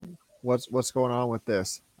What's going on with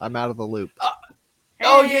this? I'm out of the loop.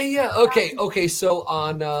 Oh yeah. Okay. So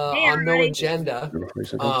on No Agenda,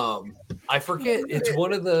 I forget. It's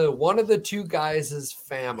one of the two guys'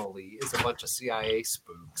 family is a bunch of CIA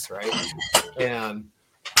spooks, right? And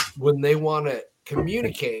when they want to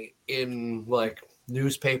communicate in like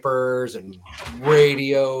newspapers and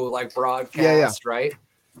radio, like broadcast, right?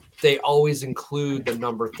 They always include the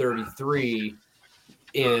number 33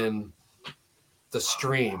 in the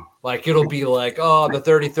stream. Like it'll be like, oh, the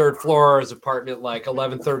 33rd floor is apartment like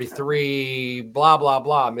 1133, blah blah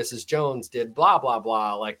blah. Mrs. Jones did blah blah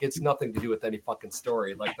blah. Like it's nothing to do with any fucking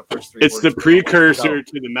story. Like the first three. It's the precursor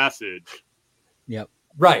to the message. Yep.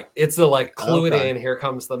 Right. It's the like clue it in. Here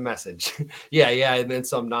comes the message. yeah, and then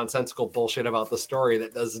some nonsensical bullshit about the story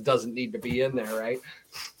that doesn't need to be in there, right?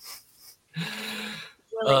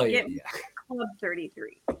 Well, Club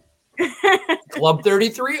 33. Club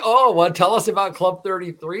 33. Oh, well, tell us about Club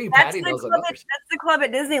 33. Patty knows about That's the club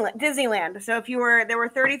at Disneyland. So there were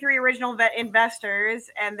 33 original investors,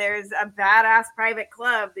 and there's a badass private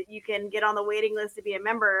club that you can get on the waiting list to be a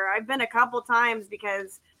member. I've been a couple times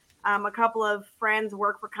because a couple of friends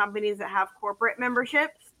work for companies that have corporate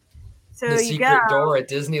memberships. So the secret door at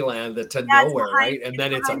Disneyland to nowhere, right? And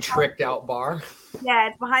then it's a tricked out bar. Yeah,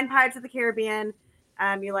 it's behind Pirates of the Caribbean.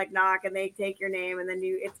 You like knock and they take your name, and then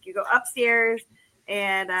you go upstairs,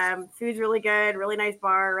 and food's really good, really nice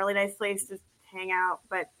bar, really nice place to hang out.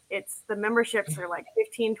 But the memberships are like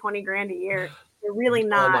 15, 20 grand a year. They're really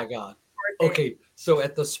not. Oh my God. Okay, so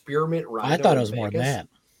at the Spearmint Rhino, I thought it was more than that.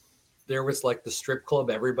 There was like the strip club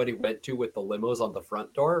everybody went to with the limos on the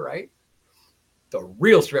front door, right? The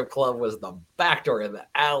real strip club was the back door in the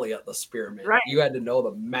alley at the Spearmint. Right. You had to know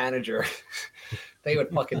the manager. They would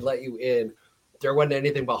fucking let you in. There wasn't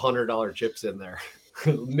anything but $100 chips in there,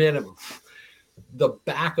 minimum. The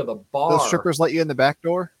back of the bar. Those strippers let you in the back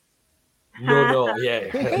door? No, yeah,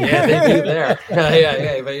 they do there.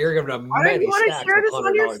 yeah, but you're giving them many stacks of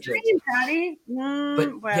 $100 chips. Patty.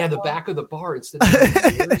 The back of the bar instead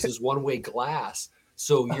of yours is one-way glass,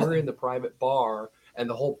 so you're in the private bar, and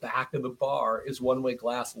the whole back of the bar is one-way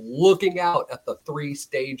glass, looking out at the three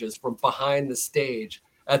stages from behind the stage.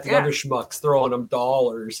 At the other schmucks throwing them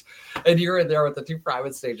dollars, and you're in there with the two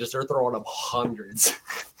private stages. They're throwing them hundreds.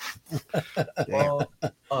 Oh,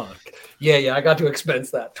 fuck. Yeah. I got to expense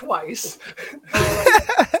that twice.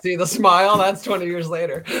 See the smile? That's 20 years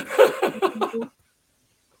later.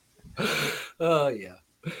 Oh yeah.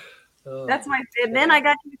 That's then I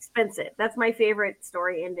got to expense it. That's my favorite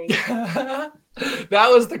story ending. That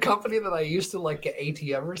was the company that I used to like get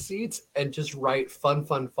ATM receipts and just write fun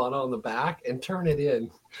on the back and turn it in.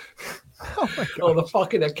 Oh, the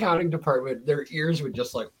fucking accounting department, their ears would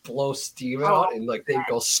just like blow steam out, and like they'd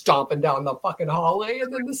go stomping down the fucking hallway,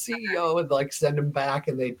 and then the CEO would like send them back,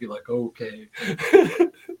 and they'd be like, okay.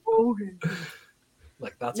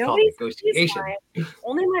 Like that's Nobody called negotiation.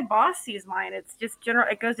 Only my boss sees mine. It's just general.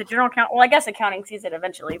 It goes to general account. Well, I guess accounting sees it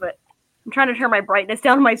eventually, but I'm trying to turn my brightness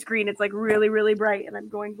down on my screen. It's like really, really bright, and I'm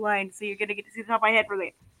going blind. So you're gonna get to see the top of my head for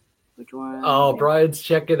me. Which one? Oh, Brian's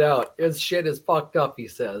check it out. His shit is fucked up. He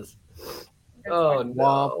says. Oh no!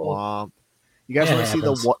 Womp womp. You guys want to see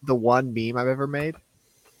the one meme I've ever made?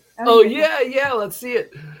 Oh yeah. Let's see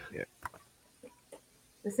it. Yeah.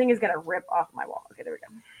 This thing is gonna rip off my wall. Okay, there we go.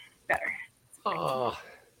 Better. Oh,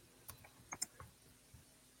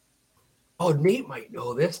 Nate might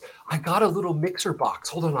know this. I got a little mixer box.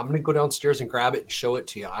 Hold on, I'm going to go downstairs and grab it and show it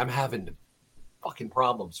to you. I'm having fucking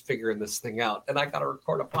problems figuring this thing out, and I got to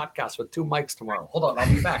record a podcast with 2 mics tomorrow. Hold on,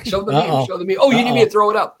 I'll be back. Show the meme. Show the meme. Oh, you need me to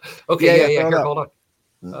throw it up? Okay, yeah. Here, hold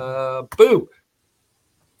on. Boo.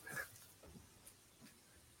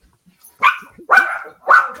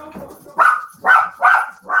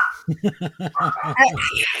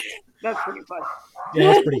 That's pretty fun. Yeah,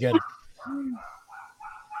 that's pretty good.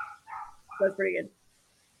 That's pretty good.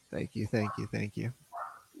 Thank you.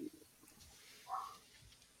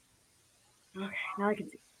 Okay, now I can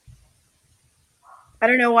see. I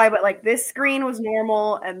don't know why, but like this screen was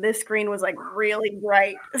normal and this screen was like really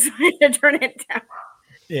bright, so I had to turn it down.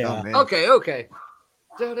 Yeah. Oh, okay.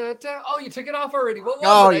 Oh, you took it off already. What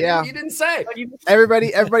was it? Yeah. You didn't say.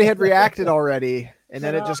 Everybody had reacted already, and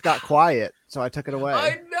then it just got quiet, so I took it away.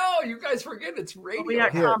 I know. You guys forget it's radio.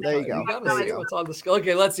 Here, there you go. You gotta see what's on the scale.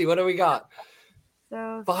 Okay, let's see. What do we got?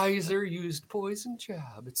 So Pfizer used poison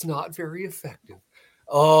jab. It's not very effective.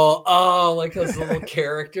 Oh, like his little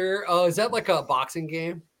character. Oh, is that like a boxing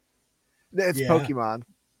game? It's Pokemon.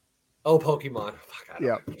 Oh, Pokemon.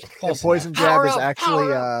 Yeah. Poison jab is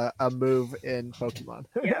actually a move in Pokemon.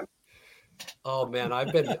 Yeah. Oh man,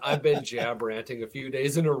 I've been jab ranting a few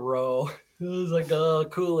days in a row. It was like, oh,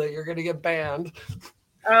 cool it, you're gonna get banned.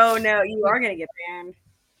 Oh no, you are gonna get banned.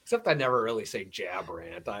 Except I never really say jab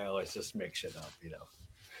rant. I always just make shit up,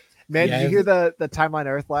 Man, Yeah, did you hear the Timeline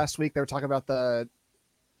Earth last week? They were talking about the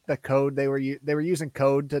code they were using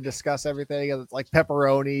code to discuss everything. It's like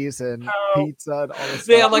pepperonis and pizza and all this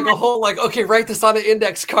They stuff. had like a whole okay, write this on an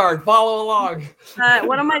index card, follow along.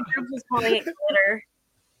 One of my groups was calling it glitter.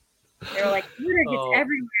 They were like, glitter gets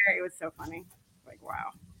everywhere. It was so funny. Like,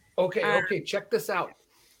 wow. Okay, check this out.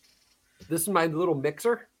 This is my little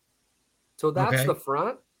mixer. So that's the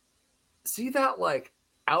front. See that like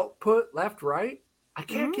output left, right? I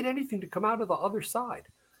can't get anything to come out of the other side.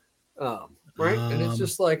 Right? And it's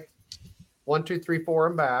just like 1, 2, 3, 4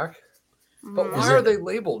 and back. But why are they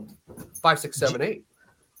labeled 5, 6, 7, 8?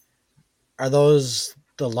 Are those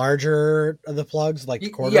the larger of the plugs, like the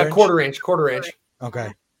quarter inch? Quarter inch. Okay.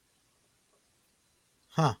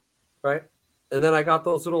 Huh. Right? And then I got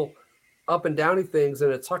those little up and downy things,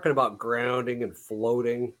 and it's talking about grounding and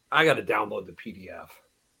floating. I got to download the PDF.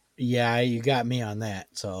 Yeah, you got me on that.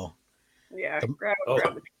 So yeah, grab the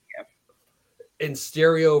PDF. In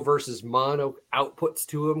stereo versus mono outputs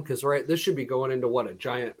to them, because this should be going into what, a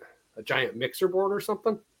giant mixer board or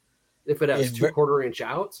something. If it has 2 quarter-inch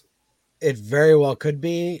outs, it very well could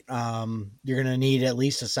be. You're gonna need at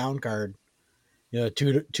least a sound card. 2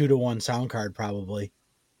 to 1 sound card probably.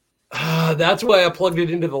 That's why I plugged it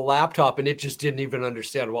into the laptop, and it just didn't even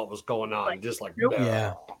understand what was going on. Just like,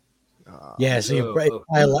 yeah. So you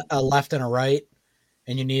a left and a right,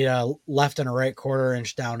 and you need a left and a right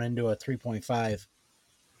quarter-inch down into a 3.5.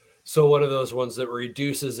 So one of those ones that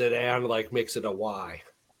reduces it and like makes it a Y.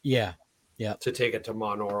 Yeah. Yeah. To take it to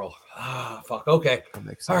monaural. Fuck. Okay.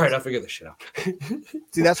 All right. I'll figure this shit out.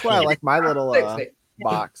 See, that's why I like my little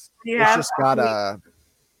box. Yeah. It's just got a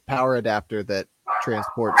power adapter that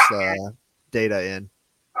transports data in.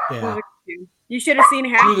 Yeah. You should have seen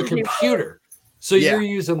half through the computer. So you're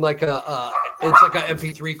using like it's like an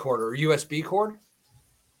MP3 cord or USB cord.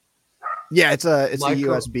 Yeah, it's a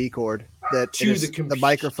USB cord that to the computer. The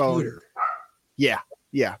microphone. Yeah.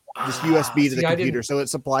 Just USB to the computer, so it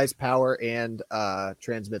supplies power and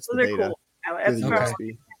transmits the data.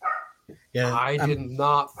 Cool. Yeah, I did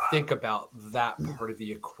not think about that part of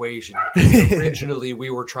the equation. Originally, we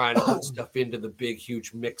were trying to put stuff into the big,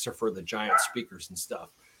 huge mixer for the giant speakers and stuff.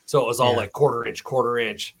 So it was all like quarter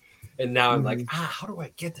inch. And now I'm like, how do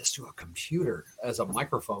I get this to a computer as a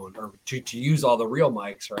microphone or to use all the real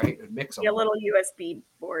mics, right? And mix them. A little USB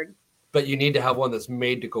board. But you need to have one that's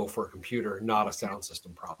made to go for a computer, not a sound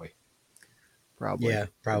system, probably. Yeah,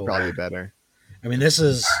 probably better. I mean, this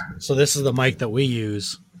is the mic that we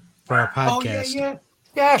use for our podcast.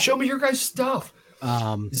 Yeah. Show me your guys' stuff.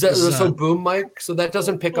 Is that so boom mic? So that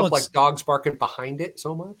doesn't pick up like dogs barking behind it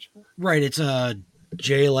so much? Right. It's a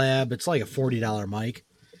JLab. It's like a $40 mic.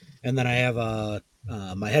 And then I have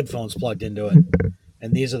my headphones plugged into it.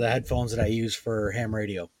 And these are the headphones that I use for ham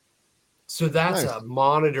radio. So that's a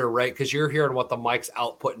monitor, right? Because you're hearing what the mic's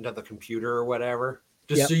output into the computer or whatever.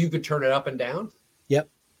 Just so you could turn it up and down? Yep.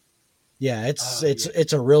 Yeah,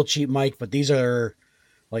 it's a real cheap mic, but these are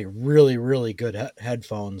like really, really good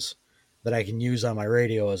headphones that I can use on my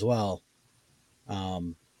radio as well.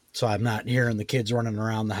 So I'm not hearing the kids running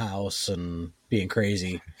around the house and being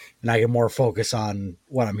crazy, and I can more focus on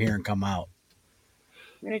what I'm hearing come out.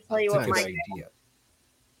 I'm going to tell you what my idea.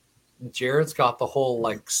 Jared's got the whole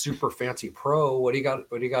like super fancy Pro. What do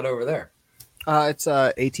you got over there? It's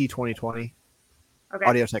AT 2020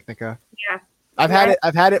 Audio Technica. Yeah.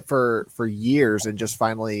 I've had it for years and just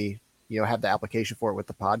finally, have the application for it with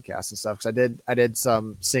the podcast and stuff. Cause I did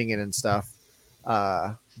some singing and stuff,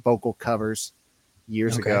 vocal covers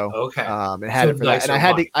years ago. Okay. And had it for that. And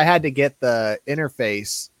I had to get the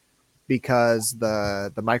interface because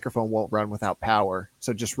the microphone won't run without power.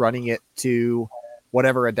 So just running it to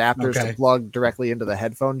whatever adapters to plug directly into the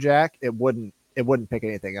headphone jack, it wouldn't pick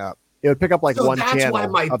anything up. It would pick up like one channel. That's why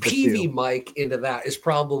my PV mic into that is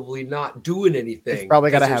probably not doing anything. It's probably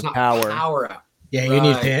got to have power out. Yeah, you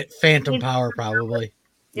need phantom power probably.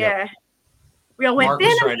 Yeah. Yep. Mark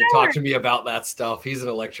was trying to talk to me about that stuff. He's an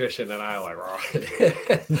electrician, and I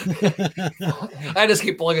I just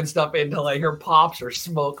keep plugging stuff in until I hear pops or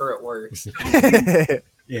smoke or it works.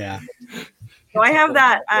 Yeah. So I have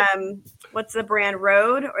that. What's the brand?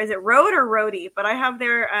 Rode, or is it Rode or Rode? But I have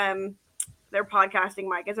their podcasting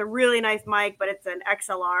mic. It's a really nice mic, but it's an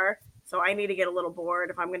XLR. So I need to get a little board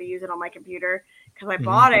if I'm going to use it on my computer because I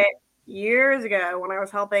bought it years ago when I was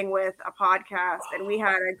helping with a podcast, and we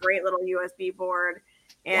had a great little USB board,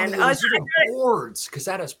 And boards, because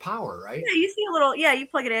that has power, right? Yeah, you see a little. Yeah, you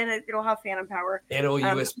plug it in, it'll have phantom power. And it'll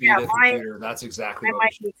USB to computer. That's exactly what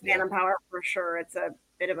might need phantom power for sure. It's a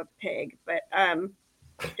bit of a pig, but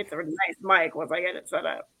it's a nice mic once I get it set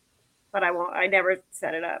up. But I won't. I never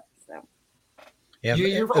set it up. So. Yeah,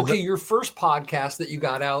 your first podcast that you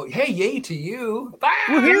got out. Hey, yay to you!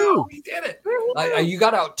 Woohoo! We did it. You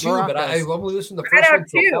got out too, but I only listened to the first one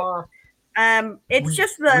so far. It's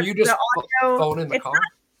just the audio. Phone in the car?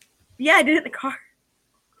 Yeah, I did it in the car.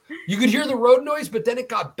 You could hear the road noise, but then it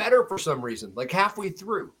got better for some reason, like halfway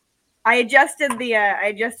through. I adjusted the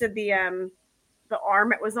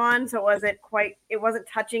arm it was on, so it wasn't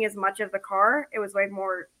touching as much of the car. It was way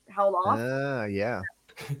more held off. Yeah.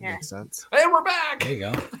 Makes sense. And we're back. There you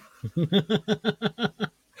go.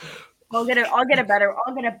 I'll get a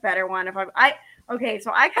better one if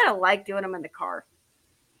so I kind of like doing them in the car.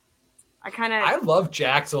 I love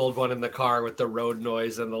Jack's old one in the car with the road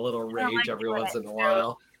noise and the little rage every once in a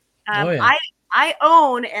while. I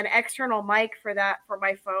own an external mic for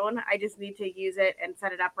my phone. I just need to use it and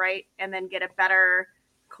set it up right, and then get a better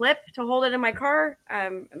clip to hold it in my car,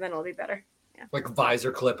 and then it'll be better. Yeah. Like a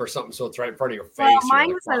visor clip or something, so it's right in front of your face. Well,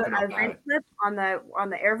 mine was a vent clip on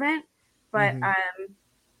the air vent, but I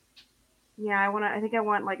think I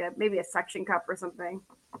want like maybe a suction cup or something.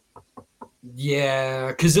 Yeah,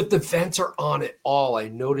 because if the vents are on at all, I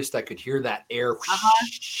noticed I could hear that air in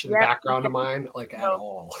the background of mine, like at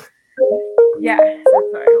all. Yeah. So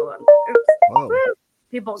sorry, hold on. Oops. Whoa.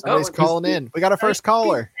 People Somebody's calling in. We got our first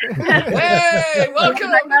caller. Hey,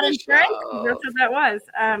 welcome. That's what that was.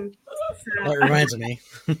 That reminds me.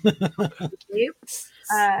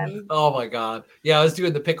 Oh my God. Yeah, I was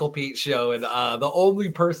doing the Pickle Pete show, and the only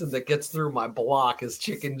person that gets through my block is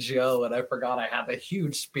Chicken Joe, and I forgot I had a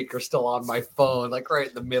huge speaker still on my phone, like right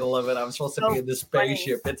in the middle of it. I'm supposed to be in this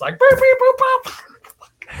spaceship. It's like boop, beep, boop,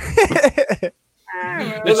 boop.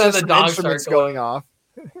 And then the dog starts going off.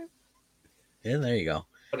 Yeah, there you go.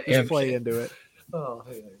 Just play into it. Oh,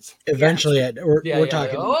 anyways. Eventually, we're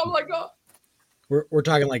talking. Oh my God. We're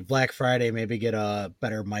talking like Black Friday. Maybe get a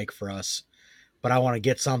better mic for us, but I want to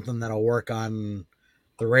get something that'll work on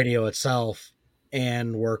the radio itself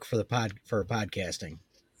and work for podcasting.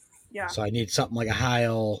 Yeah. So I need something like a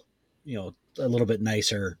Heil, a little bit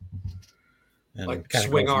nicer, and like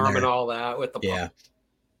swing arm and all that with the pop.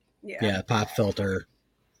 Yeah, pop filter.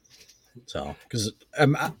 So, because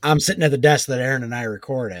I'm sitting at the desk that Aaron and I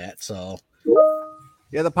record at, so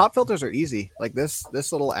yeah, the pop filters are easy. Like this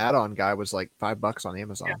little add-on guy was like $5 on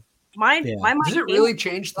Amazon. Yeah. My does it really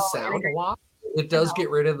change the sound a lot? It does get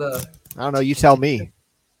rid of the. I don't know. You tell me.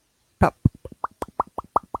 Pop.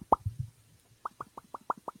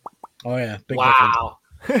 Oh yeah! Big wow.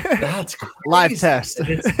 That's crazy. Live test.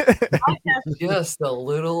 It's just a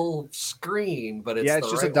little screen, but it's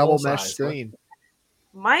just a double mesh screen.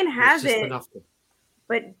 Mine has it,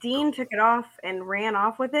 but Dean took it off and ran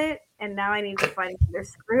off with it, and now I need to find another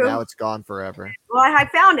screw. Now it's gone forever. Well, I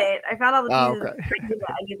found it. I found all the pieces. Okay.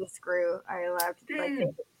 I need the screw. I allowed to take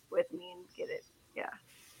it with me and get it. Yeah.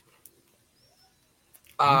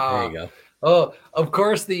 There you go. Oh, of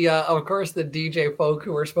course the DJ folk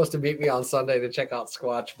who were supposed to meet me on Sunday to check out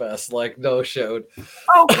Squatch Fest no showed.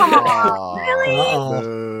 Oh, come on. Really?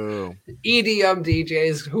 Uh-oh. EDM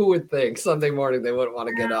DJs, who would think Sunday morning they wouldn't want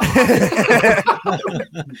to get up?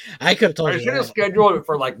 I could have told you. I should have scheduled it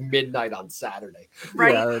for like midnight on Saturday.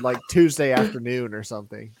 Right. Yeah, like Tuesday afternoon or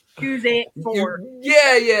something. Tuesday at 4.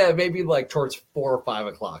 Yeah, maybe like towards 4 or 5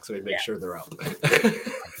 o'clock, so we make sure they're out.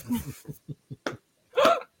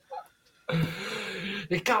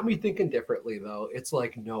 It got me thinking differently, though. It's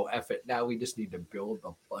like, no, F it. Now we just need to build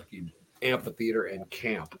the fucking amphitheater and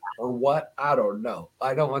camp. Or what? I don't know.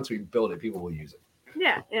 I know once we build it, people will use it.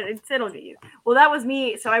 Yeah, it'll get used. Well, that was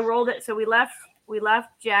me. So I rolled it. So we left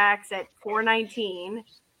Jack's at 4:19.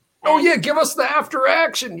 Oh, yeah. Give us the after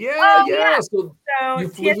action. Yeah. So you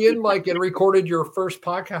flew TSP in and recorded your first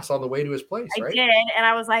podcast on the way to his place, right? I did. And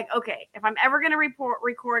I was like, okay, if I'm ever going to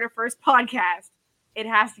record a first podcast, it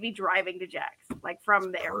has to be driving to Jack's, like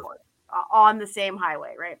from the airport on the same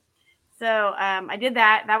highway, right? So I did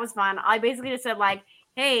that. That was fun. I basically just said like,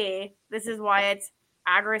 hey, this is why it's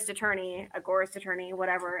agorist attorney,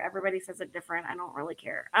 whatever. Everybody says it different. I don't really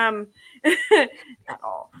care at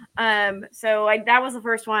all. So that was the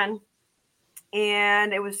first one,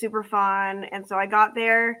 and it was super fun. And so I got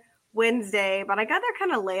there Wednesday, but I got there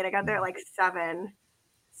kind of late. I got there at like 7.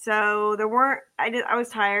 So I was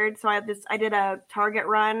tired. So I did a Target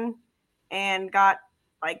run and got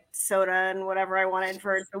like soda and whatever I wanted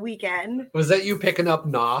for the weekend. Was that you picking up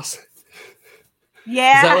NOS?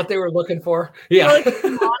 Yeah. Is that what they were looking for? Yeah.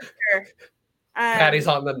 Monster. Patty's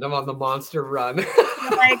on the monster run.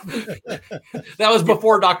 Like, that was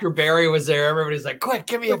before Dr. Barry was there. Everybody's like, quick,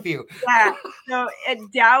 give me a few. Yeah. So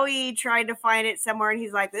Dowie tried to find it somewhere, and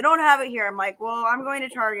he's like, they don't have it here. I'm like, well, I'm going to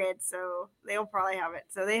Target, so they'll probably have it.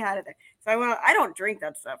 So they had it there. So I don't drink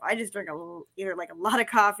that stuff. I just drink either like a lot of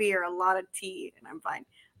coffee or a lot of tea, and I'm fine.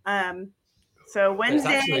 So Wednesday,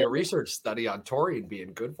 there's actually a research study on taurine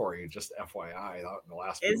being good for you. Just FYI, in the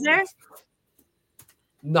last few weeks.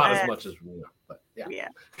 Not as much as we know, but yeah. Yeah.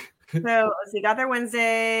 So we got there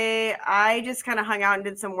Wednesday. I just kind of hung out and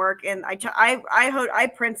did some work, and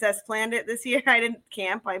I princess planned it this year. I didn't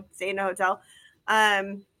camp. I stayed in a hotel.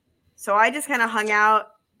 So I just kind of hung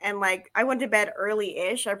out, and like I went to bed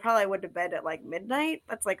early-ish. I probably went to bed at like midnight.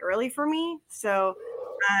 That's like early for me. So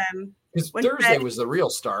because Thursday was the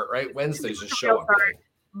real start, right? Wednesday's just show up.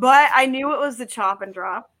 But I knew it was the chop and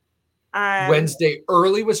drop. Wednesday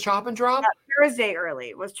early was chop and drop. Thursday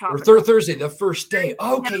early was chop. Or Thursday, the first day.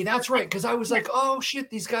 Okay, that's right. Because I was like, oh shit,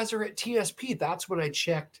 these guys are at TSP. That's when I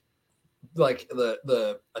checked, like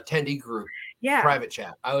the attendee group, private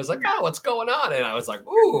chat. I was like, oh, what's going on? And I was like,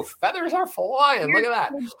 ooh, feathers are flying. Look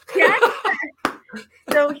at that.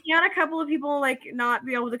 So he had a couple of people like not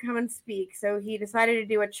be able to come and speak. So he decided to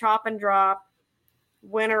do a chop and drop,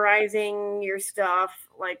 winterizing your stuff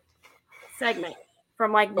like segment.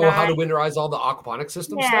 From like how to winterize all the aquaponic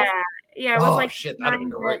system stuff? Yeah, it was like shit,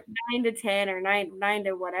 9 to 10 or 9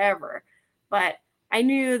 to whatever. But I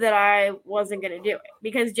knew that I wasn't going to do it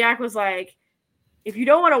because Jack was like, if you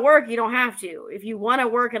don't want to work, you don't have to. If you want to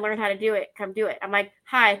work and learn how to do it, come do it. I'm like,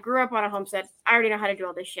 hi, grew up on a homestead. I already know how to do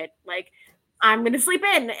all this shit. Like, I'm going to sleep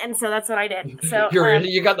in. And so that's what I did. So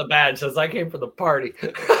you got the badge. Says I came for the party.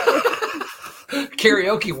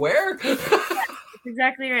 Karaoke where? That's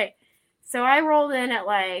exactly right. So I rolled in at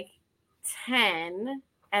like 10,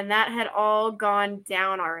 and that had all gone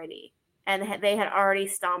down already, and they had already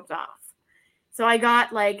stomped off. So I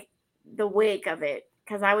got like the wake of it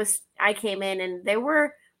because I came in, and they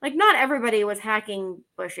were like, not everybody was hacking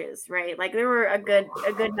bushes, right? Like there were a good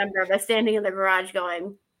number of us standing in the garage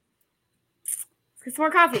going, let's get some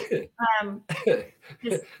more coffee.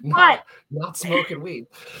 Not smoking weed.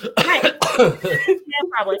 Right. Yeah,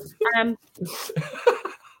 probably.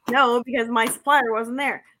 No, because my supplier wasn't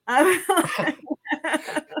there.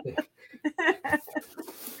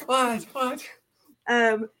 What?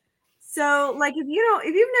 So like if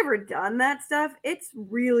you've never done that stuff, it's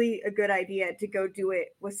really a good idea to go do it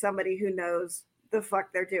with somebody who knows the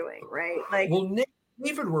fuck they're doing, right? Like, well, Nick and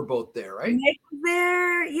David were both there, right? Nick was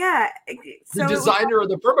there, yeah. So the designer of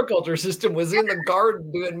the permaculture system was in the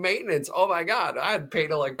garden doing maintenance. Oh my god, I had paid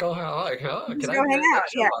to like go hang out. Yeah, exactly.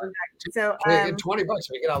 So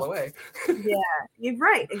 $20 we get out of the way. Yeah, you're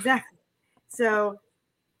right, exactly. So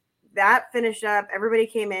that finished up. Everybody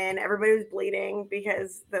came in. Everybody was bleeding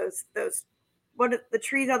because those the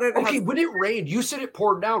trees other than when it rained, you said it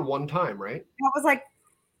poured down one time, right? That was like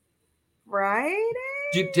Friday.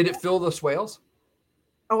 Did it fill the swales?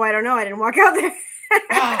 Oh, I don't know. I didn't walk out there.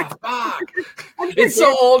 Fuck. It's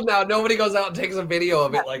so old now. Nobody goes out and takes a video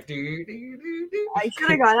of it. Like, I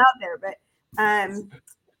should have gone out there, but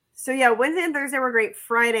so yeah, Wednesday and Thursday were great.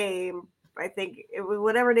 Friday, I think it was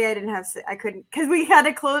whatever day I couldn't because we had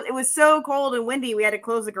to close. It was so cold and windy. We had to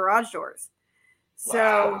close the garage doors.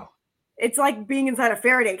 So it's like being inside a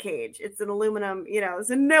Faraday cage. It's an aluminum,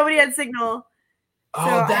 so nobody had signal.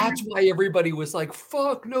 Oh, that's why everybody was like,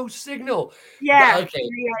 fuck, no signal. Yeah. Okay.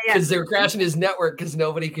 Because they were crashing his network because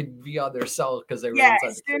nobody could be on their cell because they were inside.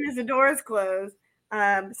 As soon as the doors closed.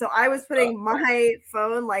 So I was putting my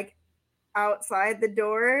phone like outside the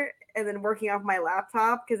door and then working off my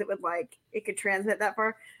laptop because it could transmit that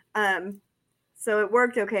far. So it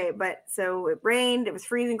worked okay. But so it rained, it was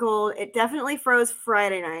freezing cold. It definitely froze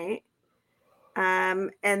Friday night.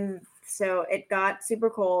 And so it got super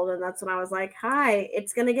cold, and that's when I was like, hi,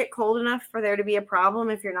 it's going to get cold enough for there to be a problem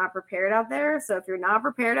if you're not prepared out there. So if you're not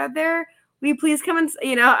prepared out there, will you please come and,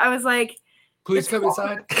 I was like, please come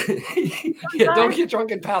inside. Yeah, don't get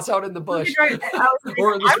drunk and pass out in the bush or in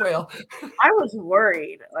the swale. I was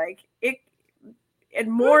worried, like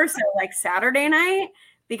and more so like Saturday night,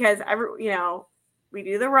 because we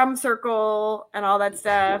do the rum circle and all that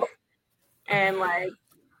stuff. And like,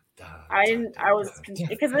 I was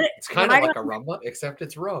because it's kind of like a rum, except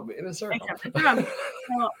it's rum in a circle. So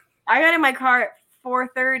I got in my car at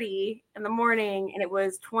 4:30 in the morning, and it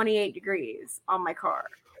was 28 degrees on my car.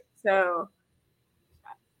 So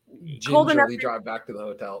gingerly drive back to the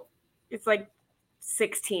hotel. It's like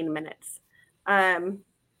 16 minutes.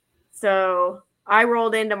 So I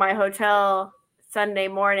rolled into my hotel Sunday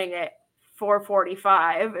morning at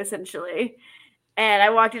 4:45, essentially. And I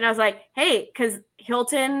walked in, I was like, hey, because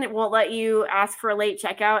Hilton won't let you ask for a late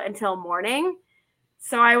checkout until morning.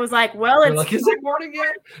 So I was like, well, You're like, is it morning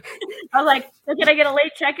yet? I was like, so can I get a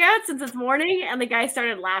late checkout since it's morning? And the guy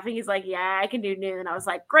started laughing. He's like, yeah, I can do noon. I was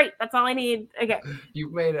like, great. That's all I need. Okay.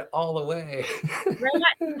 You made it all the way.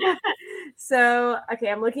 So, okay,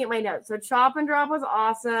 I'm looking at my notes. So Chop and Drop was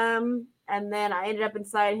awesome. And then I ended up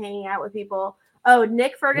inside hanging out with people. Oh,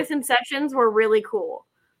 Nick Ferguson sessions were really cool.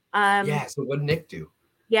 Yeah, so what did Nick do?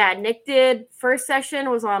 Yeah, Nick did first session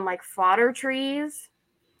was on like fodder trees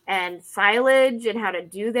and silage and how to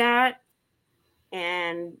do that.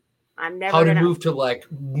 And I'm never how to move to like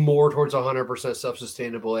more towards 100%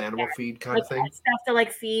 self-sustainable animal feed kind like of thing. Stuff to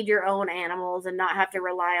like feed your own animals and not have to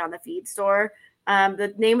rely on the feed store.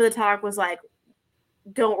 The name of the talk was like,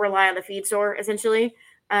 don't rely on the feed store, essentially.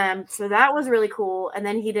 So that was really cool. And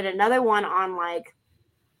then he did another one on like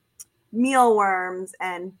mealworms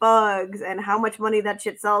and bugs and how much money that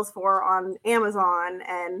shit sells for on Amazon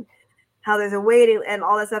and how there's a waiting and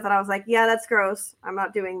all that stuff. And I was like, yeah, that's gross. I'm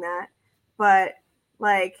not doing that. But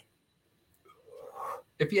like,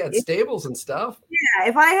 if you had stables and stuff. Yeah,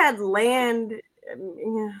 if I had land,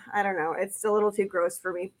 I don't know. It's a little too gross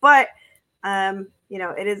for me. But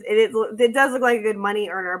it does look like a good money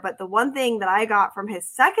earner. But the one thing that I got from his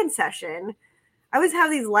second session, I always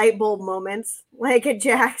have these light bulb moments, like at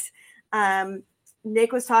Jack's.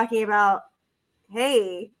 Nick was talking about,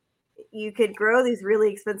 hey, you could grow these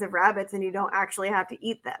really expensive rabbits and you don't actually have to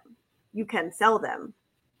eat them. You can sell them.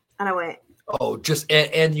 And I went, oh, just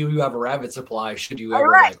and you have a rabbit supply. Should you ever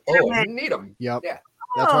like? Oh, you need them. Yep. Yeah.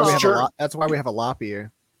 That's why we have a lop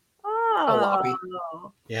here.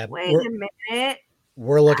 Oh, yeah. Wait a minute.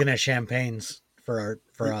 We're looking at champagnes for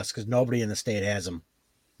us because nobody in the state has them.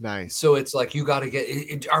 Nice. So it's like you got to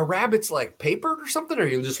get. Are rabbits like papered or something, or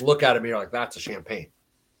you just look at them and you're like, that's a champagne?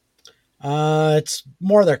 It's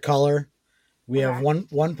more their color. We have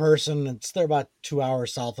one person. They're about 2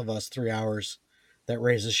 hours south of us, 3 hours, that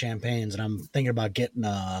raises champagnes, and I'm thinking about getting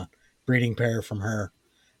a breeding pair from her.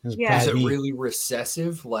 Is it really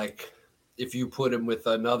recessive? Like if you put them with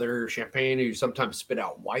another champagne, you sometimes spit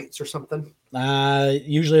out whites or something.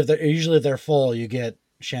 Usually if they're full, you get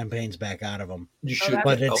champagnes back out of them. You should,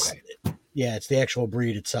 but it's it's the actual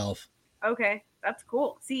breed itself. Okay, that's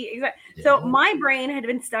cool. See, exactly. Yeah. So my brain had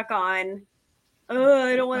been stuck on,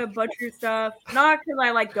 I don't want to butcher stuff. Not because I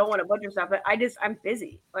don't want to butcher stuff, but I'm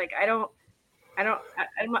busy. Like I don't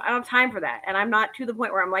have time for that, and I'm not to the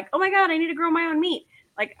point where I'm like, oh my god, I need to grow my own meat.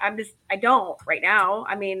 Like I don't right now.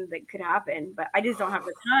 I mean, that could happen, but I just don't have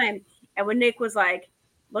the time. And when Nick was like,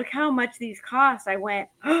 look how much these cost, I went,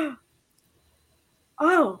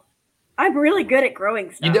 oh, I'm really good at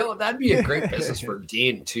growing stuff. That'd be a great business for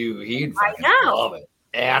Dean too. He'd love it.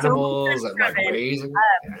 Animals and like raising.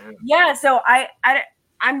 Yeah, so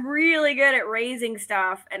I'm really good at raising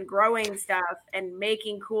stuff and growing stuff and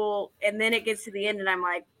making cool. And then it gets to the end and I'm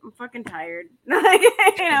like, I'm fucking tired. But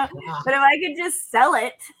if I could just sell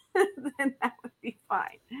it, then that would be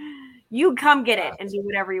fine. You come get it and do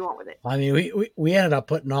whatever you want with it. I mean, we ended up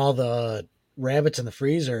putting all the rabbits in the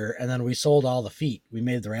freezer and then we sold all the feet. We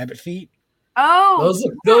made the rabbit feet. Oh,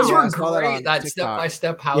 those were great. That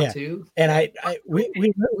step-by-step how-to. And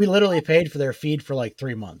we literally paid for their feed for like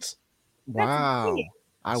 3 months. Wow.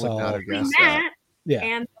 I would not have guessed that. Yeah.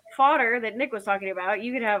 And fodder that Nick was talking about,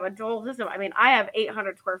 you could have a whole system. I mean, I have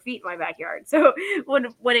 800 square feet in my backyard. So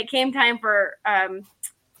when it came time for,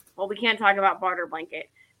 we can't talk about barter blanket,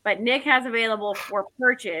 but Nick has available for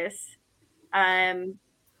purchase, like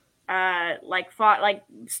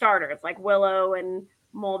starters, like willow and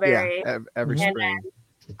mulberry. Yeah, every spring.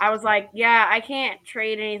 I was like, yeah, I can't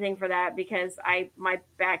trade anything for that because my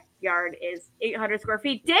backyard is 800 square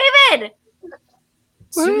feet. David!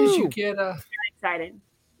 As soon as you get I'm excited.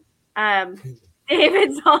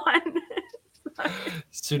 David's on. As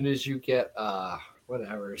soon as you get as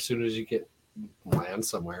soon as you get land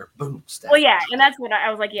somewhere, boom, stack. Well, yeah, and that's what I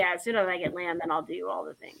was like, yeah, as soon as I get land, then I'll do all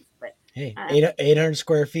the things. But hey, 800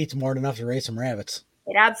 square feet's more than enough to raise some rabbits.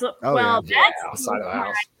 It absolutely that's outside of the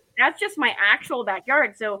house. That's just my actual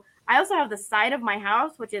backyard. So I also have the side of my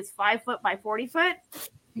house, which is 5 foot by 40 foot.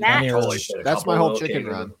 That's my whole chicken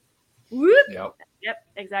run. Whoop. Yep,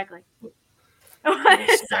 exactly.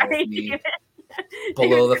 Sorry,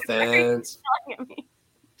 below the fence.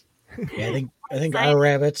 Yeah, I think our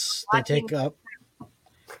rabbits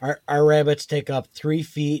take up 3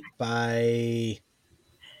 feet by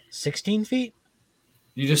 16 feet.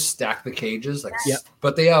 You just stack the cages,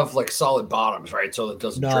 but they have like solid bottoms, right? So it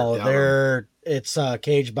doesn't. No, it's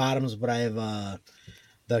cage bottoms, but I have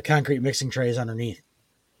the concrete mixing trays underneath.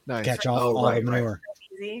 Nice. Catch all the manure.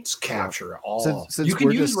 easy. Just capture it all. Since you can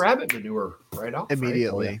we're use just rabbit manure right off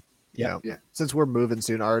immediately. Right? Yeah. Since we're moving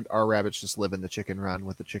soon, our rabbits just live in the chicken run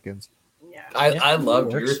with the chickens. Yeah. I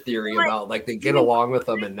loved your theory about like they get along with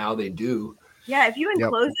them, and now they do. Yeah, if you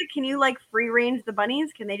enclose it, can you like free range the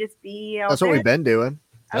bunnies? Can they just be out That's there? what we've been doing.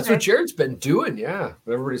 That's what Jared's been doing. Yeah,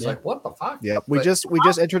 everybody's like, "What the fuck?" Yeah, we just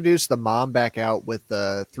introduced the mom back out with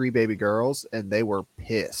the 3 baby girls, and they were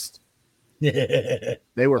pissed. They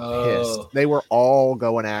were pissed. They were all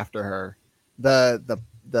going after her.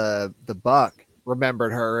 The buck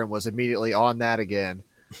remembered her and was immediately on that again.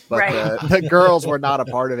 But the girls were not a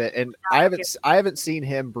part of it, and I haven't seen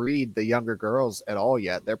him breed the younger girls at all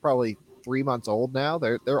yet. They're probably 3 months old now.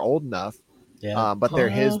 They're old enough, but they're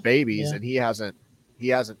his babies, and he hasn't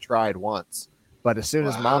tried once. But as soon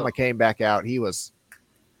as Mama came back out, he was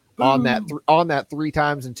on that 3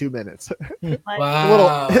 times in 2 minutes.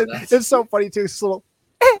 Wow, it's so funny too. It's a little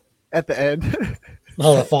at the end.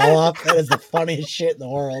 Oh, the fall off. That is the funniest shit in the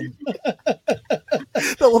world.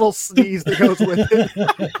 The little sneeze that goes with it.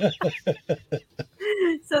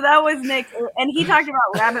 So that was Nick, and he talked about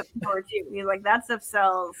rabbit manure too. He's like, that stuff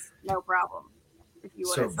sells, no problem. If you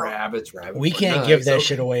want to sell rabbits. We can't give that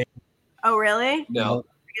shit away. Oh, really? No.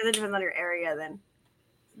 Because it depends on your area. Then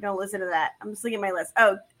don't listen to that. I'm just looking at my list.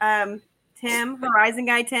 Oh, Tim, Horizon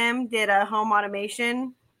guy Tim, did a home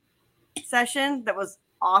automation session that was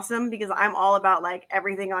awesome because I'm all about like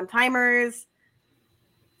everything on timers,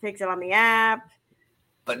 takes it on the app,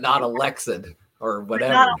 but not Alexa or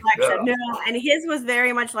whatever. Not Alexa, no. And his was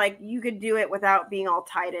very much like you could do it without being all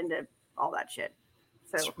tied into all that shit.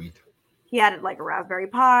 So sweet. He added like a Raspberry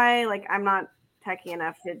Pi. Like I'm not techie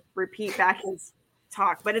enough to repeat back his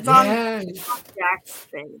talk, but it's on Jack's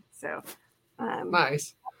thing. So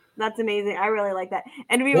nice. That's amazing. I really like that.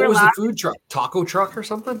 And we what were was the food truck? Taco truck or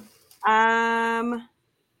something?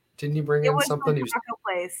 Didn't you bring in something? It was a taco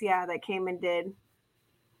place, that came and did.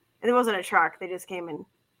 And it wasn't a truck. They just came and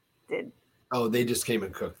did. Oh, they just came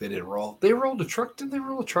and cooked. They didn't roll. They rolled a truck. Didn't they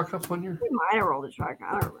roll a truck up one year? They might have rolled a truck.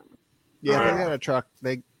 I don't remember. Yeah, they had a truck.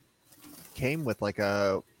 They came with like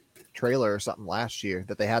a trailer or something last year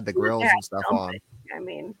that they had the grills and stuff on. I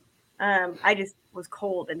mean, I just was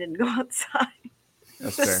cold and didn't go outside.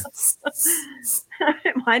 That's fair.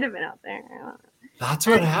 It might have been out there. I don't know. That's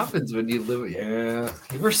what happens when you live. Yeah,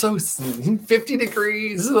 you were so 50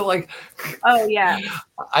 degrees. Like, oh yeah.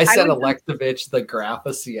 I sent Alexovich the graph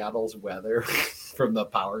of Seattle's weather from the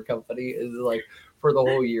power company. Is like for the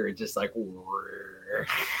whole year, it's just like, like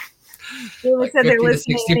 50 to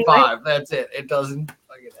 65. Anyway. That's it. It doesn't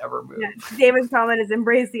fucking ever move. Yeah. David's comment is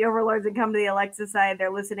embrace the overlords and come to the Alexa side.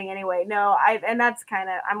 They're listening anyway. No, and that's kind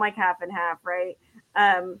of I'm like half and half, right?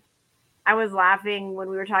 I was laughing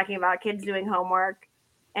when we were talking about kids doing homework.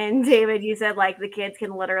 And David, you said like the kids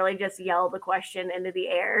can literally just yell the question into the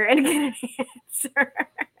air and get an answer.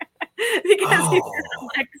 Because you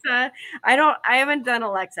Alexa. I haven't done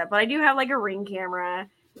Alexa, but I do have like a Ring camera.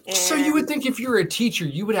 And so you would think if you're a teacher,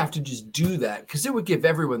 you would have to just do that because it would give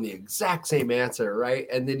everyone the exact same answer, right?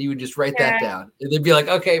 And then you would just write that down. And they'd be like,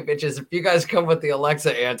 okay, bitches, if you guys come with the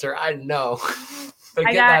Alexa answer, I know. But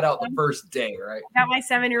get that out the first day, right? I got my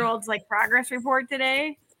 7-year-old's like progress report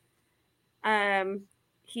today.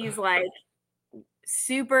 He's like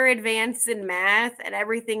super advanced in math and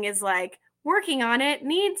everything is like working on it,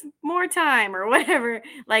 needs more time or whatever.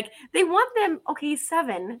 Like they want them,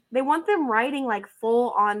 7. They want them writing like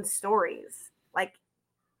full on stories, like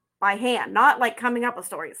by hand, not like coming up with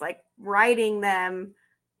stories, like writing them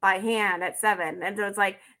by hand at 7. And so it's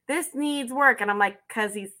like, this needs work. And I'm like,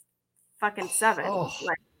 cause he's fucking 7.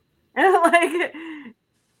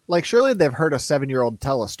 Like surely they've heard a 7-year-old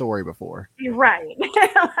tell a story before. Right.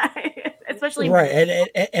 Especially right.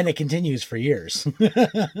 And it continues for years.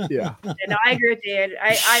 Yeah. No, I agree with Dad.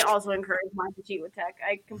 I also encourage mine to cheat with tech.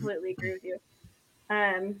 I completely agree with you.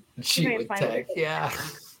 Cheat with tech, yeah.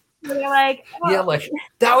 They're like, yeah, like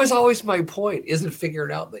that was always my point. Isn't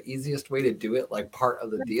figuring out the easiest way to do it like part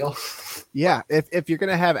of the deal? Yeah, if you're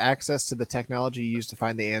gonna have access to the technology you used to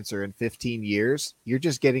find the answer in 15 years, you're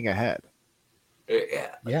just getting ahead.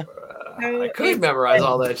 Yeah. I could memorize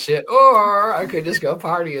all that shit, or I could just go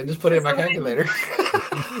party and just put it in my calculator.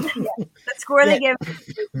 The score they give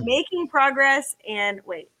is making progress and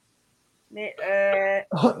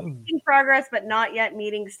making progress, but not yet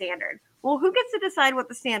meeting standard. Well, who gets to decide what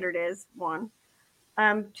the standard is? 1.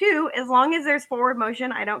 2, as long as there's forward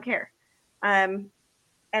motion, I don't care. And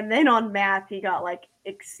then on math, he got like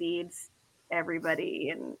exceeds everybody.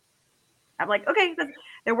 And I'm like, okay,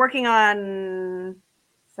 they're working on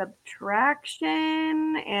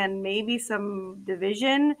subtraction and maybe some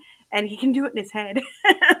division, and he can do it in his head.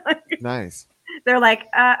 Nice. They're like,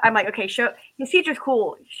 I'm like, okay, his teacher's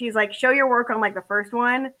cool. She's like, show your work on like the first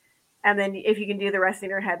one, and then if you can do the rest in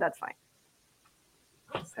your head, that's fine.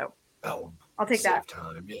 So I'll take that.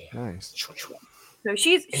 Time, yeah. Nice. So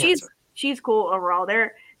she's cool overall.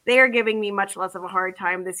 They are giving me much less of a hard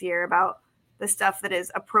time this year about the stuff that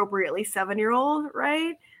is appropriately 7-year-old,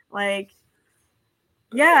 right? Like,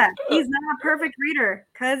 yeah, he's not a perfect reader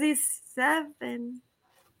because he's 7,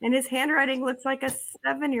 and his handwriting looks like a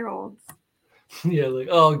 7-year-old's. Yeah, like,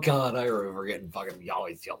 oh god, I remember getting fucking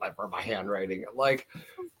always yelled at for my handwriting. I'm like,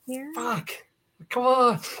 fuck, come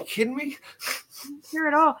on, you kidding me? Here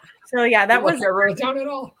at all. So yeah, that was. I wrote it down at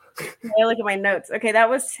all. I look at my notes. Okay, that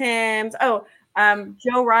was Tim's. Oh,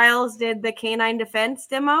 Joe Riles did the canine defense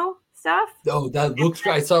demo stuff. Oh, that looks.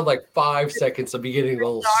 I saw like 5 seconds of beginning the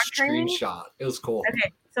little screenshot. It was cool.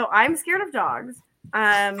 Okay, so I'm scared of dogs.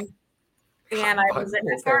 And I was at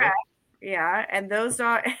SRF. Yeah, and those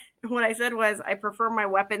dogs. What I said was I prefer my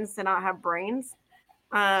weapons to not have brains.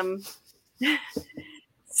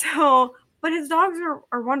 So, but his dogs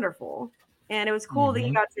are wonderful, and it was cool that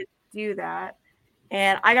he got to do that.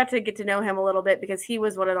 And I got to get to know him a little bit because he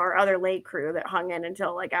was one of our other late crew that hung in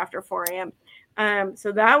until like after 4 a.m.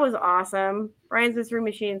 So that was awesome. Brian's mystery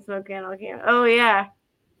machine smoking. Oh yeah.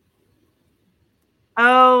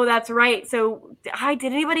 Oh, that's right. So did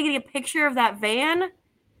anybody get a picture of that van?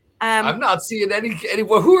 I'm not seeing any.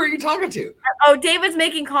 Who are you talking to? Oh, David's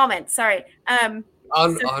making comments. Sorry. On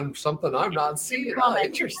something I'm not seeing. Oh,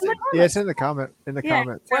 interesting. Yeah, it's in the comment.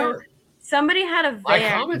 Comments. So somebody had a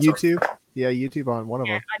van. YouTube. Yeah, YouTube on one of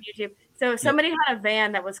them. On YouTube. So somebody had a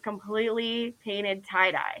van that was completely painted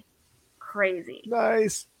tie-dye. Crazy.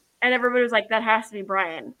 Nice. And everybody was like, that has to be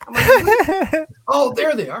Brian. I'm like, oh,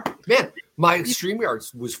 there they are. Man, my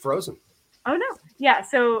StreamYard was frozen. Oh no. Yeah,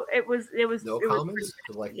 so it was no comments?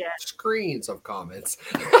 Like screens of comments.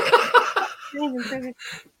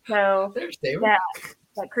 So there's David. Yeah,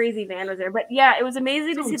 that crazy van was there. But yeah, it was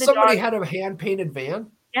amazing to see the somebody dog. had a hand-painted van?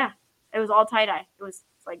 Yeah. It was all tie-dye. It was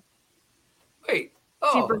like wait.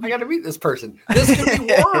 Oh, I gotta meet this person. This could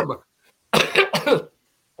be Worm.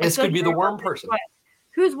 This could be the Worm person.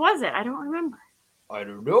 Whose was it? I don't remember. I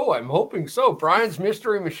don't know. I'm hoping so. Brian's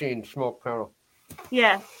Mystery Machine smoke panel.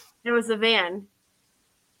 Yeah. It was the van.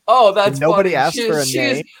 Oh, that's nobody funny. Asked for a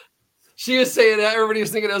name. She was saying that everybody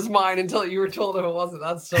was thinking it was mine until you were told if it wasn't.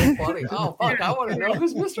 That's so funny. Oh, fuck. I want to know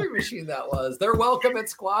whose Mystery Machine that was. They're welcome at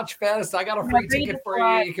Squatch Fest. I got a free ticket for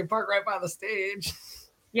you. You can park right by the stage.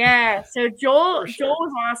 Yeah. So Joel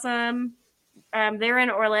was awesome. They're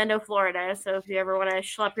in Orlando, Florida. So if you ever want to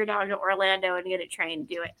schlep your dog to Orlando and get it trained,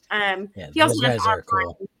 do it. He also does online.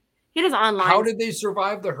 Cool. He does online. How did they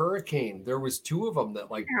survive the hurricane? There was 2 of them that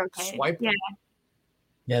swiped them.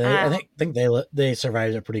 Yeah, I think they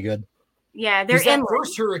survived it pretty good. Yeah, they're in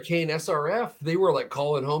first hurricane SRF. They were like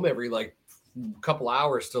calling home every couple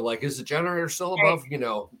hours to is the generator still above? You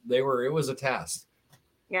know, it was a test.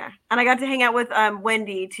 Yeah, and I got to hang out with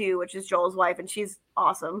Wendy too, which is Joel's wife, and she's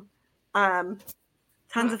awesome. Tons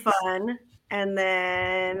of fun. And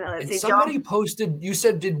then let's see. Somebody posted. You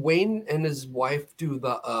said, did Wayne and his wife do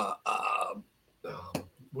the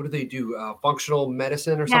what do they do? Functional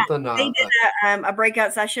medicine or something? They did a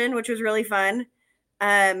breakout session, which was really fun.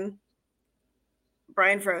 Brian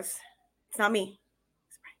froze. It's not me.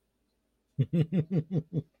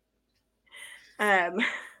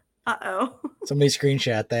 Uh-oh. Somebody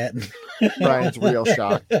screenshot that. Brian's real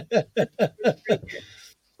shocked.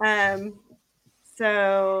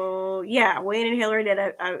 So yeah, Wayne and Hillary did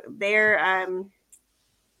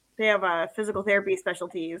they have physical therapy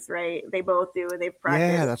specialties, right? They both do, and they've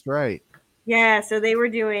practiced. Yeah, that's right. Yeah, so they were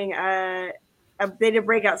doing they did a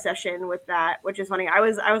breakout session with that, which is funny. I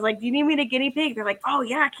was like, do you need me to guinea pig? They're like, oh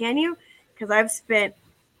yeah, can you? Because I've spent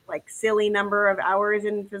silly number of hours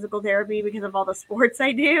in physical therapy because of all the sports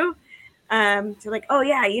I do. So like, oh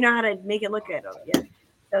yeah, you know how to make it look good. Oh, yeah.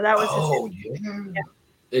 So that was yeah.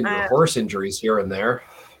 And your horse injuries here and there.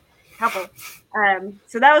 Couple.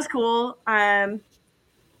 So that was cool.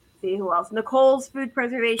 See who else. Nicole's food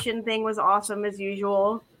preservation thing was awesome as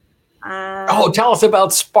usual. Tell us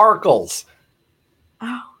about Sparkles.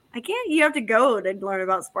 Oh, I can't. You have to go to learn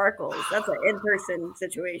about Sparkles. That's an in-person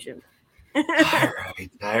situation.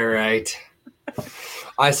 All right.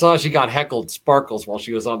 I saw she got heckled Sparkles while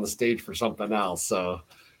she was on the stage for something else. So,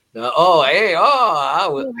 there's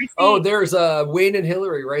Wayne and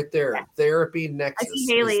Hillary right there. Yeah. Therapy Nexus. I see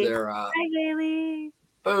Haley. Hi, Haley.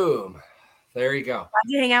 Boom. There you go. Got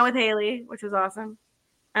to hang out with Haley, which was awesome.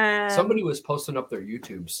 Somebody was posting up their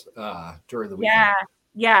YouTubes during the weekend.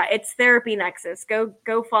 Yeah, it's Therapy Nexus. Go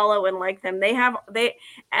follow and like them.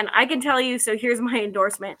 And I can tell you. So here's my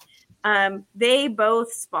endorsement. They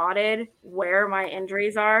both spotted where my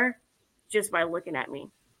injuries are just by looking at me.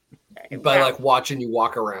 By like watching you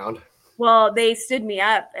walk around. Well, they stood me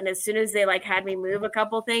up, and as soon as they like had me move a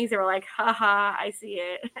couple things, they were like, haha, I see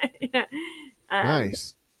it.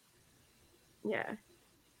 Nice. Yeah.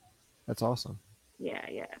 That's awesome.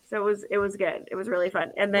 Yeah. So it was good. It was really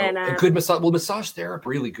fun. And then a good massage therapy,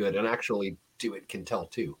 really good, and actually can tell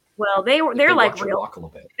too. Well, they're like real. Walk a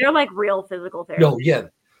little bit. They're like real physical therapy. No,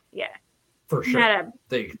 yeah, for sure.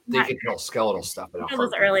 They can tell skeletal stuff. I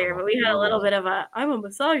was earlier, but we had a little bit of I'm a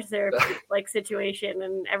massage therapist like situation,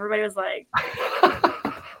 and everybody was like,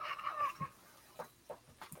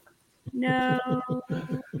 no.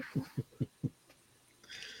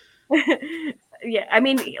 Yeah, I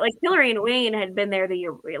mean, like Hillary and Wayne had been there the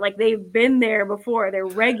year, like they've been there before. They're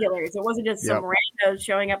regulars. It wasn't just some randos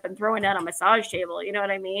showing up and throwing down a massage table. You know what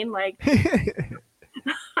I mean? Like,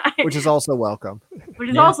 which is also welcome. Which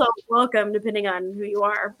is also welcome, depending on who you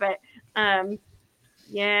are. But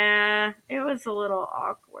yeah, it was a little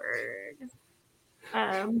awkward.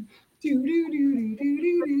 Get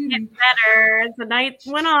better as the nights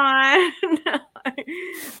went on.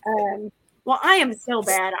 Well, I am so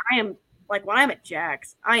bad. I am like when I'm at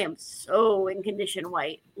Jack's, I am so in condition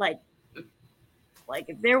white. Like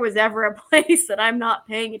if there was ever a place that I'm not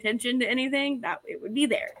paying attention to anything, that it would be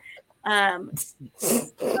there.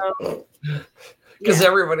 Because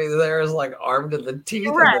everybody there is like armed to the teeth,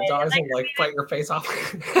 and the dogs will like fight your face off.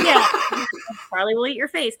 Yeah, Charlie will eat your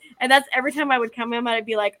face, and that's every time I would come in, I'd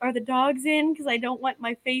be like, "Are the dogs in?" Because I don't want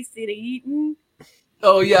my face to get eaten.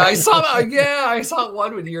 Oh yeah, I saw that. Yeah, I saw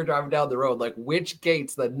one when you were driving down the road. Like, which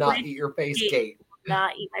gates the not eat your face gate?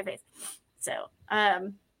 Not eat my face. So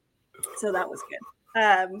that was good.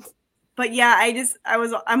 But yeah,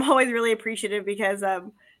 I'm always really appreciative because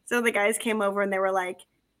so the guys came over and they were like,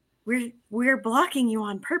 we're blocking you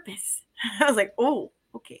on purpose. I was like, oh,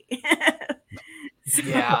 okay. So,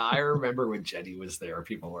 yeah, I remember when Jenny was there,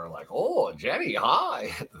 people were like, oh, Jenny,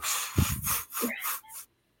 hi.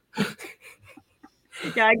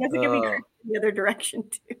 Yeah, I guess it can be the other direction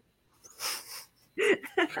too.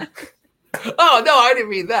 Oh no, I didn't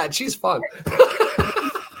mean that. She's fun.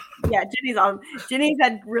 Yeah, Jenny's awesome. Jenny's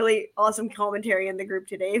had really awesome commentary in the group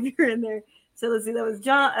today. If you're in there, so let's see. That was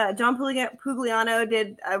John Pugliano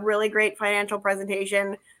did a really great financial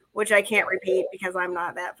presentation, which I can't repeat because I'm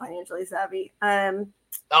not that financially savvy.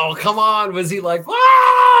 Oh come on, was he like,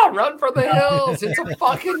 run for the hills? It's a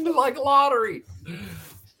fucking like lottery.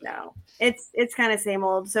 No. It's kind of same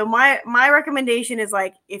old. So my recommendation is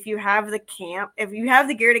like if you have the gear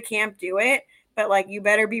to camp, do it. But like you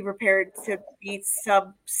better be prepared to be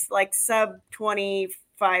sub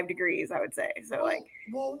 25 degrees, I would say. So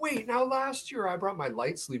well, wait. Now last year I brought my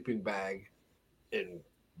light sleeping bag and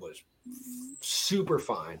was super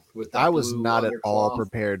fine with. I was not at all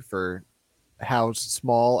prepared for how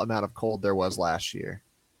small amount of cold there was last year.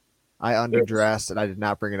 I underdressed and I did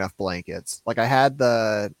not bring enough blankets. Like I had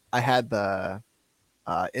the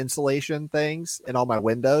insulation things in all my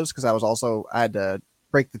windows because I had to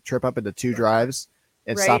break the trip up into 2 drives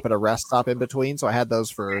and stop at a rest stop in between. So I had those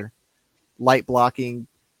for light blocking,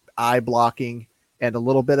 eye blocking, and a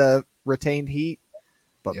little bit of retained heat.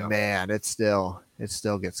 But man, it still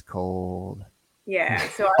gets cold. Yeah.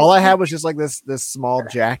 So all I had was just like this small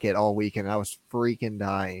jacket all weekend. I was freaking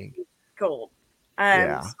dying. Cold.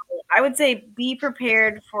 Yeah. So I would say be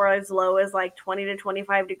prepared for as low as like 20 to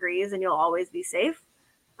 25 degrees and you'll always be safe.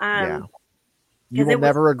 Yeah. You will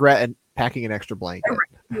never regret packing an extra blanket.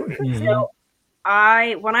 So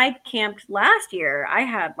when I camped last year, I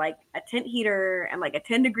had like a tent heater and like a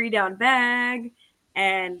 10-degree down bag.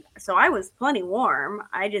 And so I was plenty warm.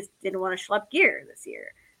 I just didn't want to schlep gear this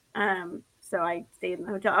year. So I stayed in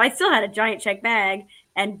the hotel. I still had a giant check bag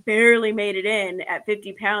and barely made it in at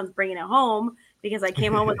 50 pounds bringing it home because I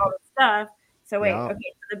came home with all this stuff. So wait, okay.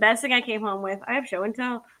 So the best thing I came home with, I have show and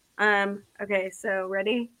tell. Okay, so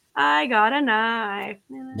ready? I got a knife.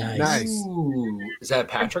 Nice. Ooh. Is that a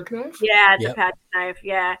Patrick knife? Yeah, it's a Patrick knife.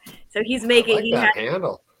 Yeah. So he's making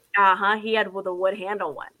handle. He had the wood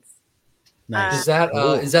handle ones. Nice. Is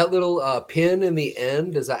that little pin in the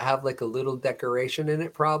end? Does that have like a little decoration in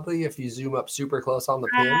it? Probably, if you zoom up super close on the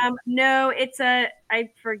pin. No, it's I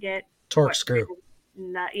forget. Torque screw.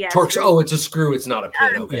 Torque. Oh, it's a screw. It's not a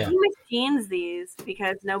pin. Okay. He machines these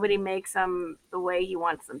because nobody makes them the way he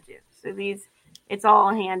wants them to. So it's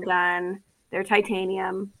all hand done. They're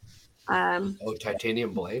titanium.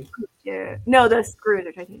 Titanium blade. Yeah. No, the screws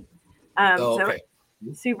are titanium. So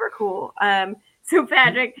super cool. So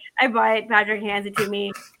Patrick, I buy it. Patrick hands it to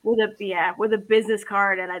me with a business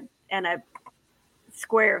card and a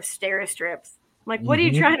square of Steri strips. I'm like, what are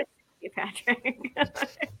you trying to? you, Patrick.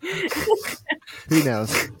 He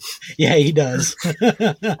knows. Yeah, he does.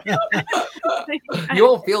 You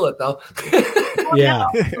won't feel it though. Yeah.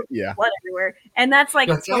 Yeah. Blood everywhere, and that's like.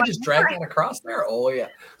 See, I just dragged that across there. Oh yeah.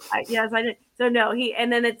 Yes, I did. So no,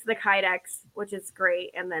 and then it's the Kydex, which is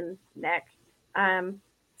great, and then neck.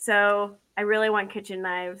 So I really want kitchen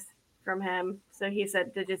knives from him. So he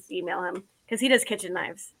said to just email him because he does kitchen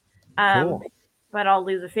knives. Cool. But I'll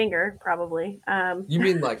lose a finger probably. You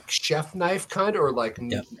mean like chef knife kind, or like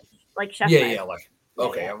like chef yeah, knife. yeah, like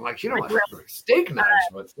okay. Yeah. I'm like, you know what, steak knives,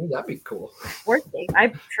 but that'd be cool. Or steak.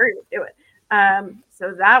 I'm sure you do it.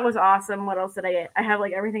 So that was awesome. What else did I get? I have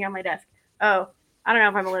like everything on my desk. Oh, I don't know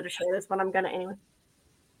if I'm allowed to share this, but I'm gonna anyway.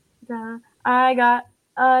 I got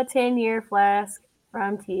a 10-year flask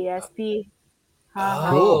from TSP.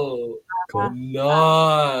 Cool.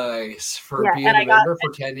 Nice. For being a member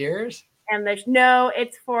for 10 years? And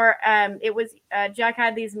it's for it was Jack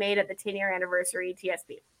had these made at the 10-year anniversary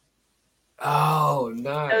TSP. Oh,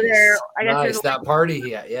 nice. So nice. That party.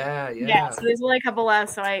 Yeah. So there's only a couple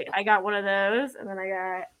left. So I got one of those, and then I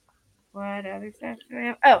got what other stuff do I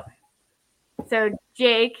have? Oh, so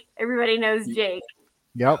Jake, everybody knows Jake.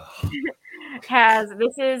 Yep.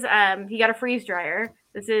 This is he got a freeze dryer.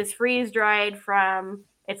 This is freeze dried from,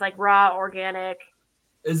 it's like raw organic.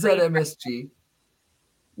 Is that MSG?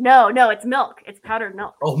 No, it's milk. It's powdered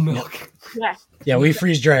milk. Oh, milk. Yeah. Yeah, we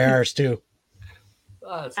freeze dry ours too.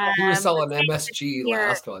 He was selling MSG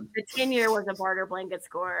last one. The 10-year was a barter blanket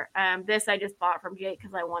score. This I just bought from Jake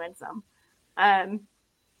because I wanted some.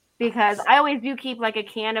 Because I always do keep like a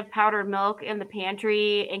can of powdered milk in the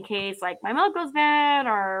pantry in case like my milk goes bad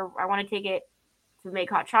or I want to take it to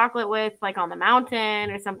make hot chocolate with, like on the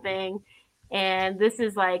mountain or something. And this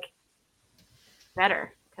is like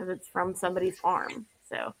better because it's from somebody's farm.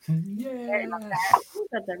 So yeah,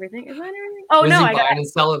 that's everything. Is that everything? Oh, was he buying and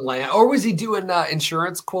selling land, or was he doing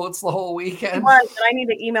insurance quotes the whole weekend? He was, but I need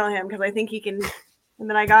to email him because I think he can. And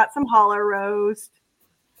then I got some hollow roast.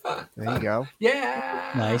 There you go.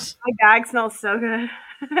 Yeah, nice. My bag smells so good.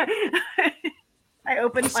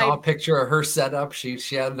 I saw a picture of her setup. She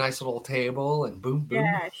had a nice little table and boom.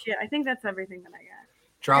 Yeah, shit. I think that's everything that I got.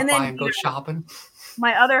 Drop by and go shopping.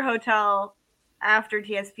 My other hotel after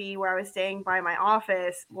TSP where I was staying by my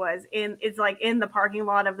office it's like in the parking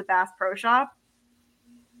lot of the Bass Pro Shop.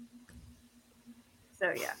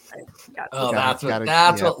 So yeah, that's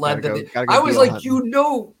what led to the. I was like,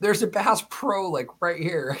 there's a Bass Pro like right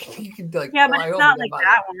here. You can like but it's not like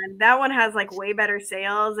that one. That one has like way better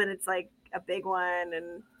sales, and it's like a big one.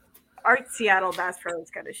 And our Seattle Bass Pro is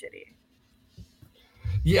kind of shitty.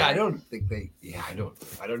 Yeah, I don't think they. Yeah, I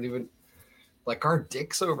don't even like our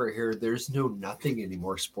Dicks over here. There's nothing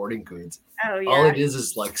anymore. Sporting Goods. Oh yeah. All it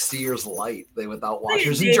is like Sears Light. Without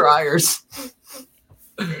washers and dryers.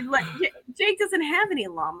 Like Jake doesn't have any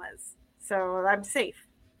llamas, so I'm safe.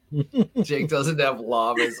 Jake doesn't have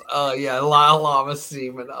llamas. Oh yeah, a lot of llama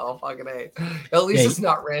semen. Oh fucking A. At least it's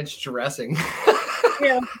not ranch dressing.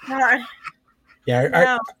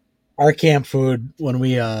 Yeah, our camp food when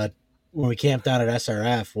we camped down at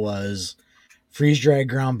SRF was freeze dried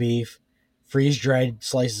ground beef, freeze dried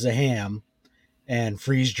slices of ham, and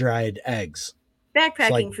freeze dried eggs.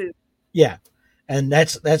 Backpacking food. Yeah, and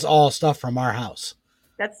that's all stuff from our house.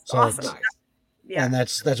 That's awesome. Nice. Yeah, and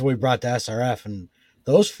that's what we brought to SRF, and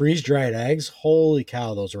those freeze dried eggs, holy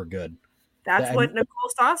cow, those were good. That's what Nicole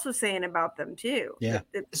Sauce was saying about them too. Yeah.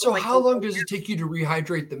 So how long does it take you to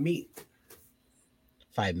rehydrate the meat?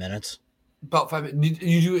 5 minutes. About 5 minutes.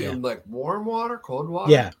 You do it in like warm water, cold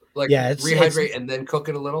water? Yeah. It's rehydrate and then cook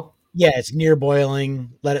it a little? Yeah, it's near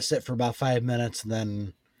boiling. Let it sit for about 5 minutes and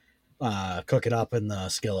then cook it up in the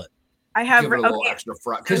skillet. I have give it a little extra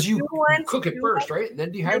fry because you cook it first, right? And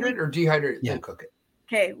then dehydrate or dehydrate and then cook it.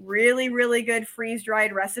 Okay, really, really good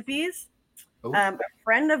freeze-dried recipes. A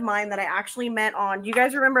friend of mine that I actually met on. Do you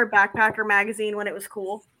guys remember Backpacker magazine when it was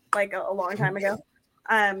cool, like a long time ago?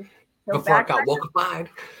 Before it got wokified.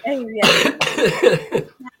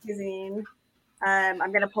 Magazine.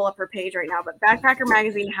 I'm gonna pull up her page right now, but Backpacker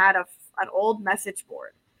magazine had an old message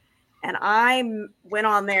board. And I went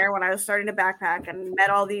on there when I was starting to backpack and met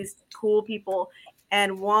all these cool people.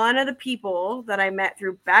 And one of the people that I met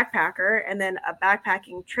through Backpacker and then a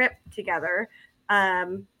backpacking trip together,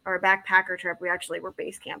 or a backpacker trip, we actually were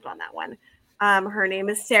base camped on that one. Her name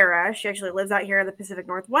is Sarah. She actually lives out here in the Pacific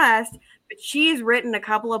Northwest, but she's written a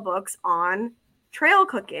couple of books on trail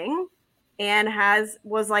cooking and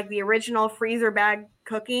was like the original freezer bag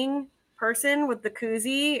cooking person with the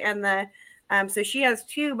koozie and the so she has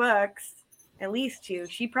 2 books, at least 2.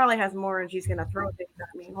 She probably has more, and she's gonna throw things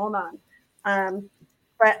at me. Hold on.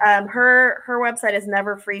 But her website is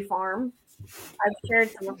Never Free Farm. I've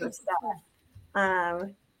shared some of her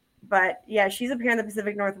stuff. But yeah, she's up here in the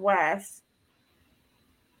Pacific Northwest.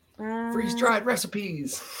 Freeze dried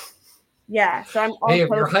recipes. Yeah, so I'm. Hey, if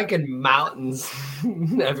you're hiking mountains,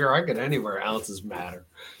 if you're hiking anywhere, ounces matter.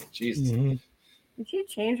 Jesus. Mm-hmm. Did she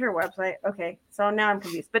change her website? Okay, so now I'm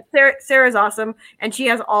confused. But Sarah's awesome, and she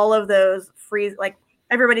has all of those freeze. Like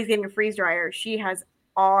everybody's getting a freeze dryer. She has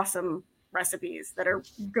awesome recipes that are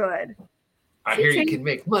good. I hear you can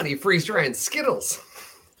make money freeze drying Skittles.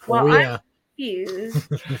 Well, I'm confused.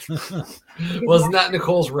 Wasn't that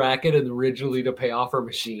Nicole's racket originally to pay off her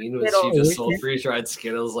machine? Was she just sold freeze dried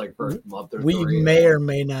Skittles like for a month or we may or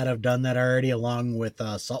may not have done that already, along with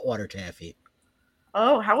saltwater taffy.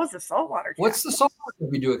 Oh, how was the saltwater taffy? What's the saltwater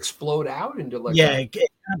taffy? Do explode out into like? Yeah, it kind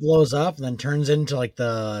of blows up and then turns into like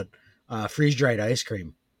the freeze dried ice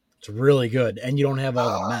cream. It's really good, and you don't have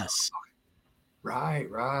all the mess. Right.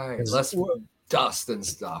 Less dust and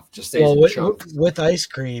stuff. Just stays well, in chunks. With ice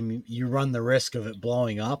cream, you run the risk of it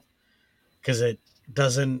blowing up because it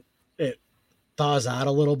thaws out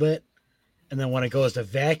a little bit, and then when it goes to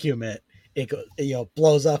vacuum it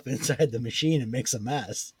blows up inside the machine and makes a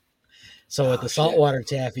mess. So with the saltwater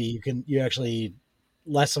taffy, you actually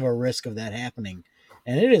less of a risk of that happening,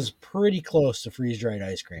 and it is pretty close to freeze dried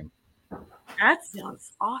ice cream. That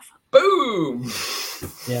sounds awesome. Boom.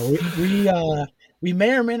 Yeah, we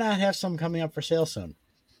may or may not have some coming up for sale soon.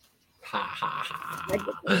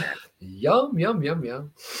 Yum. Yeah,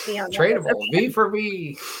 Tradable. V for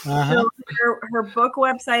V. So her book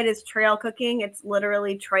website is Trail Cooking. It's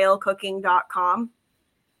literally trailcooking.com.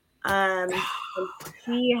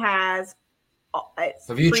 She has.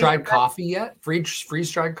 Have you tried coffee yet?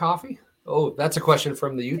 Freeze dried coffee? Oh, that's a question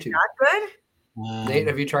from the YouTube. Not good. Nate,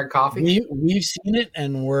 have you tried coffee? We've seen it,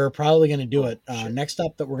 and we're probably going to do it. Next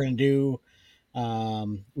up that we're going to do,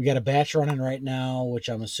 we got a batch running right now, which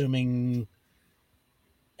I'm assuming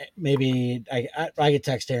maybe I could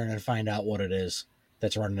text Aaron and find out what it is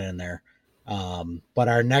that's running in there. But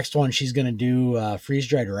our next one, she's going to do freeze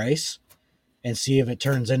dried rice and see if it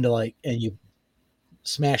turns into and you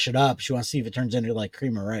smash it up. She wants to see if it turns into like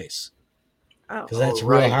cream of rice. Because that's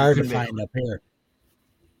real hard to find up here.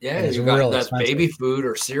 Yeah, you got that's baby food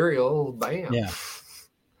or cereal. Bam. Yeah.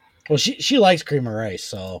 Well, she likes cream of rice,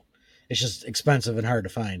 so it's just expensive and hard to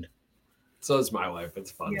find. So is my wife. It's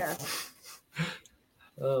fun. Yeah.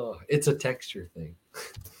 Oh, it's a texture thing.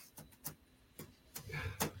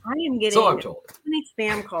 I am getting so I'm told. So many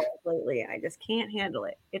spam calls lately. I just can't handle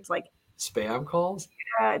it. It's like spam calls.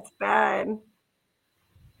 Yeah, it's bad.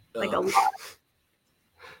 Like a lot.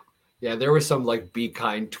 Yeah, there was some like be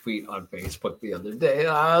kind tweet on Facebook the other day.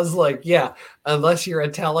 I was like, yeah, unless you're a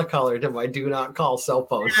telecaller to my do not call cell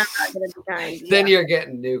phone, I'm not gonna be kind. then you're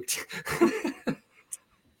getting nuked.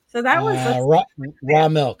 So that was raw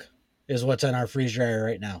milk is what's in our freeze dryer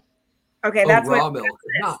right now. Okay, that's raw milk.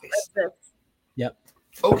 Nice. Yep.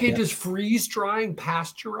 Okay, Yep. does freeze drying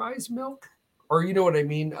pasteurize milk? Or you know what I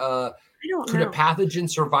mean? I don't could know. a pathogen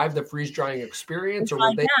survive the freeze drying experience? Or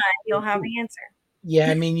would they? You'll have the answer.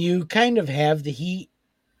 Yeah, I mean, you kind of have the heat.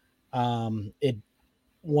 When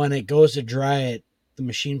it goes to dry it, the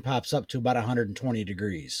machine pops up to about 120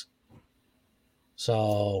 degrees.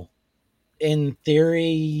 So, in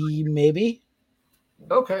theory, maybe.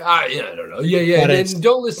 Okay, I don't know. Yeah. And then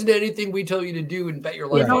don't listen to anything we tell you to do and bet your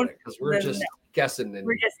life on it because we're just guessing and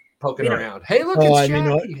poking around. Hey, look, it's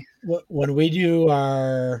Jackie. When we do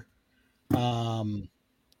our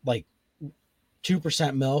like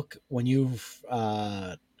 2% milk, when you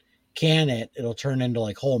can it, it'll turn into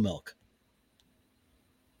like whole milk.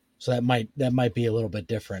 So that might be a little bit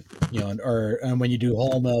different, and when you do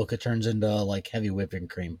whole milk, it turns into like heavy whipping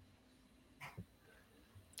cream.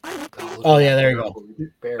 Oh yeah, there you go.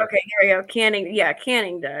 Okay, here we go. Canning,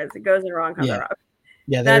 canning does. It goes in the wrong color.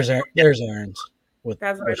 Yeah, there's Aaron's with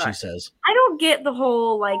what she says. I don't get the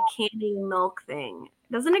whole like canning milk thing.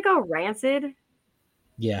 Doesn't it go rancid?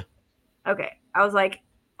 Yeah. Okay. I was like,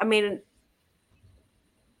 I mean,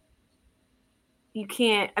 you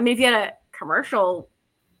can't. I mean, if you had a commercial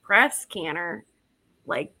press canner,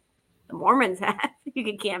 like the Mormons have, you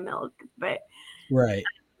could can milk, but right.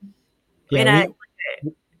 Yeah,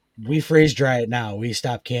 we freeze dry it now. We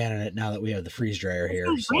stopped canning it now that we have the freeze dryer here.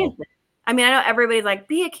 So. I mean, I know everybody's like,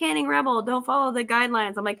 be a canning rebel. Don't follow the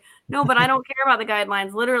guidelines. I'm like, no, but I don't care about the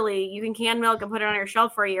guidelines. Literally, you can can milk and put it on your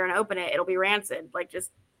shelf for a year and open it. It'll be rancid. Like,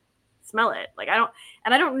 just smell it. Like, I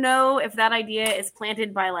don't know if that idea is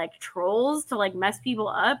planted by like trolls to like mess people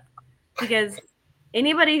up, because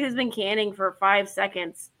anybody who's been canning for 5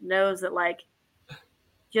 seconds knows that like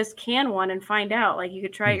just can one and find out. Like you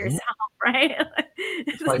could try it yourself, right?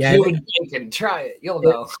 Like human bacon, try it. You'll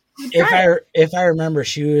know. If I remember,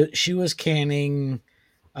 she was canning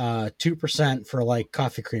 2% for like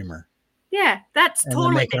coffee creamer. Yeah, that's and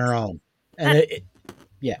totally making her own. And it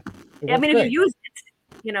I mean, if you use it,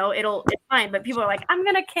 you know, it's fine. But people are like, I'm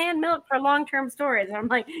gonna can milk for long-term storage. And I'm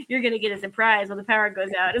like, you're gonna get a surprise when the power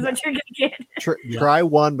goes out. Is what you're gonna get. Try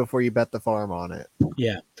one before you bet the farm on it.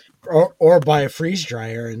 Yeah. Or buy a freeze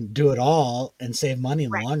dryer and do it all and save money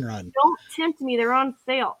in the long run. Don't tempt me. They're on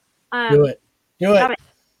sale. Do it.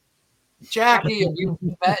 Jackie, have you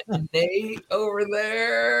met Nate over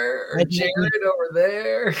there? Or Jared over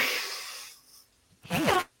there?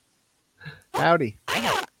 Howdy.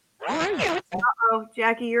 Uh-oh,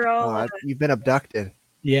 Jackie, you're all... you've been abducted.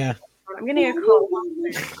 Yeah. I'm going to get a call. I'm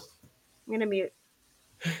going to mute.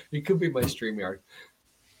 It could be my StreamYard.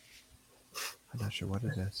 I'm not sure what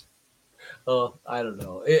it is. Oh, I don't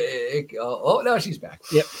know. Now she's back.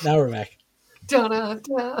 Yep, now we're back.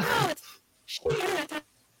 Da-da-da.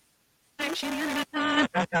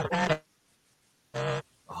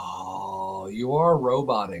 Oh, you are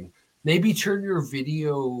roboting. Maybe turn your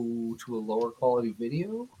video to a lower quality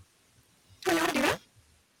video?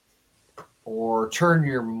 Or turn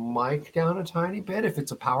your mic down a tiny bit if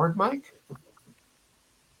it's a powered mic?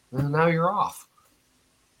 And now you're off.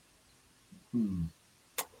 My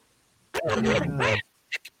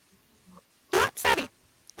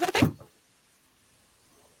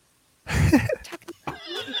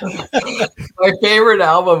favorite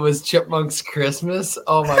album was Chipmunk's Christmas.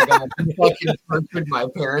 Oh my god, I fucking tortured my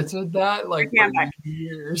parents with that like for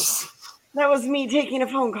years. That was me taking a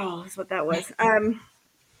phone call. Is what that was.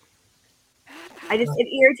 It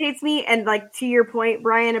irritates me, and like to your point,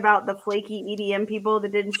 Brian, about the flaky EDM people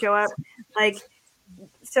that didn't show up, like.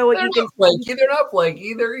 So what they're you can flaky. They're not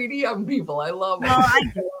flaky. They're EDM people. I love them. Well, I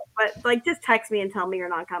do, but like, just text me and tell me you're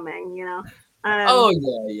not coming. You know.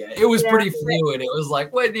 Yeah. It was pretty fluid. It was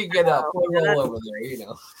like, when do you get up? We'll roll over there, you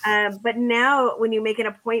know. But now, when you make an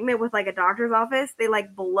appointment with like a doctor's office, they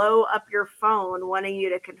like blow up your phone wanting you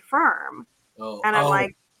to confirm. And I'm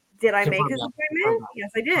like, did I make this appointment?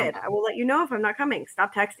 Yes, I did. I will let you know if I'm not coming.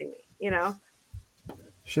 Stop texting me. You know.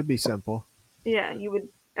 Should be simple. Yeah, you would.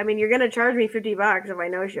 I mean, you're going to charge me $50 if I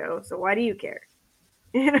no-show, so why do you care?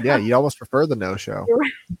 You know? Yeah, you almost prefer the no-show.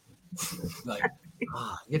 Like, you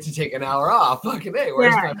get to take an hour off. Fucking hey,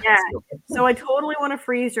 where's my So I totally want a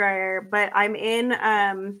freeze dryer, but I'm in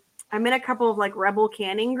a couple of like rebel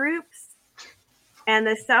canning groups, and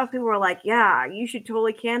the South people are like, yeah, you should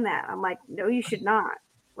totally can that. I'm like, no, you should not.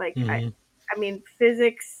 Like, I mean,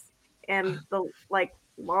 physics and the like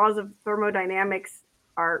laws of thermodynamics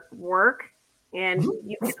are work. And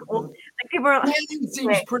you can like people are like, it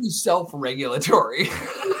seems pretty self-regulatory.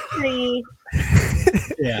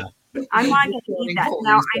 Yeah. I'm not gonna eat that.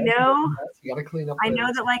 Now I know you gotta clean up. I know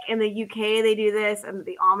that like in the UK they do this and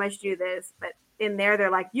the Amish do this, but in there they're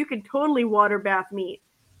like, you can totally water bath meat.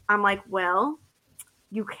 I'm like, well,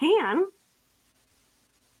 you can,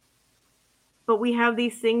 but we have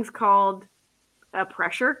these things called a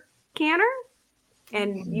pressure canner.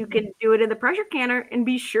 And you can do it in the pressure canner and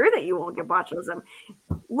be sure that you won't get botulism.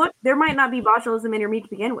 Look, there might not be botulism in your meat to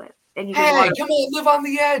begin with. And you come on, live on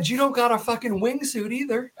the edge. You don't got a fucking wingsuit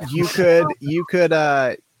either. You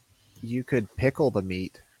could pickle the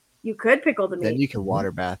meat. You could pickle the meat. Then you can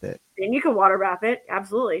water bath it.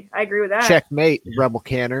 Absolutely. I agree with that. Checkmate, rebel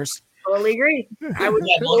canners. Totally agree. I would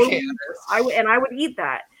eat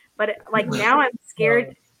that. But like now I'm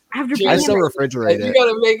scared. I still refrigerate it. You got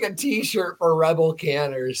to make a T-shirt for Rebel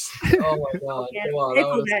Canners. Oh my god! Come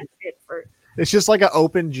on, it's just like an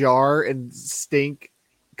open jar and stink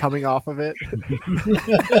coming off of it.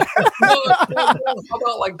 How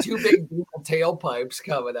about like two big tailpipes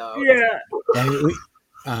coming out? Yeah.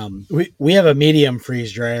 We have a medium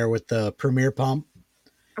freeze dryer with the Premier pump.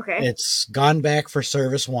 Okay. It's gone back for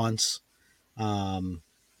service once.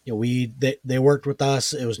 They worked with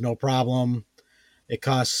us. It was no problem. It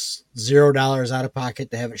costs $0 out of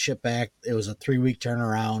pocket to have it shipped back. It was a 3-week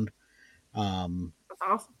turnaround. That's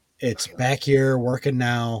awesome. It's back here working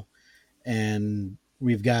now, and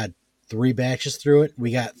we've got 3 batches through it.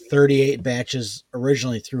 We got 38 batches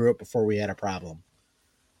originally through it before we had a problem.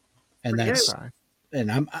 And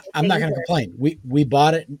I'm not going to complain. We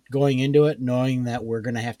bought it going into it, knowing that we're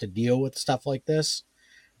going to have to deal with stuff like this.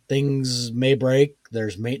 Things may break.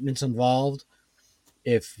 There's maintenance involved.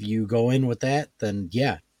 If you go in with that, then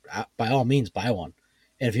yeah, by all means, buy one.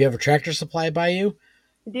 And if you have a Tractor Supply by you,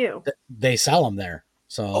 they sell them there.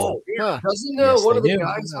 So doesn't one of the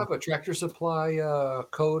guys have a Tractor Supply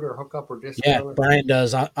code or hookup or discount? Yeah, Brian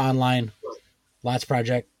does online. Lots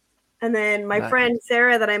Project. And then my friend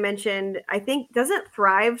Sarah that I mentioned, I think, doesn't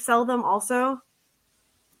Thrive sell them also?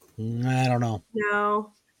 I don't know.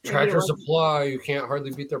 No. Tractor Supply, you can't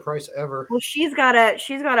hardly beat their price ever. Well, she's got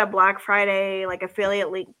a Black Friday like affiliate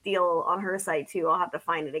link deal on her site too. I'll have to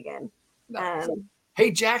find it again. Hey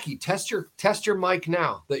Jackie, test your mic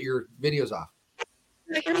now that your video's off.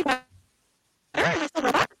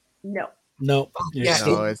 No. Nope. Yeah,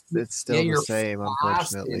 no, it's still the same,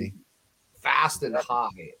 unfortunately. Fast and high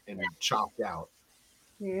and chopped out.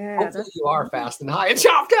 Yeah, hopefully you are fast and high and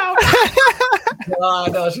chopped out.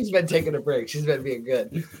 No, she's been taking a break. She's been being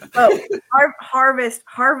good. Oh, Harvest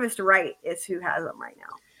Right is who has them right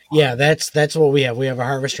now. Yeah, that's what we have. We have a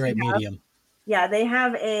Harvest Right medium. Yeah, they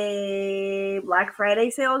have a Black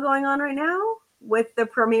Friday sale going on right now with the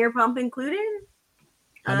Premier Pump included.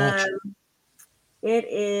 How much? It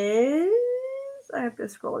is. I have to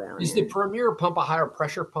scroll down. Is the Premier Pump a higher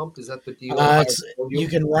pressure pump? Is that the deal? You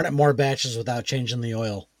can run it more batches without changing the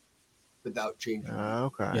oil. Without changing.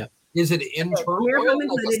 Okay. Yep. Is it internal? Premier Pump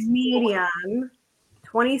included medium,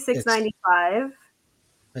 $26.95.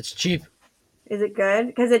 That's cheap. Is it good?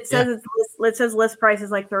 Because it says it says list price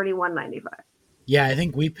is like $31.95. Yeah, I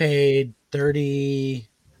think we paid $3,200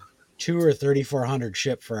 or $3,400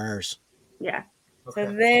 ship for ours. Yeah. Okay.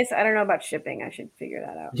 So this, I don't know about shipping. I should figure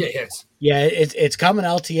that out. Yes. Yeah, it's coming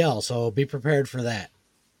LTL, so be prepared for that.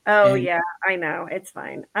 Oh yeah, I know. It's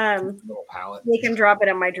fine. Little pallet. They can drop it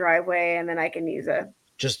in my driveway and then I can use it.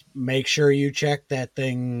 Just make sure you check that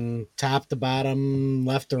thing top to bottom,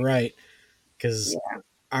 left to right, because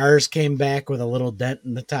ours came back with a little dent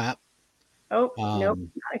in the top. Oh nope,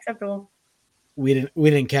 not acceptable. We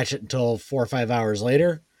didn't catch it until 4 or 5 hours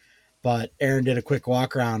later, but Aaron did a quick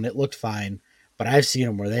walk around. It looked fine, but I've seen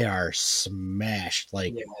them where they are smashed,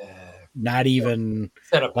 like not even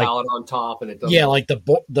set a pallet on top, and it doesn't. Yeah, like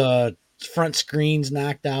the front screen's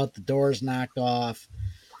knocked out, the doors knocked off.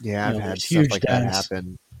 Yeah, I've had stuff like that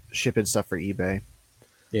happen. Shipping stuff for eBay.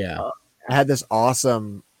 Yeah. I had this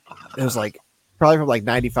awesome, it was like probably from like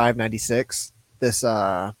 95, 96, this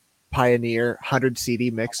Pioneer 100 CD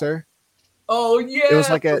mixer. Oh yeah. It was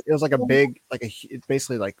like a big, it's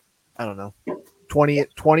basically like, I don't know,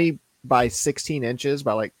 20 by 16 inches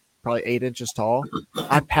by like probably 8 inches tall.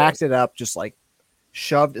 I packed it up, just like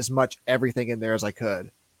shoved as much everything in there as I could.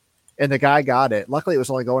 And the guy got it. Luckily it was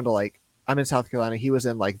only going to like, I'm in South Carolina. He was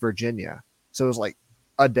in like Virginia. So it was like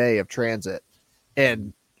a day of transit.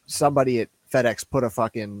 And somebody at FedEx put a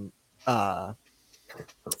fucking,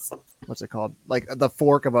 what's it called? Like the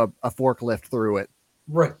fork of a forklift through it.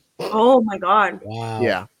 Right. Oh my God. Wow.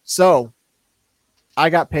 Yeah. So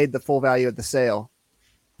I got paid the full value of the sale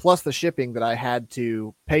plus the shipping that I had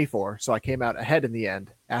to pay for. So I came out ahead in the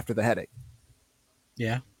end after the headache.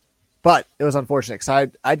 Yeah. But it was unfortunate because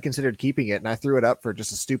I'd considered keeping it and I threw it up for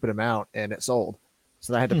just a stupid amount and it sold.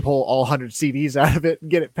 So I had to pull all 100 CDs out of it and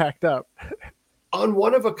get it packed up. On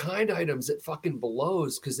one of a kind items, it fucking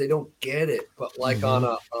blows because they don't get it. But like on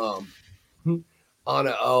a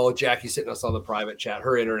Jackie's sitting us on the private chat.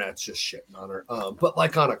 Her internet's just shitting on her. But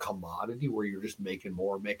like on a commodity where you're just making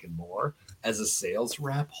more as a sales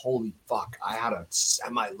rep, holy fuck! I had a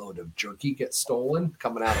semi-load of jerky get stolen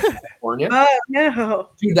coming out of California. Oh no,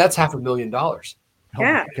 dude, that's $500,000. Oh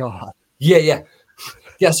my God. Yeah.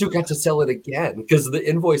 Guess who got to sell it again? Because the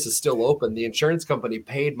invoice is still open. The insurance company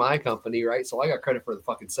paid my company, right? So I got credit for the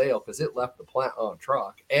fucking sale because it left the plant on a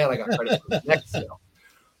truck, and I got credit for the next sale.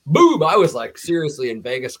 Boom! I was like seriously in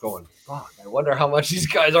Vegas going, fuck, I wonder how much these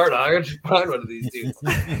guys are now. I gotta find one of these dudes.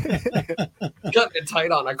 Cutting it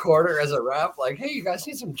tight on a quarter as a rep. Like, hey, you guys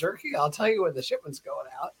need some jerky? I'll tell you when the shipment's going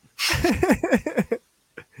out.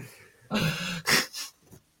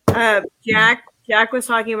 Jack was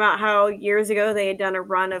talking about how years ago they had done a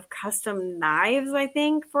run of custom knives, I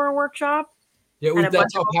think, for a workshop. Yeah,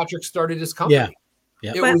 that's how Patrick started his company.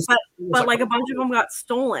 Yeah. But like a bunch of them got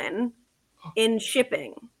stolen in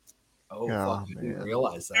shipping. Oh, fuck, I didn't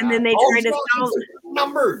realize that. And then they tried to sell them.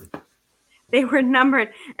 Numbered. They were numbered,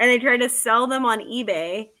 and they tried to sell them on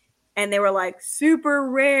eBay, and they were like super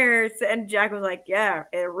rare. And Jack was like, "Yeah,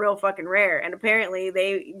 they're real fucking rare." And apparently,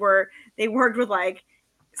 they worked with like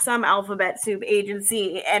some alphabet soup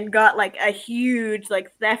agency and got like a huge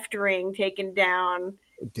like theft ring taken down.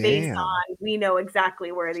 Based on we know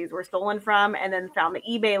exactly where these were stolen from, and then found the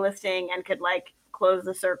eBay listing and could like close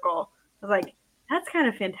the circle. I was like, that's kind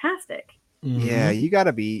of fantastic. Yeah, you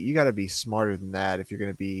gotta be smarter than that if you're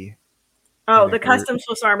gonna be. Oh, the custom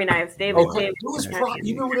Swiss Army knives, David. Okay. It was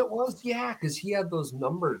you know what it was? Yeah, because he had those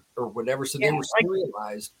numbered or whatever, so they were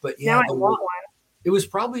serialized. But yeah, now I want one. It was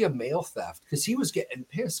probably a mail theft because he was getting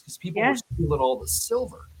pissed because people were stealing all the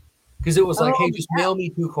silver. Because it was like, hey, just mail me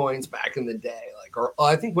 2 coins back in the day. Like, or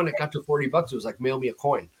I think when it got to $40, it was like, mail me a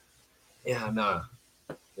coin. And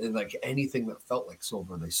like anything that felt like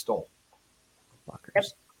silver, they stole.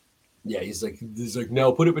 Fuckers. Yeah, he's like,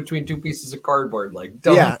 no, put it between 2 pieces of cardboard. Like,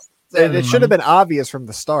 don't. Yeah, it should have been obvious from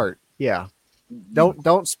the start. Yeah,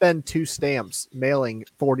 don't spend 2 stamps mailing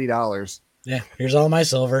 $40. Yeah, here's all my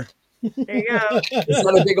silver. There you go. Is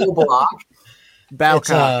that a big old block?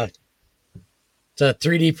 It's a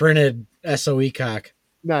 3D printed SOE cock.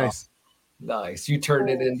 Nice. Oh, nice. You turned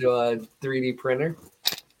it into a 3D printer?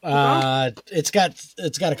 It's got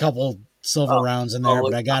a couple silver rounds in there,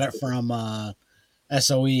 but I got it from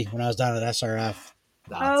SOE when I was down at SRF.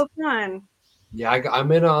 Fun. Yeah,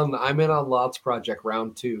 I'm in on Lot's project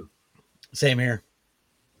round 2. Same here.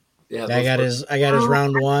 Yeah, I got his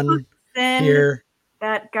round 1 here.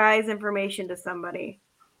 That guy's information to somebody.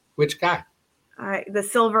 Which guy? The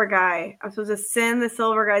silver guy. I'm supposed to send the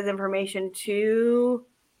silver guy's information to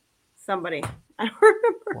somebody. I don't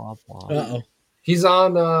remember. Uh-oh. He's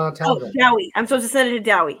on television. Dowie. I'm supposed to send it to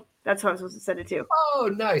Dowie. That's what I'm supposed to send it to. Oh,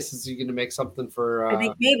 nice. Is he going to make something for I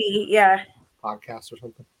think maybe, yeah. Podcast or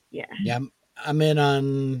something? Yeah. Yeah, I'm in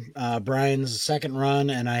on Brian's second run,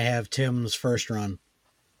 and I have Tim's first run.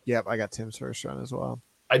 Yep, I got Tim's first run as well.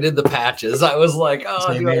 I did the patches. I was like,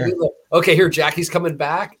 okay, here, Jackie's coming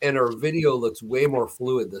back, and her video looks way more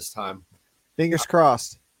fluid this time. Fingers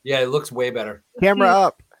crossed. Yeah, it looks way better. Camera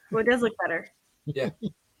up. Well, it does look better. Yeah.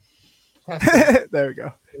 There we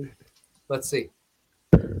go. Let's see.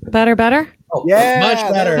 Better? Oh, yeah,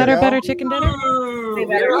 much better. Better chicken dinner?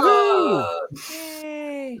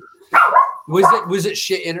 Yay. Was it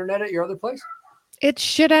shit internet at your other place? It's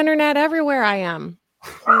shit internet everywhere I am.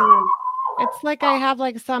 It's like I have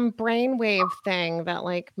like some brainwave thing that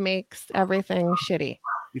like makes everything shitty.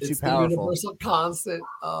 You're It's too the powerful. universal constant.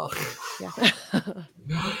 Oh. Yeah.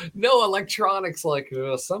 No electronics like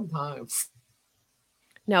sometimes.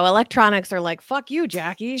 No, electronics are like, fuck you,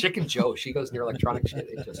 Jackie. Chicken Joe, she goes near electronic shit.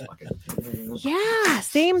 It just fucking. Yeah,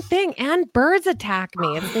 same thing. And birds attack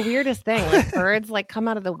me. It's the weirdest thing. Like birds like come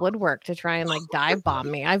out of the woodwork to try and like dive bomb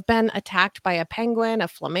me. I've been attacked by a penguin, a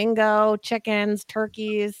flamingo, chickens,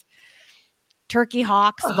 turkeys, turkey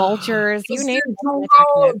hawks, vultures. You name it.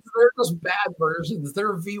 They're just bad versions.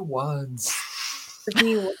 They're V1s.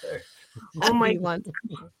 Oh my God.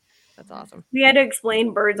 That's awesome. We had to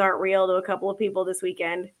explain birds aren't real to a couple of people this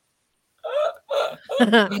weekend.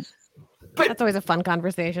 That's always a fun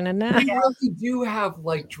conversation, isn't it? We really do have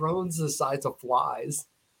like drones the size of flies.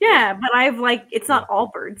 Yeah, but I've like it's not all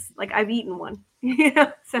birds. Like I've eaten one.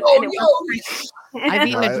 So I've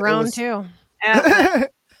eaten a drone too.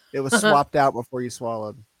 It was swapped out before you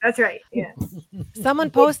swallowed. That's right. Yeah. Someone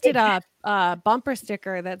posted a bumper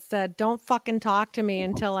sticker that said, "Don't fucking talk to me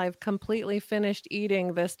until I've completely finished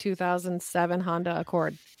eating this 2007 Honda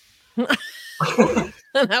Accord." And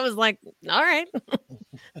I was like, "All right."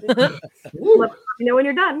 Let me know when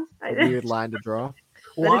you're done. A weird line to draw.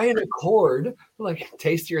 Why an Accord? Like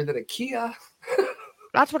tastier than a Kia.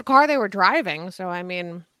 That's what car they were driving. So I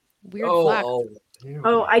mean, weird flex.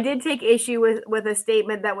 Oh, I did take issue with a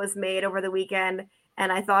statement that was made over the weekend,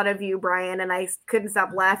 and I thought of you, Brian, and I couldn't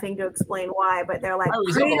stop laughing to explain why. But they're like,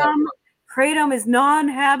 kratom is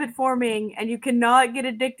non-habit forming, and you cannot get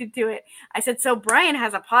addicted to it. I said, so Brian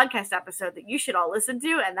has a podcast episode that you should all listen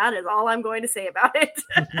to, and that is all I'm going to say about it.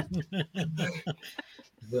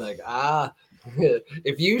 Be like,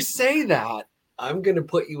 if you say that, I'm going to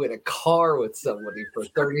put you in a car with somebody for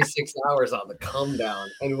 36 hours on the come down.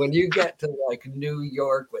 And when you get to like New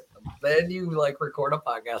York with them, then you like record a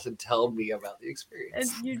podcast and tell me about the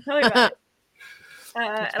experience. And you tell me about it.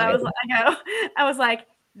 And I was like,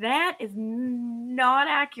 that is not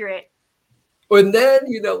accurate. And then,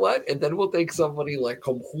 you know what? And then we'll take somebody like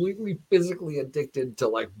completely physically addicted to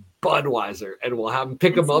like Budweiser and we'll have them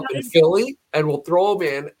pick them up in Philly and we'll throw them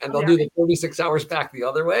in and they'll do the 36 hours back the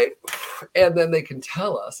other way. And then they can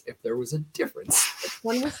tell us if there was a difference.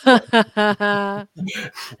 I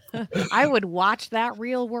would watch that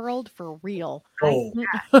Real World for real.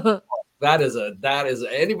 Oh, that is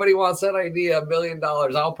anybody wants that idea, $1 million,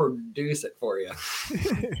 I'll produce it for you.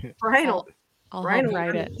 Right. I'll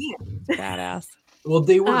write it. Badass. Well,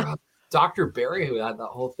 they were Dr. Barry who had that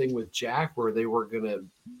whole thing with Jack where they were gonna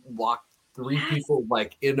lock 3 people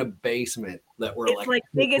like in a basement that were like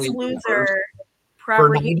Biggest Loser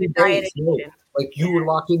proper human diet addiction. Like you were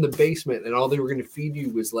locked in the basement and all they were gonna feed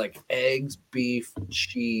you was like eggs, beef,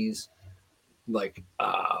 cheese, like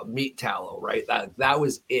meat tallow, right? That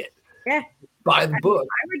was it. Yeah. By the book.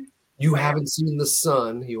 You haven't seen the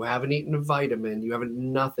sun. You haven't eaten a vitamin. You haven't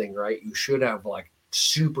nothing, right? You should have like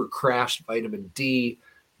super crashed vitamin D.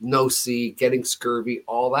 no see, getting scurvy,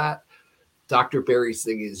 all that. Dr. Barry's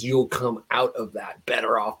thing is you'll come out of that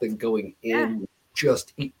better off than going in.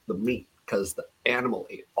 Just eat the meat because the animal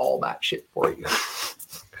ate all that shit for you.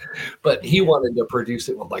 But he wanted to produce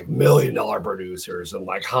it with like $1 million producers and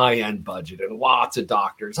like high-end budget and lots of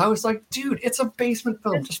doctors. I was like, dude, it's a basement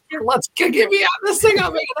film. Just let's get me out of this thing.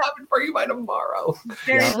 I'll make it happen for you by tomorrow.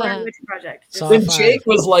 Very which project. Then Jake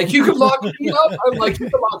was like, you can lock me up. I'm like, you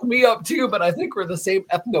can lock me up too, but I think we're the same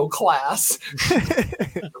ethno class.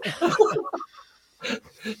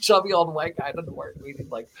 Chubby old white guy doesn't work.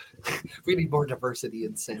 We need more diversity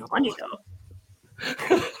in sound.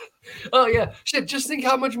 Oh yeah, shit! Just think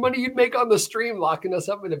how much money you'd make on the stream, locking us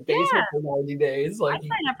up in a basement for 90 days. Like,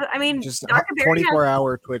 I mean, just Dr.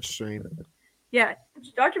 24-hour Twitch stream. Yeah,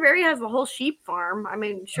 Dr. Barry has the whole sheep farm. I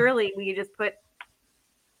mean, surely we could just put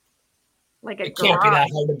like a. It can't be that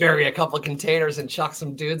hard to bury a couple of containers and chuck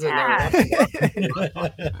some dudes in there.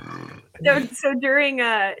 So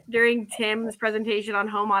during Tim's presentation on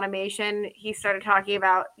home automation, he started talking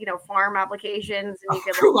about farm applications. And you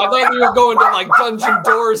could, I thought we were going to like dungeon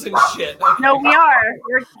doors and shit. No, we are.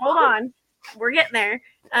 Hold on, we're getting there.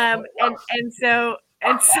 And so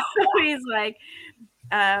he's like,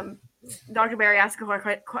 Dr. Barry asked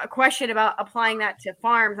a question about applying that to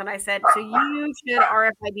farms, and I said, so you should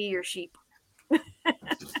RFID your sheep, so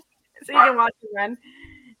you can watch them run.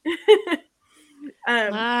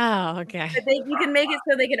 Wow. Okay. But you can make it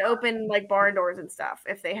so they can open like barn doors and stuff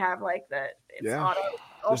if they have like auto.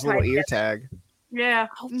 There's a little ear tag. Yeah.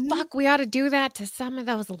 Oh fuck, we ought to do that to some of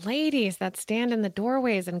those ladies that stand in the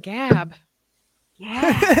doorways and gab.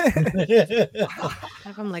 Yeah.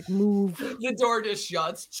 Have them like move. The door just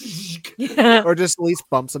shuts. Yeah. Or just at least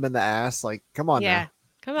bumps them in the ass. Like, come on now.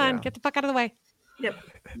 Come on, get the fuck out of the way. Yep.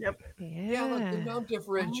 Yeah, like the amount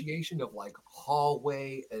differentiation of like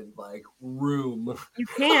hallway and like room. You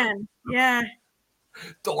can. Yeah.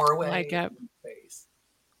 Doorway. Like it.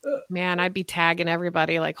 Man, I'd be tagging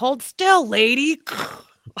everybody like, hold still, lady.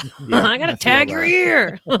 I gotta tag your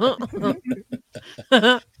ear.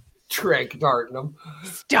 Trank darting them.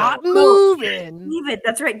 Stop moving. David,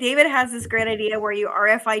 that's right. David has this great idea where you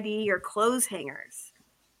RFID your clothes hangers.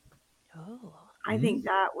 Oh. I think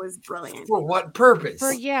that was brilliant. For what purpose?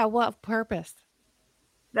 What purpose?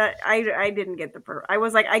 That I didn't get the purpose. I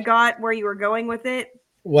was like, I got where you were going with it.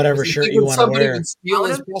 Whatever shirt you want to wear. Steal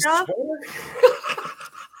his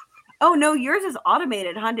Oh no, yours is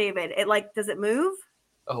automated, huh, David? It does it move?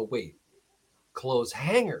 Oh wait, clothes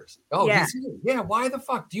hangers. Oh yeah. Why the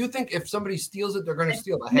fuck? Do you think if somebody steals it, they're going to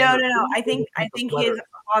steal the hanger? No. I think his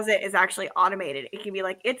closet is actually automated. It can be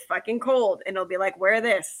like, it's fucking cold, and it'll be like, wear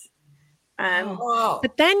this.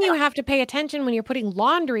 But then you have to pay attention when you're putting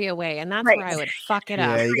laundry away, and that's where I would fuck it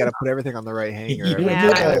up. Yeah, you got to put everything on the right hanger. Wait,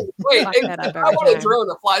 I want a drone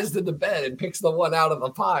that flies to the bed and picks the one out of the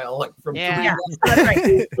pile, like from. Yeah, that's right.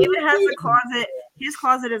 David has the closet. His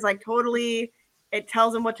closet is like totally. It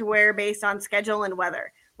tells him what to wear based on schedule and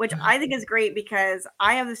weather, which I think is great because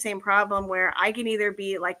I have the same problem where I can either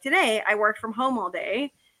be like today, I worked from home all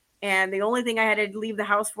day. And the only thing I had to leave the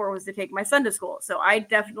house for was to take my son to school. So I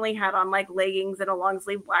definitely had on like leggings and a long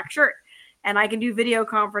sleeve black shirt. And I can do video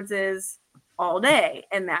conferences all day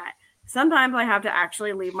and that. Sometimes I have to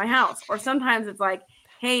actually leave my house. Or sometimes it's like,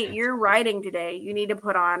 hey, you're riding today. You need to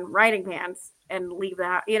put on riding pants and leave the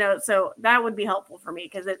house. So that would be helpful for me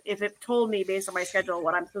because if it told me based on my schedule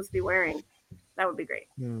what I'm supposed to be wearing, that would be great.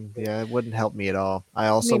 Yeah, it wouldn't help me at all. I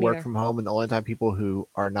also work from home, and the only time people who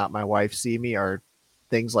are not my wife see me are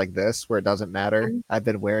things like this where it doesn't matter. I've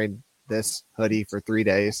been wearing this hoodie for 3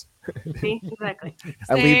 days. Exactly.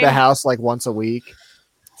 I leave the house like once a week.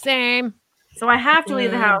 Same. So I have to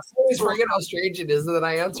leave the house. I always forget how strange it is that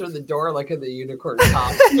I answer the door like in the unicorn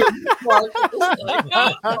top.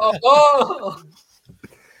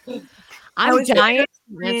 I'm dying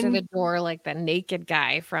to answer the door like the naked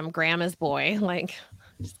guy from Grandma's Boy, like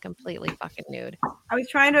just completely fucking nude. I was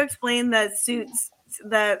trying to explain the suits,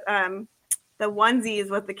 the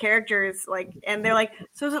onesies with the characters, like, and they're like,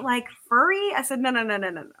 so is it like furry? I said, no.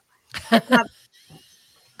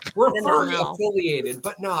 We're furry affiliated,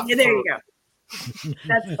 but not. Yeah, there you go.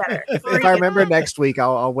 That's better. If I remember next week,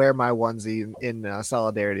 I'll wear my onesie in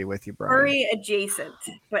solidarity with you, Brian. Furry adjacent,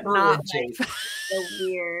 but not like so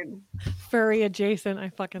weird. Furry adjacent. I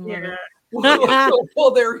fucking love it.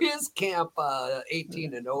 Well, there is camp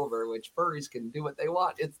 18 and over, which furries can do what they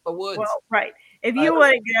want. It's the woods. Well, right. If you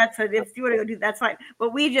want to, if you want to go do, that's fine.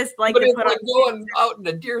 But we just like to put like going out in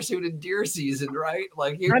a deer suit in deer season, right?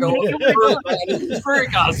 Like you're going furry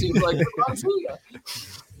costumes, like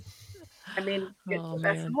I mean, Oh,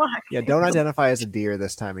 best of man. luck. Yeah, don't identify as a deer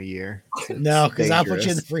this time of year. No, because I'll put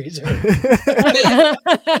you in the freezer.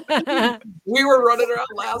 We were running around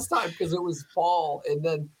last time because it was fall, and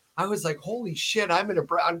then I was like, "Holy shit! I'm in a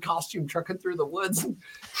brown costume trucking through the woods."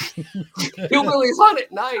 Hillbillies on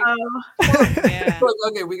at night. Yeah. Like,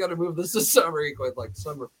 okay, we got to move this to summer. You go like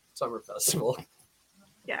summer festival.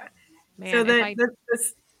 Yeah. Man, So if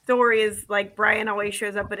the story is like Brian always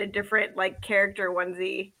shows up in a different like character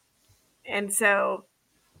onesie, and so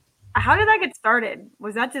how did that get started?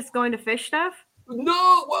 Was that just going to fish stuff?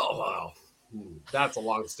 No, well, that's a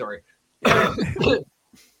long story.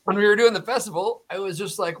 When we were doing the festival, I was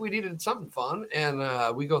just like, we needed something fun,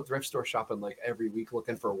 and we go thrift store shopping like every week,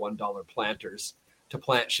 looking for $1 planters to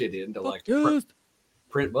plant shit in to like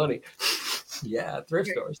print money. Yeah, thrift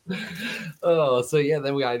stores. Oh, so yeah,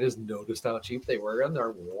 then I just noticed how cheap they were, and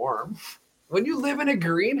they're warm. When you live in a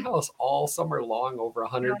greenhouse all summer long, over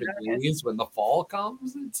 100 degrees, when the fall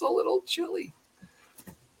comes, it's a little chilly.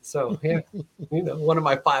 So yeah, one of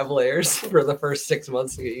my 5 layers for the first 6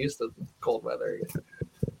 months to get used to cold weather.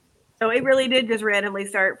 So it really did just randomly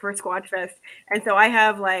start for Squatch Fest, and so I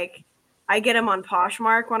have I get them on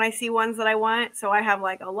Poshmark when I see ones that I want. So I have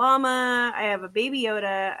like a llama, I have a baby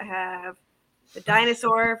Yoda, I have the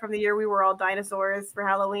dinosaur from the year we were all dinosaurs for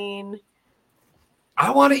Halloween. I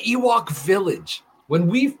want an Ewok village. When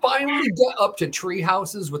we finally get up to tree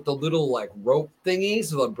houses with the little like rope thingies,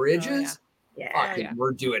 the bridges,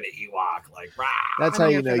 we're doing an Ewok. Like, rah. That's how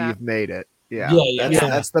you know you've made it. Yeah,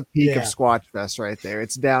 that's the peak of Squatch Fest right there.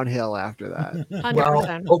 It's downhill after that. 100%.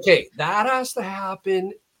 Well, okay, that has to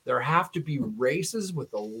happen. There have to be races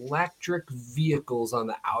with electric vehicles on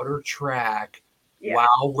the outer track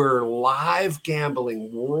while we're live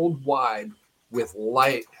gambling worldwide with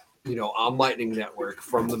light, on Lightning Network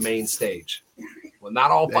from the main stage. When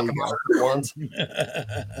that all fucking happens at once,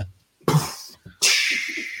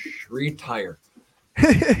 retire.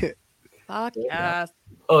 Fuck yes.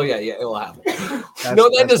 Oh yeah, it will happen.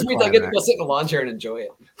 That just means I get to go sit in a lawn chair and enjoy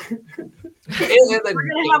it. We're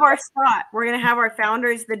gonna have our spot. We're gonna have our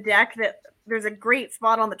founders, the deck that there's a great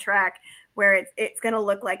spot on the track where it's gonna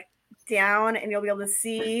look like down, and you'll be able to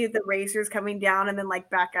see the racers coming down and then like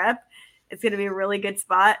back up. It's gonna be a really good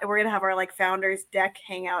spot, and we're gonna have our like founders deck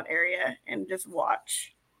hangout area and just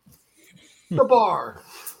watch. The bar.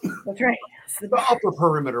 That's right. The upper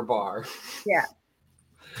perimeter bar. Yeah.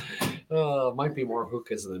 Might be more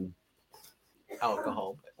hookahs than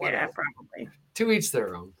alcohol. But yeah, probably. To each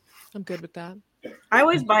their own. I'm good with that. I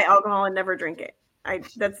always buy alcohol and never drink it.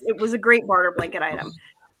 It was a great barter blanket item.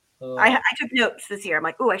 I took notes this year. I'm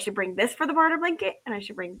like, I should bring this for the barter blanket, and I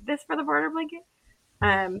should bring this for the barter blanket.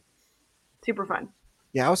 Super fun.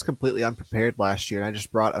 Yeah, I was completely unprepared last year, and I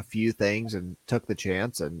just brought a few things and took the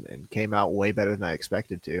chance and came out way better than I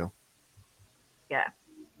expected to. Yeah.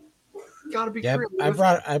 Gotta be I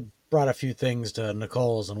brought a few things to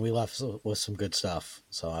Nicole's, and we left with some good stuff.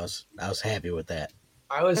 So I was happy with that.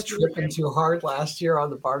 I was tripping too hard last year on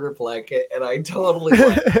the barter blanket, and I totally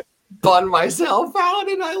bun myself out,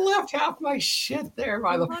 and I left half my shit there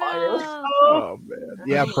by the fire. Oh man.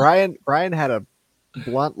 Yeah, Brian had a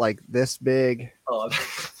blunt like this big.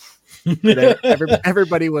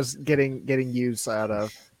 Everybody was getting use out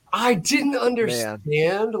of. I didn't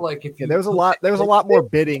understand. Like, if there was a lot more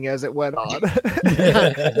bidding as it went on.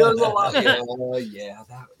 There was a lot.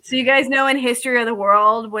 So you guys know in History of the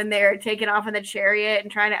World when they're taking off in the chariot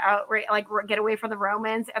and trying to get away from the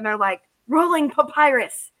Romans, and they're like rolling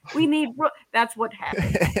papyrus. We need. That's what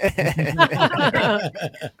happened.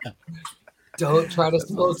 Don't try to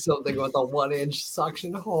smoke something with a 1-inch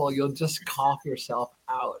suction hole. You'll just cough yourself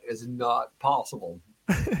out. It's not possible.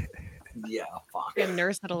 Yeah, fuck. And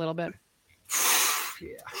nurse it a little bit.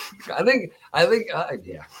 Yeah, I think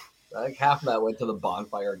half of that went to the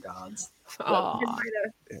bonfire gods. Yeah,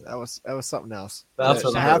 that was something else. That's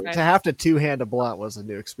to have to two-hand a blunt was a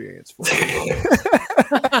new experience for me.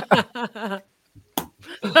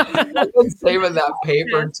 I've been saving that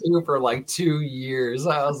paper too for like 2 years.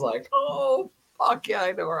 I was like, oh fuck yeah,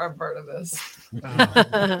 I know where I'm part of this.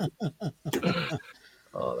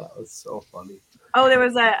 Oh, that was so funny. Oh, there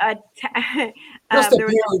was just a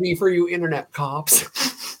parody for you internet cops.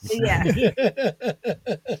 Yeah.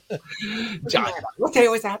 John, what day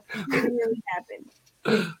was that? It really happened.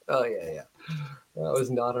 Oh yeah. That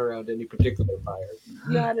was not around any particular fire.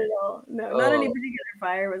 Not at all. No, not any particular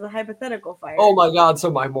fire. It was a hypothetical fire. Oh my God.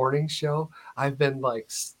 So my morning show, I've been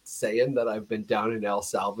like saying that I've been down in El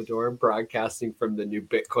Salvador broadcasting from the new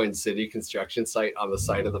Bitcoin City construction site on the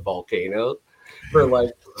site of the volcano. for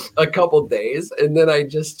like a couple days, and then I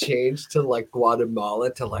just changed to like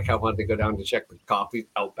Guatemala to like I wanted to go down to check the coffee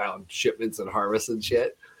outbound shipments and harvest and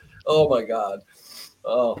shit. Oh my god.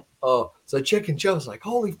 Oh. So Chicken Joe's like,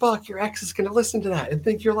 holy fuck, your ex is gonna listen to that and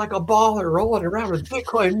think you're like a baller rolling around with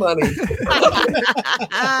Bitcoin money.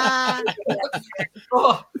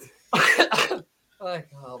 Oh. Like,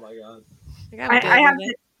 oh my god. I have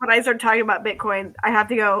to, when I start talking about Bitcoin, I have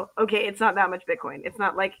to go, okay, it's not that much Bitcoin. It's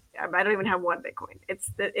not like I don't even have one Bitcoin. It's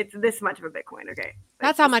this much of a Bitcoin. Okay.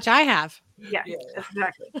 That's how much I have. Yeah.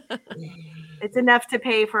 Exactly. It's enough to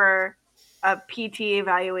pay for a PT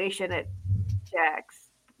evaluation at Jack's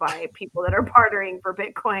by people that are bartering for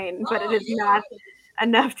Bitcoin, but it is not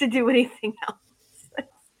enough to do anything else.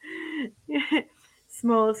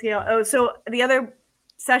 Small scale. Oh, so the other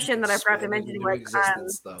session that I forgot to mention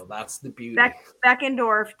was though. That's the beauty.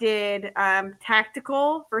 Beckendorf did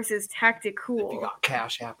tactical versus tactical. If you got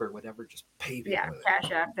Cash App or whatever, just pay people. Yeah,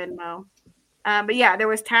 Cash App, Venmo. But yeah, there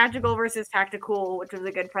was tactical versus tactical, which was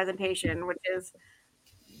a good presentation, which is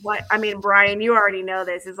what I mean, Brian, you already know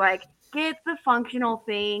this, is like get the functional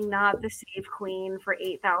thing, not the Safe Queen for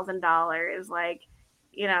 $8,000. Like,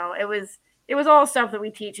 you know, it was all stuff that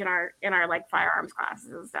we teach in our like firearms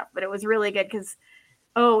classes and stuff, but it was really good because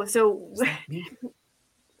it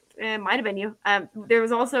might have been you. There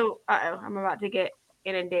was also I'm about to get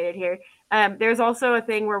inundated here. There's also a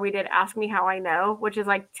thing where we did Ask Me How I Know, which is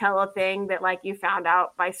like tell a thing that like you found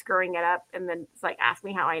out by screwing it up, and then it's like Ask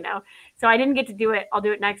Me How I Know. So I didn't get to do it. I'll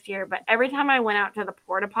do it next year. But every time I went out to the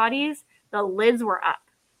porta potties, the lids were up.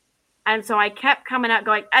 And so I kept coming out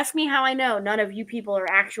going, ask me how I know none of you people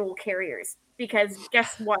are actual carriers. Because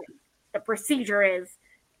guess what? The procedure is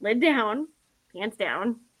lid down, pants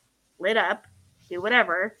down, lid up, do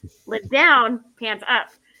whatever, lid down, pants up.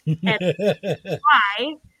 And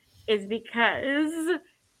why is because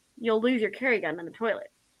you'll lose your carry gun in the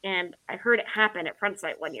toilet. And I heard it happen at Front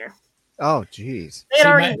Sight one year. Oh, geez. They'd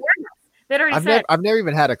already warned us. I've never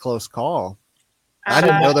even had a close call. I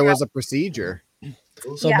didn't know there was a procedure.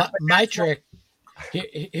 So yeah, my trick,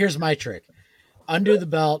 here's my trick. Undo the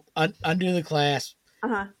belt, undo the clasp,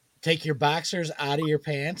 take your boxers out of your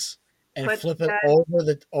pants and flip it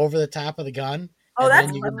over the top of the gun. Oh,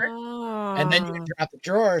 that's clever. And then you can drop the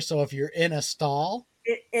drawer. So if you're in a stall,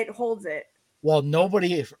 it holds it. Well,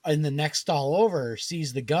 nobody in the next stall over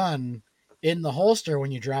sees the gun in the holster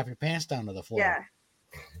when you drop your pants down to the floor. Yeah.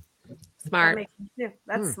 Smart.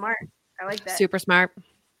 That's smart. I like that. Super smart.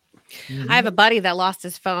 Mm-hmm. I have a buddy that lost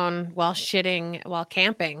his phone while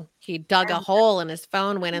camping. He dug a hole and his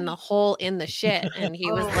phone went in the hole in the shit. And he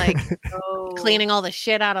was like cleaning all the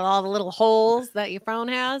shit out of all the little holes that your phone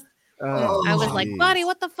has. I was like, buddy,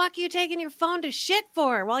 what the fuck are you taking your phone to shit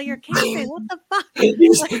for while you're camping? What the fuck?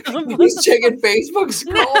 He's checking Facebook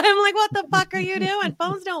scroll. I'm like, what the fuck are you doing?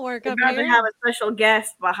 Phones don't work up here. To have a special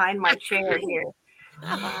guest behind my chair here.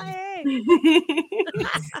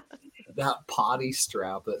 That potty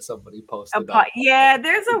strap that somebody posted.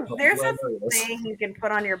 There's a thing you can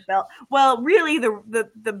put on your belt. Well, really,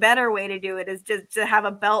 the better way to do it is just to have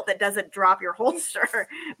a belt that doesn't drop your holster.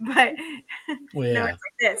 But no, it's like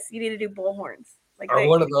this. You need to do bullhorns. Like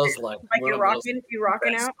one of those like you're rocking. You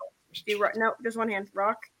rocking out. No, just one hand.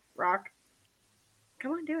 Rock.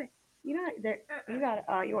 Come on, do it. You know it. You got it.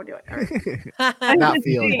 Oh, you won't do it. Right. Not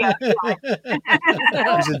feeling it.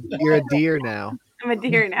 You're a deer now. I'm a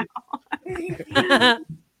deer now. A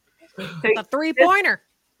 3-pointer.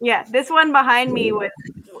 This one behind me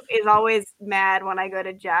is always mad when I go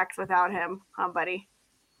to Jack's without him, buddy?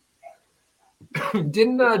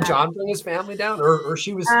 Didn't John bring his family down, or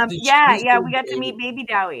she was? We got to meet Baby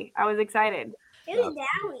Dowie. I was excited. Who's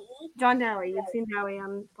Dowie? John Dowie. You've seen Dowie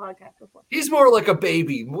on the podcast before. He's more like a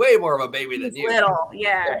baby, way more of a baby than you. Little,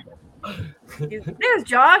 yeah. There's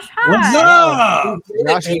Josh. Hi. What's up?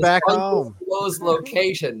 Josh is back home. Close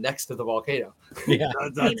location next to the volcano. Yeah.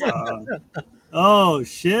 Oh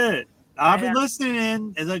shit! I've been listening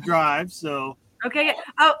in as I drive. So okay.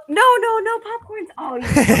 Oh no popcorns. Oh,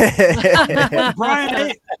 Brian,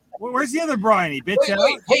 hey, where's the other Brian? He bitch out.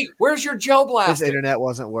 Wait, hey, where's your gel blast? His internet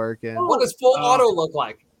wasn't working. What does full auto look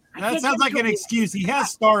like? That sounds like an excuse. He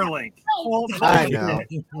has Starlink. I know.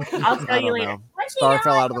 I'll tell you later. Star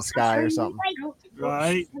fell out of the sky or something.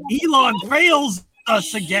 Right. Elon fails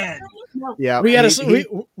us again. Yeah. We got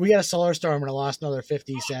a solar storm and I lost another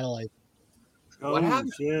 50 satellites. What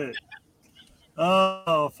happened? Shit.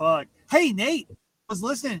 Oh fuck. Hey Nate, I was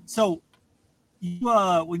listening. So you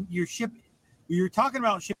when you were talking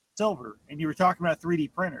about shipping silver and you were talking about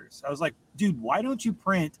 3D printers. I was like, dude, why don't you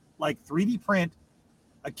 3D print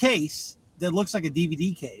a case that looks like a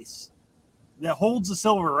DVD case that holds the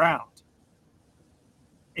silver around?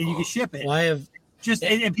 and you can ship it. Well, I have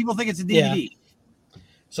and people think it's a DVD. Yeah.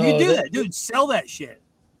 So you do that, dude. Sell that shit.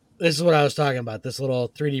 This is what I was talking about. This little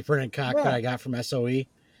 3D printed cockpit I got from SOE. It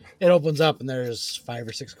opens up and there's 5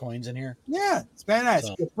 or 6 coins in here. Yeah, it's badass.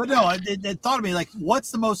 So, but no, it thought of me like,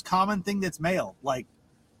 what's the most common thing that's mailed? Like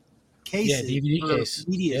cases, DVD case,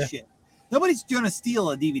 media shit. Nobody's going to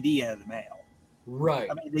steal a DVD out of the mail, right?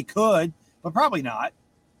 I mean, they could, but probably not.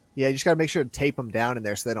 Yeah, you just got to make sure to tape them down in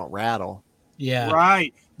there so they don't rattle. Yeah,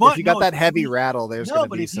 right. But if you got that heavy rattle, there's going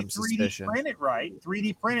to be some suspicion.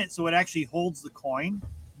 3D print it so it actually holds the coin,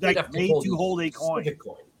 like made to hold a coin.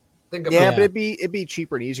 Yeah, but it'd be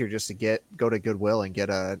cheaper and easier just to go to Goodwill and get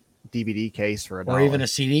a DVD case for $1. Or even a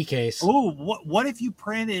CD case. Oh, what if you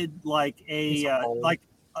printed like a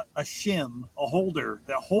shim, a holder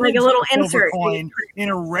that holds like a little insert coin in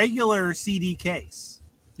a regular CD case?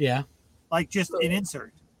 Yeah, like just an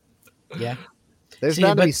insert. Yeah, there's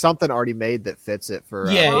bound to be something already made that fits it for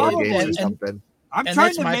games or something. I'm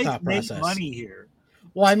trying to make money here.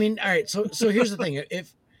 Well, I mean, all right. So here's the thing: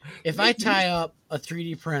 if I tie up a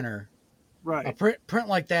 3D printer, right, a print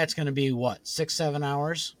like that's going to be what, 6-7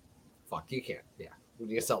 hours? Fuck, you can't. Yeah, when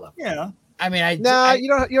you sell that. Yeah. I mean, you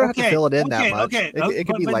don't have to fill it in that much. It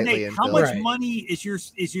could be lightly Nate, how much money is your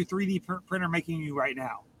 3D printer making you right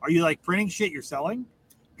now? Are you like printing shit you're selling?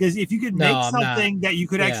 Because if you could make something that you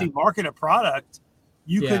could actually market a product,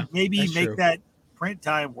 you could maybe make that print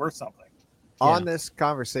time worth something. On this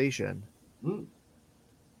conversation,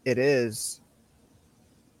 it is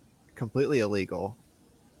completely illegal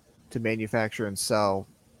to manufacture and sell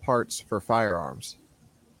parts for firearms.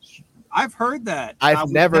 I've heard that. I've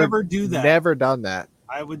never do that. Never done that.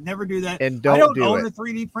 I would never do that. And I don't do own it. a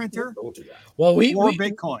 3D printer. Don't do that. Well, we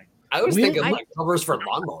Bitcoin. I was thinking like covers for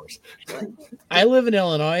lawnmowers. I live in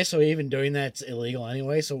Illinois, so even doing that's illegal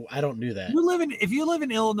anyway. So I don't do that. If you live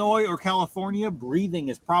in Illinois or California, breathing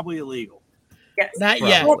is probably illegal. Yes. Not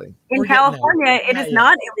yet. In California, it is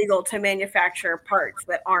not illegal to manufacture parts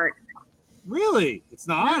that aren't. Really? It's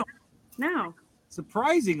not? No.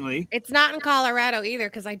 Surprisingly. It's not in Colorado either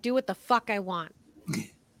because I do what the fuck I want.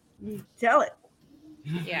 Tell it.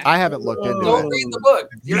 Yeah. I haven't looked into it. Don't read the book.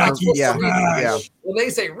 You're not supposed to read it. Yeah. When they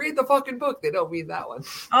say read the fucking book, they don't mean that one.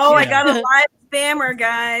 Oh, I got a live spammer,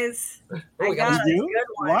 guys. Oh, I got a good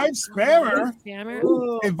one. Live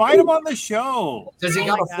spammer? Invite him on the show. Does he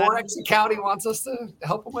got a Forex account he wants us to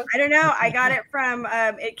help him with? I don't know. I got it from,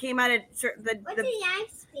 it came out of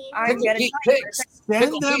I'm going to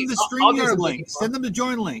send them the StreamYard link. Send them the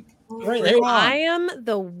join link. Right there. I am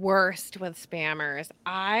the worst with spammers.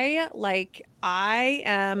 I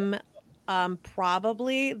am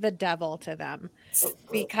probably the devil to them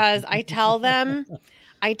because I tell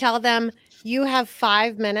them you have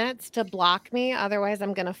 5 minutes to block me, otherwise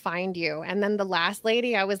I'm gonna find you. And then the last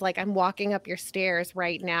lady, I was like, I'm walking up your stairs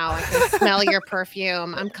right now. I can smell your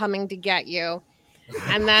perfume. I'm coming to get you.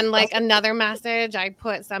 And then like another message, I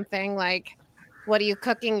put something like, what are you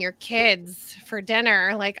cooking your kids for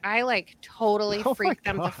dinner? Like I like totally freak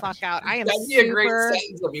them the fuck out. I am That'd be a great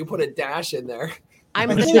sentence if you put a dash in there. I'm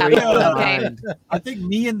the devil. Okay. I think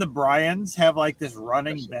me and the Bryans have like this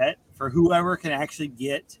running bet for whoever can actually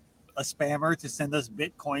get a spammer to send us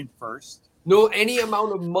Bitcoin first. No, any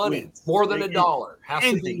amount of money, more than $1 has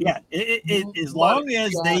to be. Yeah, as long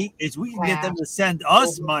as we can get them to send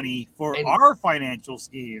us money for our financial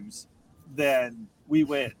schemes, then we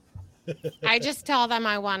win. I just tell them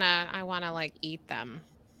I wanna like eat them,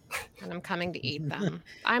 and I'm coming to eat them.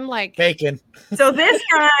 I'm like bacon. So this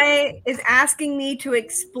guy is asking me to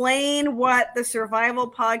explain what the Survival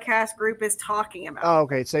Podcast group is talking about. Oh,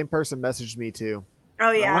 okay. Same person messaged me too.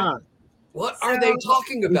 Oh yeah. What are they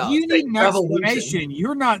talking about? If you need an explanation,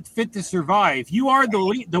 you're not fit to survive. You are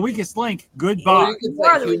the weakest link. Goodbye.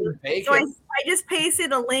 So I just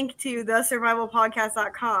pasted a link to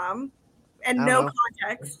thesurvivalpodcast.com and no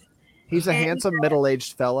context. He's a handsome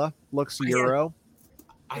middle-aged fella. Looks Euro.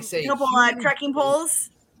 I say a couple trekking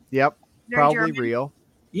poles. Yep, They're probably German. real.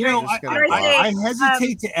 You know, I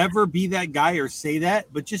hesitate to ever be that guy or say that,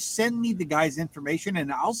 but just send me the guy's information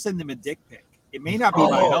and I'll send them a dick pic. It may not be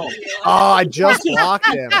my own. Oh, I just blocked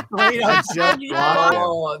him. I just blocked him.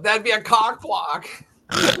 Oh, that'd be a cock block.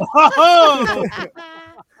 That's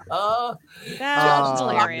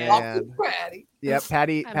hilarious. Man. Yep,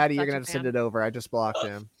 Patty, you're gonna have to send it over. I just blocked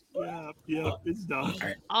him. Yeah, it's done.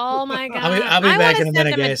 Oh my god! I'll be back in a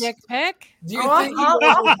minute, guys. Dick pic. Do you think I'll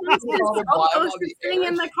post this thing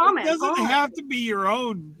in the comments. It doesn't have to be your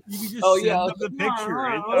own. You can just send them the picture.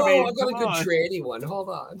 I got a good tranny one. Hold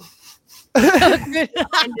on.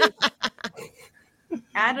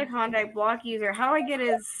 Add a contact block user. How do I get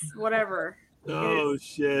his whatever? Oh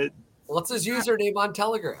shit! What's his username on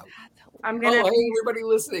Telegram? I'm gonna. Oh, hey, everybody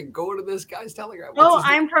listening, go to this guy's Telegram.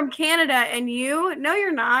 I'm from Canada, and you? No,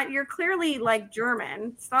 you're not. You're clearly like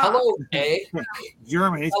German. Stop. Hello,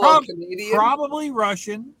 German. He's probably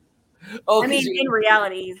Russian. Oh, I mean, in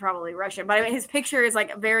reality, he's probably Russian, but I mean, his picture is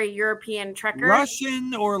like a very European trekker.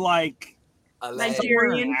 Russian or like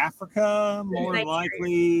Nigerian, Africa, more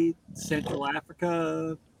likely Central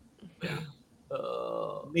Africa.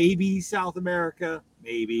 Maybe South America.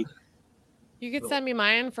 Maybe. You could send me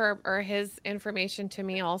mine or his information to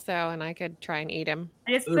me also, and I could try and eat him.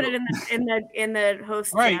 I just put it in the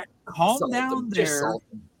host chat. Calm down there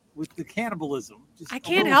with the cannibalism. I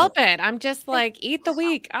can't help it. I'm just like, eat the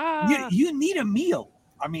week. You need a meal.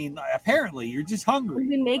 I mean, apparently you're just hungry.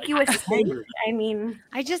 We make you a steak. I mean,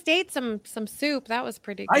 I just ate some soup. That was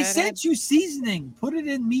pretty good. I sent you seasoning. Put it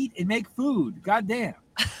in meat and make food. Goddamn.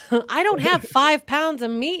 I don't have 5 pounds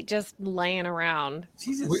of meat just laying around.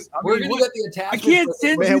 Jesus, we're gonna get the attachment. I can't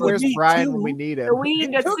send you. Where's Brian when we need him? We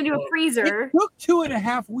need to send you a freezer. It took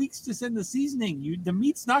 2.5 weeks to send the seasoning. The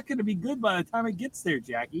meat's not going to be good by the time it gets there,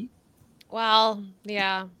 Jackie. Well,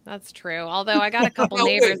 yeah, that's true. Although I got a couple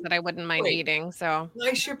neighbors that I wouldn't mind eating. So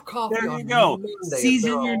I ship coffee. There you go. Monday,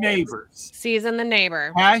 season your neighbors. Season the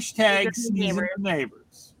neighbor. Hashtag season the neighbors.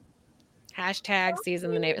 Hashtag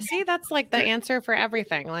season the neighbor. See, that's like the answer for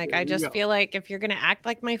everything. Like, I just feel like if you're going to act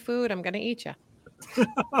like my food, I'm going to eat you.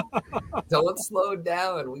 Don't slow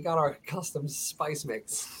down. We got our custom spice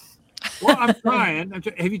mix. Well, I'm trying.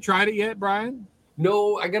 Have you tried it yet, Brian?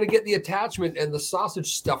 No, I got to get the attachment and the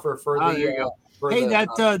sausage stuffer for the.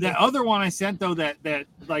 That other one I sent though, that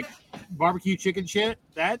like barbecue chicken shit,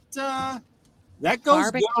 that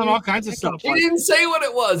goes good on all kinds of stuff. He didn't say what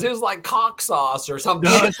it was. It was like cock sauce or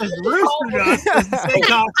something. No, it says rooster dust. It doesn't say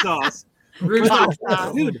cock sauce.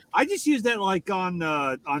 Dude, I just use that like on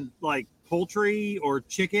like poultry or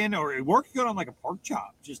chicken, or it works good on like a pork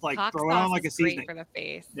chop. Just like throw it on like a seasoning for the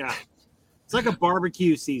face. Yeah, it's like a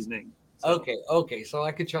barbecue seasoning. So. Okay, so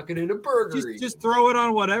I could chuck it in a burger. Just throw it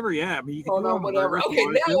on whatever. Yeah, I mean you can throw it on whatever. Okay,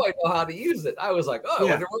 now I know how to use it. I was like, I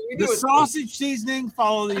wonder what we do. The sausage seasoning,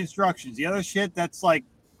 follow the instructions. The other shit, that's like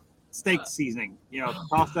steak seasoning. You know,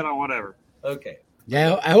 toss that on whatever. Okay.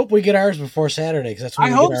 Yeah, I hope we get ours before Saturday because that's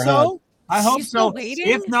when I hope so. I hope so. Waiting?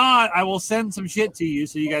 If not, I will send some shit to you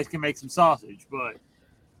so you guys can make some sausage. But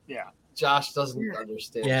yeah, Josh doesn't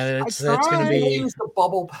understand. Yeah, that's going to be use the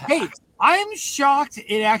bubble pack. Hey, I'm shocked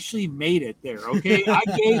it actually made it there. Okay, I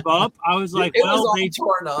gave up. I was like, it was all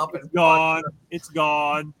torn up. It's gone. It's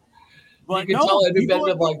gone. But you can tell I've been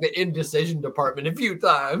with like the indecision department a few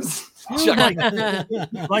times.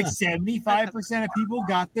 Like 75% of people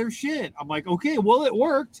got their shit. I'm like, okay, well, it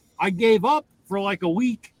worked. I gave up for like a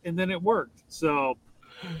week and then it worked. So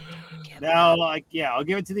now, like, yeah, I'll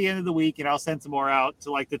give it to the end of the week and I'll send some more out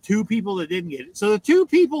to like the 2 people that didn't get it. So the 2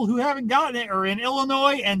 people who haven't gotten it are in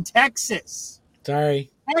Illinois and Texas.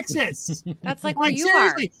 Sorry. Texas. That's like where you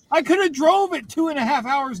seriously, I could have drove it 2.5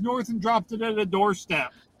 hours north and dropped it at a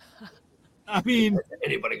doorstep. I mean,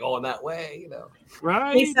 anybody going that way, you know,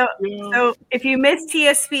 right? Hey, so if you missed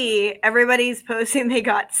TSP, everybody's posting they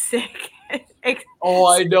got sick. Oh,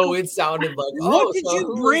 I know. It sounded like. What did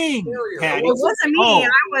you bring, Patty? It wasn't me. I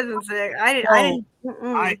wasn't sick.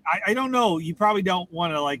 I don't know. You probably don't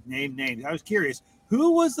want to like name names. I was curious.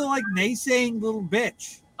 Who was the like naysaying little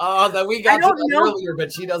bitch? That we got to earlier,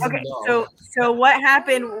 but she doesn't know. So what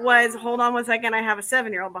happened was, hold on 1 second. I have a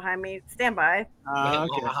 7-year-old behind me. Stand by.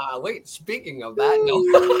 Okay. Wait, speaking of that, no.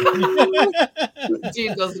 She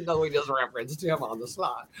doesn't know we just referenced him on the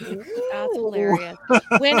slot. That's hilarious.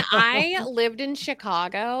 When I lived in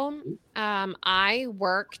Chicago, I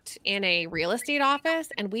worked in a real estate office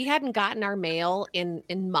and we hadn't gotten our mail in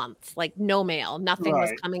months, like no mail, nothing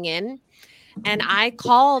was coming in. And I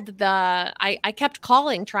called I kept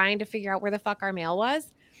calling, trying to figure out where the fuck our mail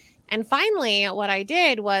was. And finally, what I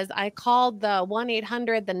did was I called the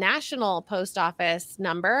 1-800, the national post office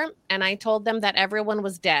number, and I told them that everyone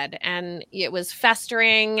was dead and it was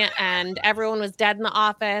festering and everyone was dead in the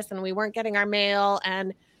office and we weren't getting our mail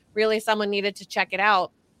and really someone needed to check it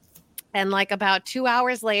out. And like about 2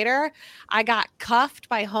 hours later, I got cuffed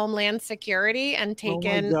by Homeland Security and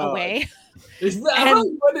taken away. Is that how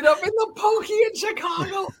you put it up in the pokey in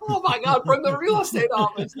Chicago? Oh my God, from the real estate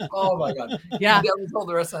office. Oh my God. Yeah. You never told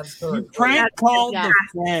the rest of that story. You prank called the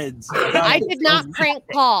feds. I did not prank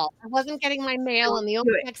call. I wasn't getting my mail, and the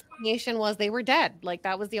only explanation was they were dead. Like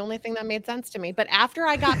that was the only thing that made sense to me. But after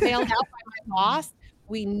I got bailed out by my boss,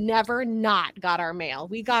 we never not got our mail.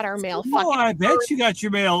 We got our mail. Oh, I bet you got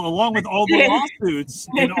your mail along with all the lawsuits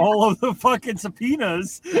and all of the fucking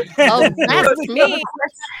subpoenas. Oh, that's me.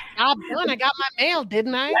 I got my mail,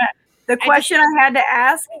 didn't I? Yeah. The question I had to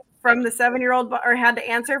ask from the 7-year-old, or had to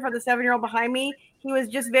answer for the 7-year-old behind me, he was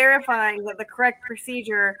just verifying that the correct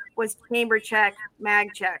procedure was chamber check,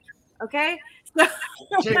 mag check. Okay.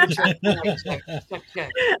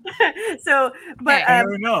 So, but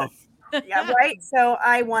fair enough. Yeah, right. So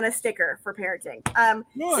I want a sticker for parenting.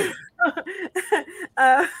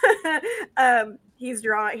 He's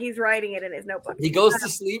writing it in his notebook. He goes to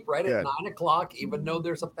sleep right at 9:00, even though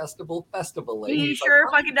there's a festival. He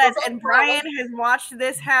sure fucking does. And Brian has watched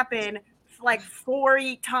this happen like 4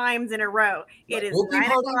 times in a row. It is 9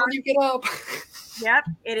 o'clock when you get up. Yep,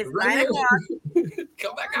 it is 9 o'clock.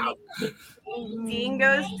 Come back out. Dean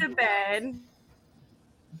goes to bed.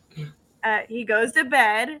 He goes to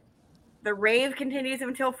bed. The rave continues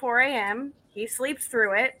until 4 a.m. He sleeps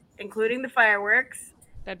through it, including the fireworks.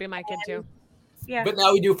 That'd be my kid too. Yeah. But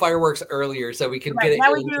now we do fireworks earlier, so we can get it.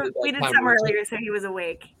 Now we did some earlier, so he was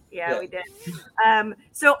awake. Yeah, we did.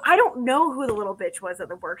 So I don't know who the little bitch was at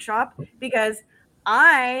the workshop because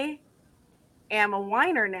I am a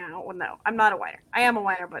whiner now. Well, no, I'm not a whiner. I am a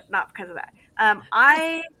whiner, but not because of that.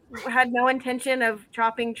 I had no intention of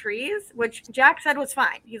chopping trees, which Jack said was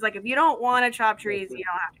fine. He's like, if you don't want to chop trees, you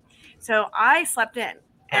don't have to. So I slept in.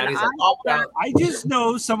 And I just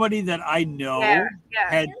know somebody that I know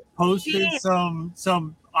had posted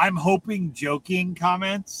some I'm hoping joking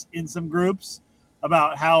comments in some groups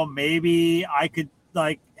about how maybe I could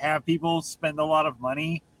like have people spend a lot of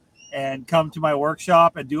money and come to my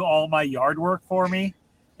workshop and do all my yard work for me.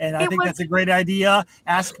 And I think that's a great idea.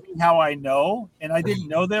 Ask me how I know. And I didn't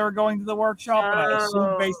know they were going to the workshop, and I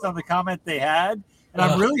assumed based on the comment they had. And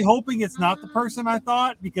I'm really hoping it's not the person I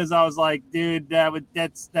thought, because I was like, dude,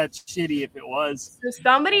 that's shitty if it was. So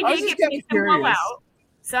somebody did get pissed and blew out.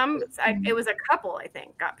 It was a couple, I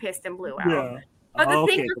think, got pissed and blew out. Yeah. But the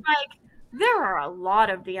thing is, like, there are a lot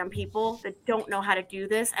of damn people that don't know how to do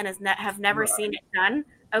this and have never seen it done.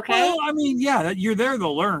 Okay. Well, I mean, yeah, you're there to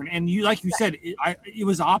learn, and you, like you said, it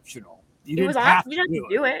was optional. You didn't have to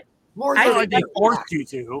do it. More than I did forced you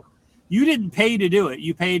to. You didn't pay to do it.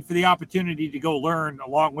 You paid for the opportunity to go learn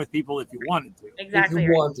along with people if you wanted to. Exactly. If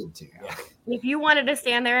you wanted to. Yeah. If you wanted to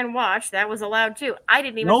stand there and watch, that was allowed too. I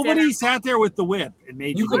didn't even. Nobody sat there with the whip and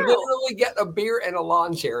made you. You could literally get a beer and a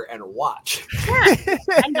lawn chair and watch. Yeah,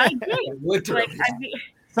 and I did. Literally.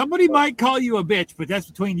 Somebody might call you a bitch, but that's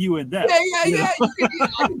between you and them. Yeah. I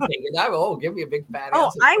can take it. Oh, give me a big fat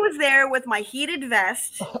ass. I was there with my heated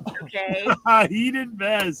vest. Okay. Heated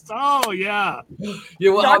vest. Oh, yeah.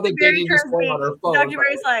 You know how they did just on her phone. Dr.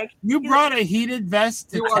 Barry's like, you brought a heated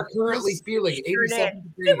vest. You are currently feeling 87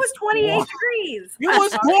 degrees. It was 28 degrees. It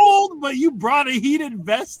was cold, but you brought a heated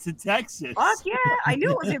vest to Texas. Fuck yeah. I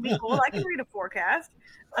knew it was going to be cold. I can read a forecast.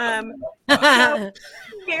 So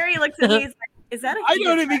Gary looks at me. He's like, is that I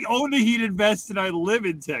don't even own a heated vest, and I live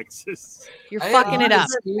in Texas. You're fucking it up.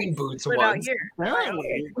 Skiing boots once. No,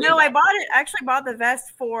 I bought the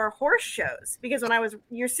vest for horse shows, because when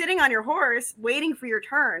you're sitting on your horse waiting for your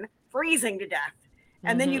turn, freezing to death.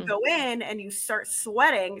 And then you go in and you start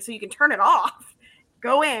sweating so you can turn it off.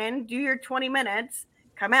 Go in, do your 20 minutes,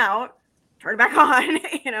 come out, turn it back on,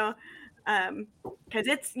 because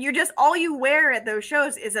you're just all you wear at those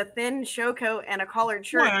shows is a thin show coat and a collared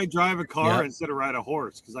shirt. Why I drive a car instead of ride a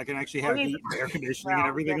horse, because I can actually have heat and air conditioning and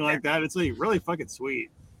everything like that. It's like really fucking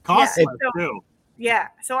sweet. Costs less too. Yeah,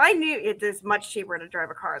 so I knew it is much cheaper to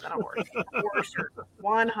drive a car than a horse.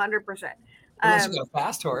 100%. Unless you got a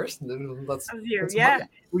fast horse, then let's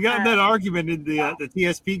we got in that argument in the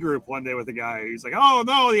TSP group one day with a guy. He's like, "Oh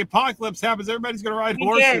no, the apocalypse happens. Everybody's gonna ride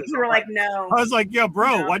horses." You were like, "No." I was like, "Yeah,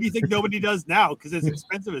 bro. Why do you think nobody does now? Because it's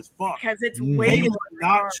expensive as fuck. Because it's way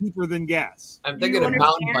not cheaper than gas." I'm thinking a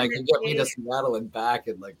mountain bike and get me to Seattle and back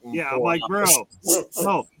and like. Yeah, I'm like, bro.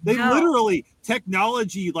 No, they literally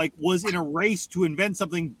technology was in a race to invent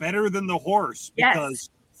something better than the horse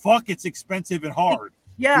because fuck, it's expensive and hard.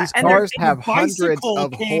 Yeah, these cars have hundreds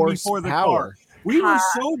of horsepower. We were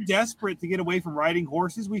so desperate to get away from riding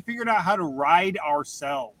horses, we figured out how to ride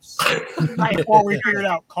ourselves before we figured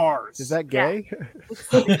out cars. Is that gay?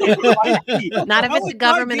 Not if it's a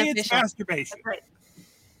government official. It's masturbation.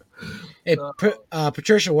 Hey,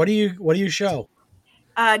 Patricia, what do you show?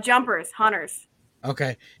 Jumpers, hunters.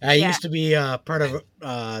 Okay, I used to be part of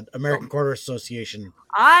American Quarter Association.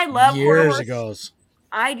 I love years ago.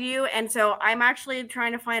 I do, and so I'm actually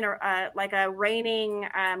trying to find a reining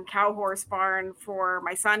cow horse barn for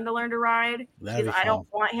my son to learn to ride, because I don't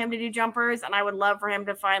want him to do jumpers, and I would love for him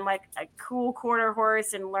to find like a cool quarter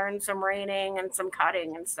horse and learn some reining and some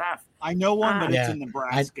cutting and stuff. I know one, but it's in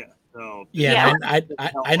Nebraska.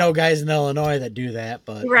 I know guys in Illinois that do that,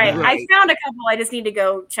 but right. I found a couple. I just need to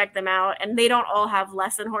go check them out, and they don't all have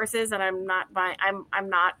lesson horses, and I'm not buying.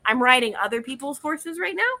 I'm riding other people's horses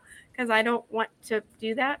right now because I don't want to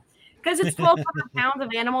do that, because it's 1,200 pounds of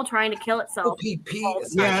animal trying to kill itself.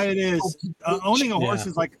 Yeah, it is. Owning a horse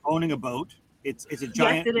is like owning a boat. It's a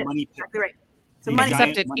giant money pit. Exactly right. So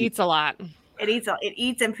except it eats a lot. It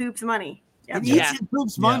eats and poops money. Yep. It eats and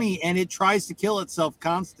poops money, and it tries to kill itself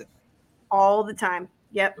constantly. All the time.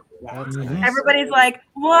 Yep. Mm-hmm. Everybody's like,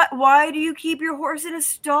 "What? Why do you keep your horse in a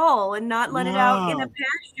stall and not let it out in a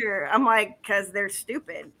pasture?" I'm like, "Because they're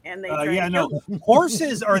stupid and they."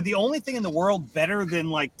 Horses are the only thing in the world better than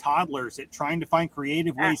like toddlers at trying to find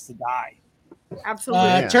creative ways to die.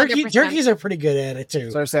 Absolutely. Turkeys are pretty good at it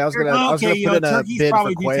too. So I was gonna put in a bid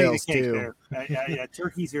for quails too.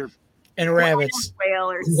 Turkeys are and rabbits. Quail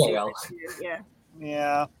or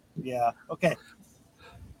yeah. Okay.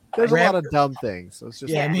 There's a lot of dumb things. So it's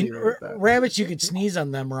just rabbits, you could sneeze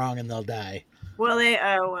on them wrong and they'll die. Well,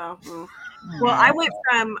 well, I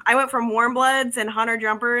went from warm bloods and hunter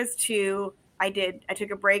jumpers to I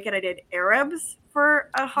took a break and I did Arabs for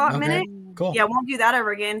a hot minute. Cool. Yeah, won't do that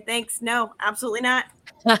ever again. Thanks. No, absolutely not.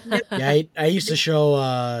 I used to show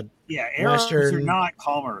Arabs are not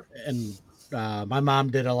calmer. And my mom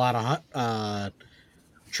did a lot of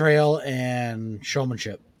trail and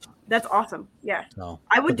showmanship. That's awesome. Yeah. So,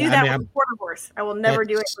 I would do that with a quarter horse. I will never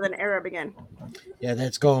do it with an Arab again. Yeah,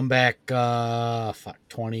 that's going back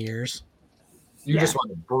 20 years. You just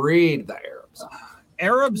want to breed the Arabs.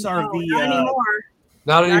 Arabs are not anymore.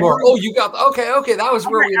 Not anymore. Oh, you got okay. That was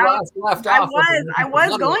where we left off. I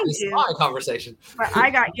was going to conversation, but I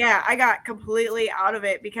got completely out of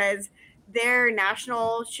it because their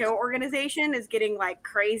national show organization is getting like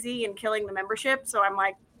crazy and killing the membership. So I'm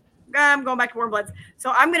like, I'm going back to warm bloods.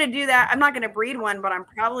 So I'm going to do that. I'm not going to breed one, but I'm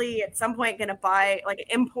probably at some point going to buy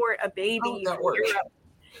import a baby.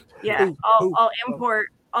 Yeah. I'll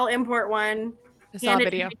import one. I saw a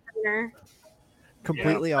video.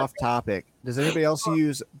 Completely off topic. Does anybody else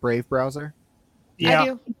use Brave browser? Yeah. I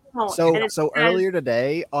do. So earlier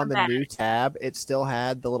today on the new tab, it still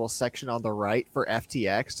had the little section on the right for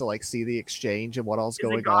FTX to see the exchange and what else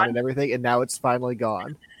going on and everything. And now it's finally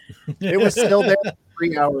gone. It was still there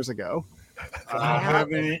 3 hours ago. I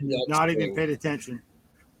haven't not even paid attention.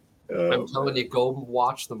 I'm telling you, go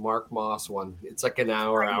watch the Mark Moss one. It's like an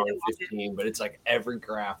hour and 15, but it's like every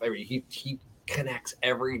graph, he connects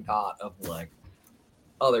every dot of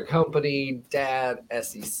other company, dad,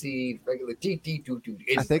 SEC, regular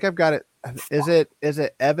I think I've got it. Is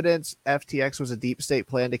it evidence FTX was a deep state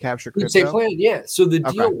plan to capture crypto? Deep state plan, yeah. So the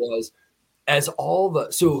deal was,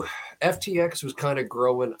 so FTX was kind of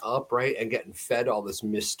growing up, right, and getting fed all this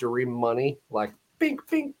mystery money, like bink,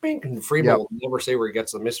 bink, bink, and Freeman will never say where he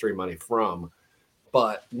gets the mystery money from,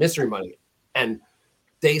 but mystery money, and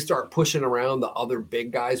they start pushing around the other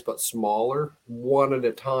big guys, but smaller, one at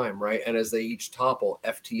a time, right? And as they each topple,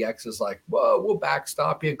 FTX is like, whoa, we'll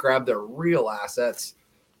backstop you, grab their real assets,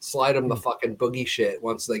 slide them the fucking boogie shit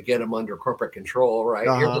once they get them under corporate control, right?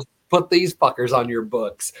 Here, just put these fuckers on your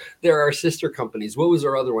books. There are sister companies. What was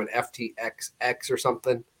their other one? FTXX or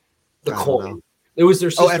something? The coin. It was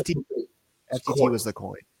their sister company. FTT was the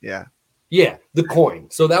coin. Yeah. Yeah, the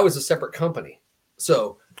coin. So that was a separate company.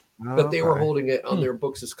 So... But they were holding it on their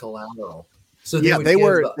books as collateral. So they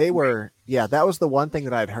were. Yeah, that was the one thing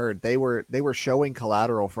that I'd heard. They were showing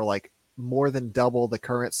collateral for more than double the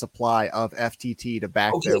current supply of FTT to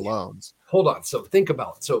back their loans. Hold on. So think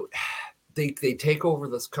about it. So they take over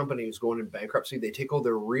this company who's going in bankruptcy. They take all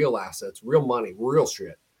their real assets, real money, real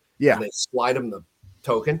shit. Yeah. And they slide them the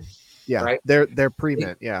token. Yeah. Right. They're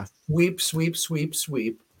pre-mint. Yeah.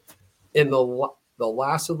 Sweep. In the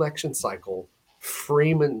last election cycle,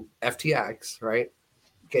 Freeman FTX, right,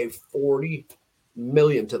 gave $40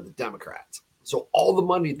 million to the Democrats. So all the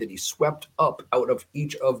money that he swept up out of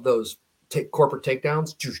each of those corporate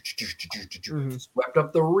takedowns, swept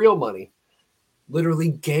up the real money, literally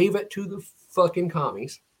gave it to the fucking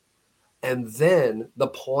commies. And then the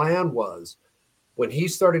plan was, when he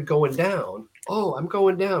started going down, I'm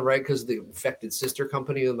going down, right, because the affected sister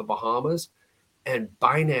company in the Bahamas and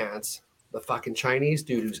Binance, the fucking Chinese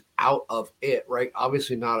dude who's out of it, right?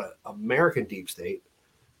 Obviously not an American deep state,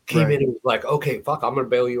 came in and was like, okay, fuck, I'm going to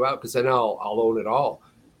bail you out because then I'll own it all.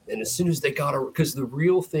 And as soon as they got because the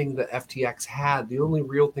real thing that FTX had, the only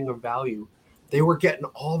real thing of value they were getting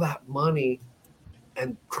all that money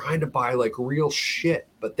and trying to buy like real shit,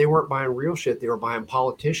 but they weren't buying real shit. They were buying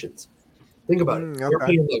politicians. Think about it. They're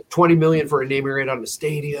paying like $20 million for a naming right on the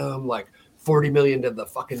stadium, like $40 million to the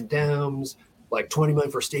fucking Dems, like $20 million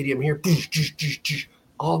for a stadium here.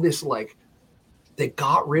 All this, like, they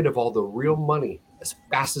got rid of all the real money as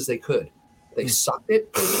fast as they could. They sucked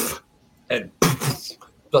it, and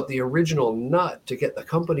but the original nut to get the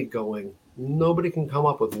company going, nobody can come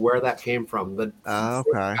up with where that came from. It's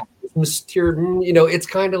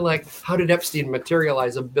kind of like, how did Epstein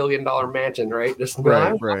materialize $1 billion mansion, right? Just I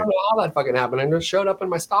don't know how that fucking happened. And it showed up in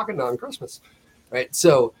my stocking on Christmas, right?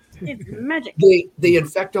 So it's magic. They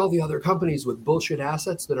infect all the other companies with bullshit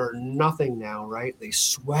assets that are nothing now, right? They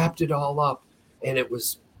swapped it all up, and it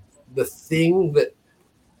was the thing that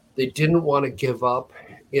they didn't want to give up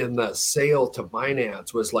in the sale to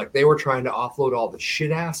Binance was like they were trying to offload all the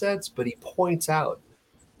shit assets, but he points out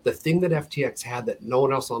the thing that FTX had that no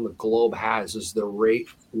one else on the globe has is the rate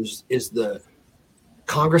is the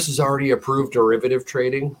Congress has already approved derivative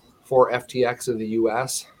trading for FTX in the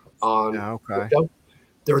US on crypto.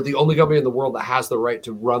 They're the only company in the world that has the right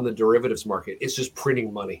to run the derivatives market. It's just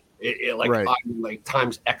printing money. Like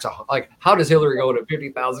times X. Like, how does Hillary go to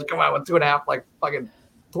 50,000? Come out with 2.5, like fucking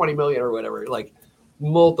 20 million or whatever. Like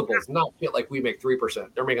multiples, not like we make 3%.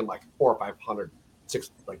 They're making like 400 or 500,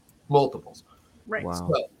 6 like multiples. Right. Wow.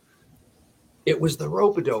 So it was the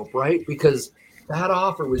rope-a-dope, right? Because that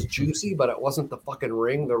offer was juicy, but it wasn't the fucking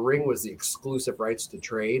ring. The ring was the exclusive rights to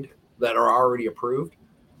trade that are already approved.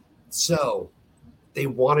 So they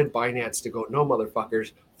wanted Binance to go, no,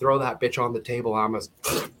 motherfuckers, throw that bitch on the table,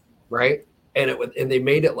 right? And they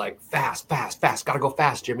made it like fast. Gotta go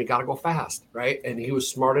fast, Jimmy. Gotta go fast, right? And he was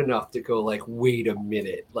smart enough to go like, wait a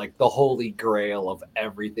minute, like the holy grail of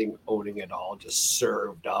everything, owning it all, just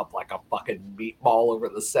served up like a fucking meatball over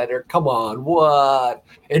the center. Come on, what?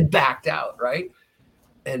 And backed out, right?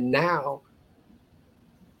 And now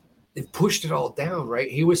it pushed it all down,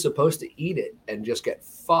 right? He was supposed to eat it and just get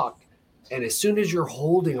fucked. And as soon as you're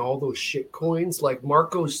holding all those shit coins, like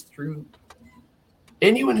Mark goes through.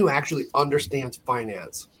 Anyone who actually understands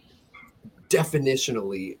finance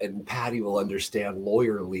definitionally, and Patty will understand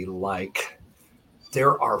lawyerly, like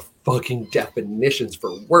there are fucking definitions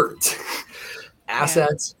for words,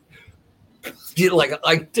 assets,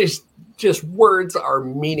 like just words are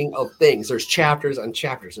meaning of things. There's chapters and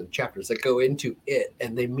chapters and chapters that go into it,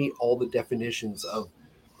 and they meet all the definitions of.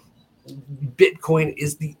 Bitcoin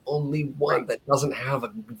is the only one that doesn't have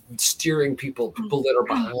a steering people that are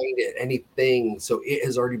behind it, anything. So it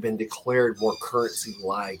has already been declared more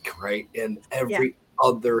currency-like, right? And every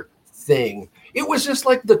other thing. It was just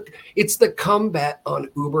like it's the comeback on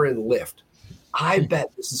Uber and Lyft. I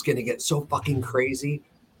bet this is going to get so fucking crazy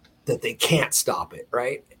that they can't stop it,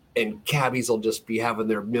 right? And cabbies will just be having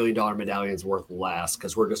their $1 million medallions worth less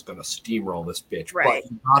because we're just going to steamroll this bitch. Right.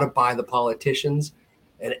 But you got to buy the politicians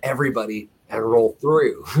and everybody and roll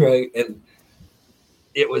through, right? And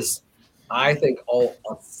it was, I think, all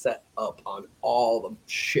set up on all the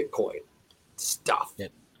shitcoin stuff. Yeah.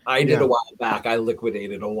 I did a while back. I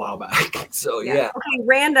liquidated a while back. So, yeah. Okay,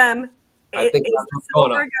 random. I think is the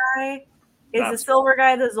silver guy, the silver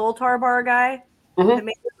guy the Zoltar bar guy? Mm-hmm.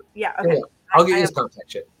 Yeah, okay. Yeah. I'll give you his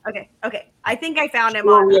contact shit. Okay. I think I found him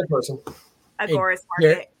on real person. Agoras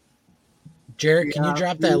Market. Jared, can you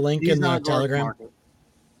drop that link in the Telegram? Market.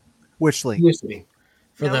 Which link? Used to be.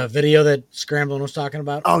 For the video that Scramblin was talking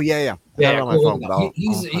about? Oh, yeah. On my phone,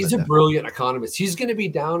 he's a brilliant economist. He's going to be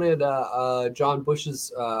down at John Bush's,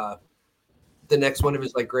 the next one of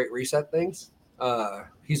his like Great Reset things.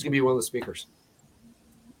 He's going to be one of the speakers.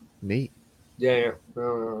 Neat. Yeah.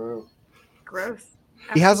 Gross.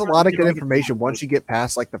 He has a lot of good information once you get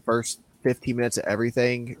past like the first 15 minutes of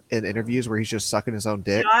everything in interviews where he's just sucking his own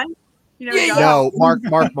dick. John? No, Mark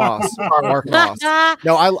Moss. Mark Moss.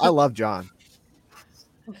 No, I love John.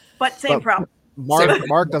 But same problem.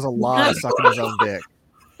 Mark does a lot of sucking his own dick.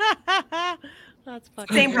 That's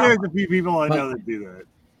fucking same problem. There's a few people I know that do that.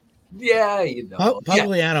 Yeah, you know.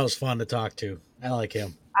 Pagliano's fun to talk to. I like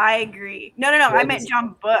him. I agree. No. I meant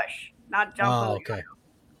John Bush, not John. Oh, okay.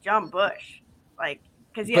 John Bush, like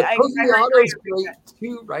because Pagliano's great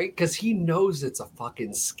too, right? Because he knows it's a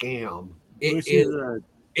fucking scam. It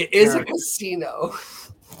is a casino.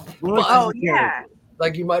 But, yeah.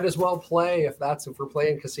 Like you might as well play if we're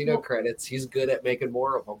playing casino credits. He's good at making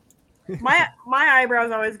more of them. My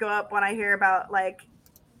eyebrows always go up when I hear about like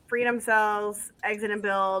Freedom Cells, Exit and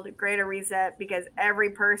Build, Greater Reset, because every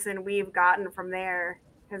person we've gotten from there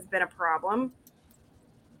has been a problem.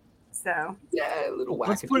 So yeah, a little wacky.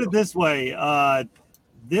 Let's put it this way: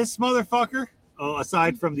 this motherfucker,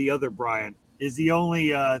 aside from the other Brian, is the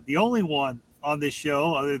only one on this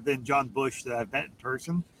show other than John Bush that I've met in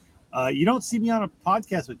person. You don't see me on a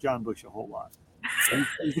podcast with John Bush a whole lot.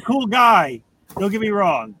 He's a cool guy. Don't get me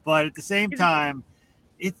wrong, but at the same time,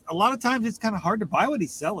 it's a lot of times it's kind of hard to buy what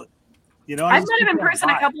he's selling. You know, I've met him in person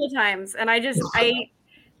a couple of times, and I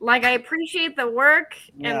appreciate the work.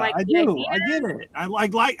 Yeah, and like I do. I get it.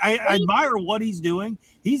 I admire what he's doing.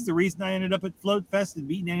 He's the reason I ended up at Float Fest and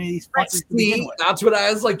meeting any of these fuckers. See, that's what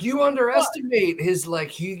I was like. You underestimate his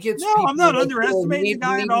he gets. No, I'm not underestimating the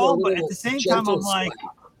guy at all. But at the same time, I'm like,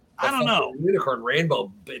 I don't know. Unicorn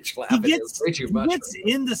rainbow bitch laughing. He gets way too much. He gets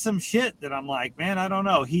into some shit that I'm like, man, I don't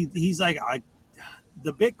know. He's like,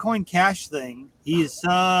 the Bitcoin Cash thing. He is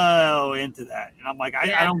so into that, and I'm like,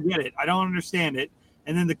 I don't get it. I don't understand it.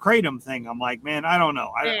 And then the Kratom thing, I'm like, man, I don't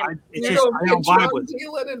know. I don't vibe with it.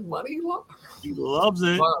 Dealing in money. He loves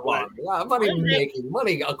it. Money making,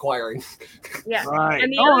 money acquiring. Yeah, right.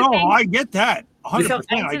 I get that. 100%.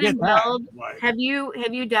 I get that. Have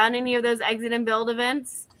you done any of those exit and build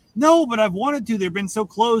events? No, but I've wanted to. They've been so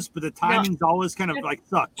close, but the timing's always kind of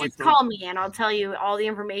suck. Just call me and I'll tell you all the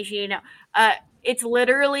information you know. It's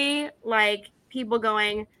literally like people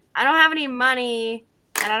going, I don't have any money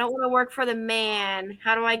and I don't want to work for the man.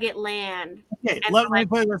 How do I get land? Okay, let me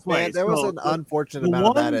put it this way. Man, there was an unfortunate amount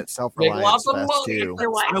of that at Self-Reliance Fest, too.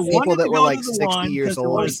 People that were like 60 years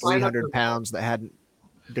old and 300 pounds that hadn't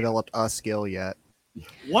developed a skill yet.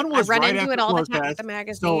 One was I run right into after it all the Float time Fest, at the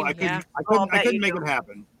magazine. so I couldn't make it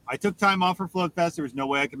happen. I took time off for Float Fest. There was no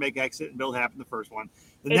way I could make Exit and Build happen the first one.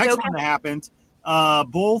 The next one that happened,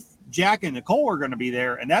 both Jack and Nicole were going to be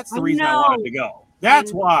there, and that's the reason I wanted to go.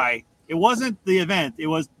 That's why. It wasn't the event. It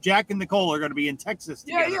was Jack and Nicole are going to be in Texas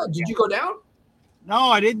together. Yeah. Did you go down? No,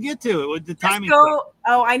 I didn't get to. It was the timing.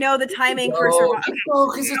 I know the timing for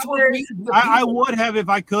Survival. Because it's I would have if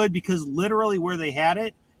I could, because literally where they had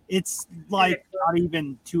it, it's like not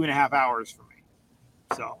even 2.5 hours for me.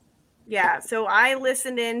 So. Yeah, so I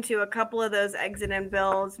listened into a couple of those exit and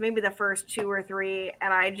builds, maybe the first 2 or 3,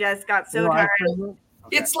 and I just got so tired.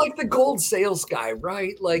 It's like the gold sales guy,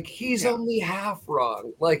 right? Like he's only half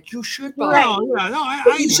wrong. Like you should buy.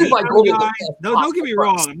 I should buy gold. Don't get me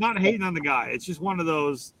wrong. I'm not hating on the guy. It's just one of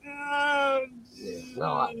those.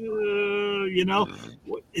 You know,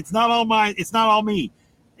 it's not all mine. It's not all me.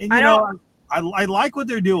 And I like what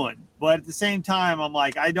they're doing, but at the same time, I'm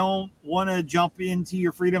like, I don't want to jump into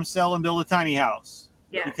your Freedom Cell and build a tiny house.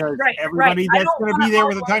 Yeah, because everybody that's going to be there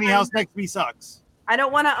with a tiny house next to me sucks. I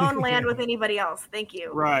don't want to own land with anybody else. Thank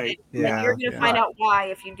you. Right. Yeah. You're going to find out why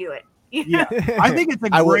if you do it. Yeah. I think it's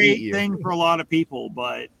a great thing for a lot of people,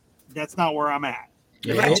 but that's not where I'm at.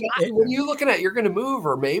 Yeah. What are you looking at? You're going to move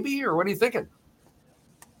or maybe, or what are you thinking?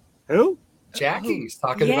 Who? Jackie's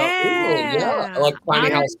talking about like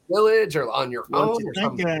tiny house village or on your own or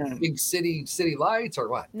some big city lights or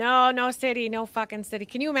what? No city, no fucking city.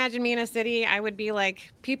 Can you imagine me in a city? I would be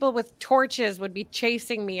like, people with torches would be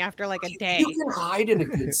chasing me after like a day. You can hide in a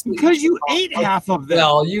good city because you ate half of them.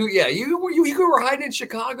 Well, you were hiding in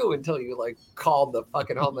Chicago until you like called the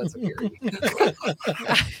fucking Homeland Security.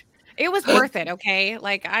 It was worth it, okay?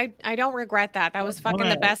 Like I don't regret that. That was fucking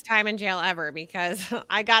the best time in jail ever because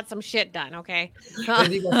I got some shit done, okay?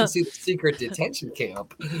 And you got to see the secret detention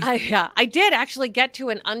camp. I did actually get to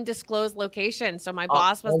an undisclosed location. So my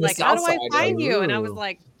boss was like, "How do I find you?" And I was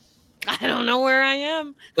like, "I don't know where I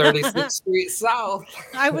am." 36th Street South.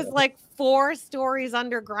 I was like 4 stories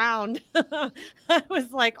underground. I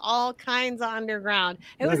was like all kinds of underground.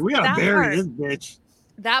 It was we gotta bury this bitch.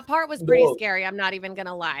 That part was pretty scary. I'm not even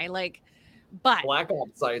gonna lie. But black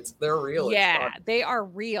ops sites, they're real. Yeah, they are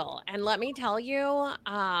real. And let me tell you,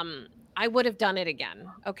 I would have done it again.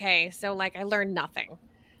 Okay, so I learned nothing.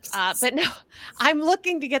 But no, I'm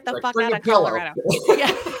looking to get the fuck out of Colorado.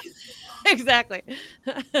 Yeah, exactly.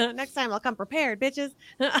 Next time I'll come prepared, bitches.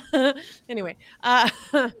 Anyway,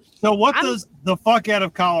 so what does the fuck out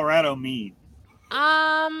of Colorado mean?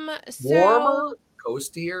 Warmer,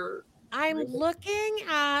 coastier. I'm looking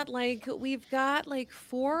at we've got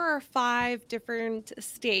 4 or 5 different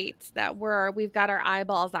states that we've got our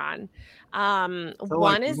eyeballs on. So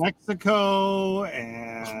one is Mexico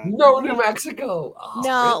and New Mexico. Oh,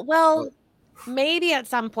 no, well, maybe at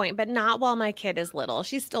some point, but not while my kid is little.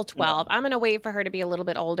 She's still 12. I'm gonna wait for her to be a little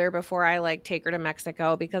bit older before I take her to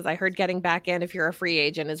Mexico because I heard getting back in if you're a free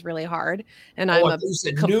agent is really hard, and I'm a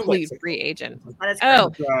complete free agent.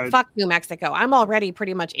 Fuck New Mexico! I'm already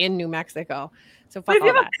pretty much in New Mexico. So fuck. But if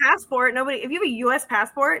you have a passport, if you have a U.S.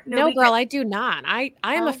 passport, no, girl, I do not. I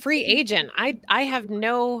am a free agent. I have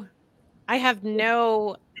no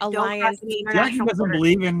alliance. Jackie doesn't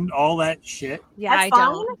believe in all that shit. Yeah, That's I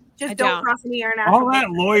fine. don't. Just I don't cross any international. All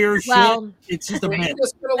that lawyer shit. It's just a myth.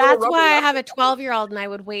 That's why I have a 12-year-old, and I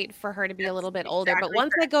would wait for her to be a little bit older. But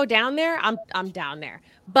once I go down there, I'm down there.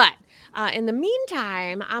 But in the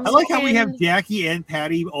meantime, I like how we have Jackie and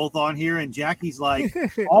Patty both on here, and Jackie's like,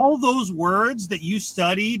 all those words that you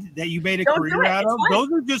studied, that you made a career out of,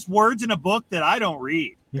 those are just words in a book that I don't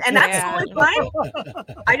read. And that's totally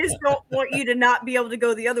fine. I just don't want you to not be able to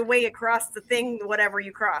go the other way across the thing, whatever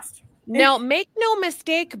you crossed. No, make no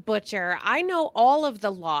mistake, Butcher. I know all of the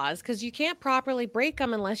laws because you can't properly break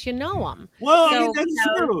them unless you know them. Well, I mean, that's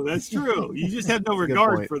true. That's true. You just have no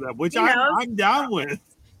regard for them, which I'm down with.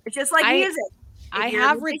 It's just like music. I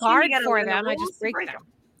have regard for them. I just break them.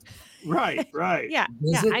 Right. Yeah.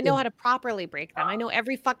 I know how to properly break them. I know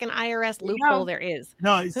every fucking IRS loophole there is.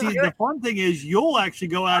 No, see, the fun thing is you'll actually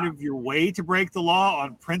go out of your way to break the law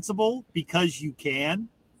on principle because you can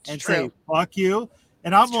and say, fuck you.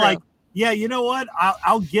 And I'm like, yeah, you know what?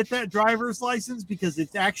 I'll get that driver's license because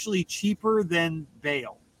it's actually cheaper than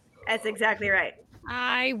bail. That's exactly right.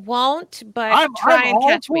 I won't, but try and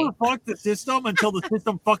catch me. Fuck the system until the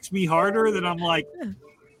system fucks me harder. Then I'm like,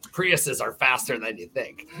 Priuses are faster than you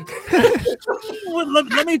think.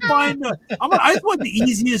 let me find I just want the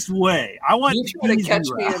easiest way. I want you try to catch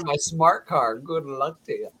me in my smart car. Good luck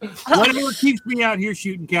to you. Whatever keeps me out here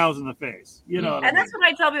shooting cows in the face. You know. And that's what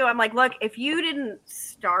I tell people. I'm like, look, if you didn't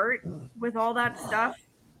start with all that stuff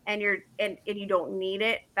and you don't need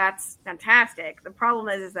it, that's fantastic. The problem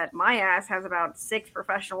is that my ass has about 6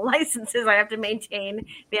 professional licenses I have to maintain,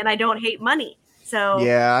 and I don't hate money. So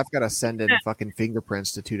yeah, I've got to send in fucking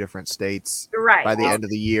fingerprints to 2 different states by the end of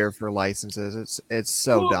the year for licenses. It's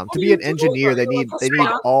so dumb. To be an engineer, they need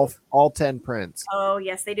all 10 prints. Oh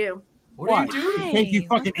yes, they do. What do you do? Take you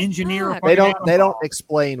fucking engineer. They don't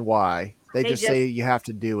explain why. They just say you have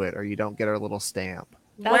to do it or you don't get our little stamp.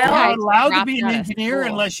 Well, you're not allowed to be an engineer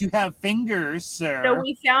unless you have fingers, sir. So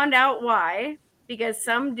we found out why, because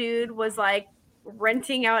some dude was like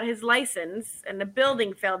renting out his license and the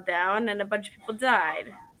building fell down and a bunch of people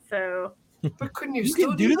died. So but couldn't you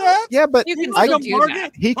still do that? Yeah, but you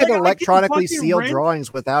can he could electronically seal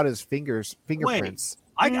drawings without his fingerprints.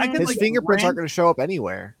 His fingerprints aren't going to show up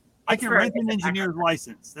anywhere. I can rent an engineer's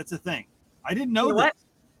license. That's a thing. I didn't know that.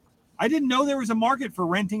 I didn't know there was a market for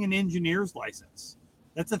renting an engineer's license.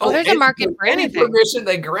 That's a thing. Oh, there's a market for anything. Permission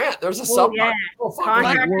they grant. There's a sub-market.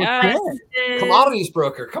 Commodities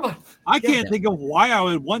broker. Come on. I can't think of why I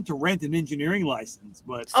would want to rent an engineering license,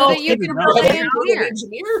 but you can rent an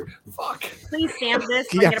engineer. Fuck. Please stamp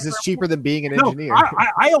this. Yeah, because it's cheaper than being an engineer.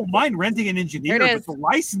 I don't mind renting an engineer, but the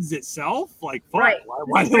license itself, like, fuck. Right.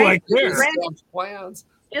 Why do I care?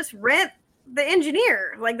 Just rent the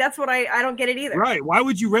engineer. Like, that's what I don't get it either. Right. Why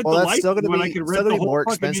would you rent the license when I could rent the whole more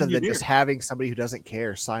expensive than just having somebody who doesn't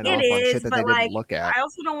care sign off on shit that they didn't look at. I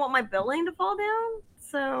also don't want my billing to fall down,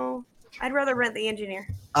 so I'd rather rent the engineer.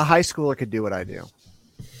 A high schooler could do what I do,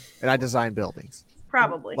 and I design buildings.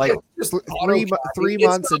 Probably. Like 3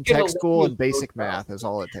 months in tech school and basic math is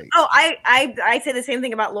all it takes. Oh, I say the same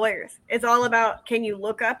thing about lawyers. It's all about, can you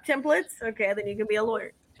look up templates? Okay, then you can be a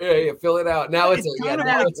lawyer. Yeah, fill it out. Now it's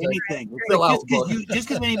anything. Just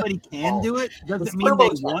because anybody can do it doesn't mean they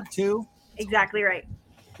want to. Exactly right.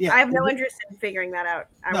 Yeah, I have no interest in figuring that out.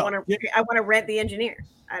 I want to rent the engineer.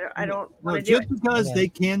 I don't want to do it. Just because they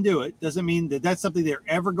can do it doesn't mean that that's something they're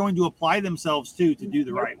ever going to apply themselves to do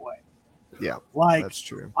the right way. Yeah, like that's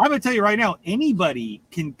true. I'm gonna tell you right now, anybody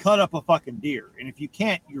can cut up a fucking deer, and if you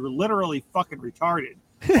can't, you're literally fucking retarded.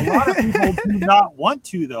 A lot of people do not want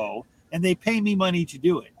to though. And they pay me money to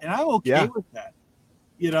do it. And I'm okay with that.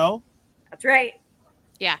 You know? That's right.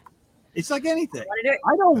 Yeah. It's like anything.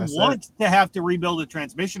 I don't want to have to rebuild a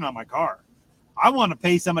transmission on my car. I want to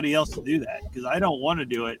pay somebody else to do that because I don't want to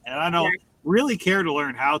do it. And I don't really care to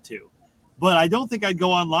learn how to. But I don't think I'd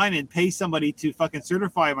go online and pay somebody to fucking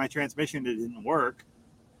certify my transmission that didn't work.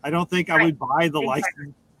 I don't think I would buy the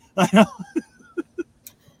license.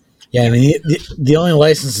 Yeah, I mean, the only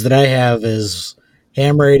license that I have is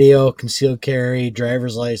ham radio, concealed carry,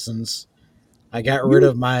 driver's license. I got rid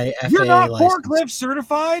of my FAA You're not license. forklift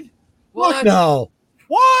certified? What? No.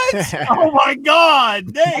 What? Oh my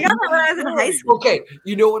God! Dang. I got that when I was in high school. Okay,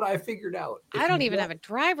 you know what I figured out? I don't even have a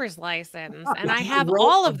driver's license, and I have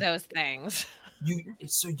all of those things.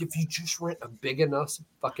 So if you just rent a big enough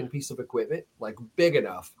fucking piece of equipment, like big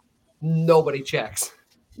enough, nobody checks.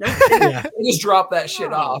 Yeah. Just drop that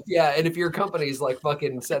shit off. Yeah. And if your company's like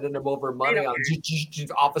fucking sending them over money on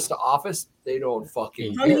office to office, they don't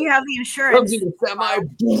fucking. Oh, you have the insurance. Comes in a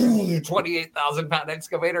semi 28,000 pound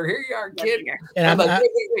excavator. Here you are, kid. And I'm like,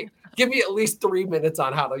 wait. Give me at least 3 minutes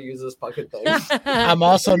on how to use this fucking thing. I'm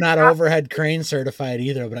also not overhead crane certified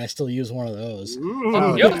either, but I still use one of those.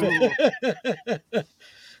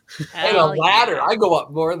 And a ladder. I go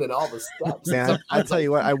up more than all the steps. Man, I tell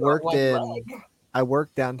you what, I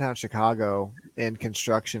worked downtown Chicago in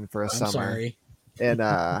construction for a summer. Sorry. And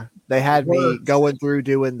they had me going through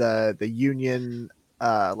doing the union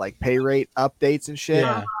like pay rate updates and shit.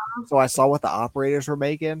 Yeah. So I saw what the operators were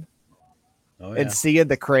making. Oh, yeah. And seeing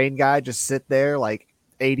the crane guy just sit there like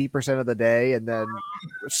 80% of the day and then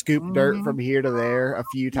scoop dirt from here to there a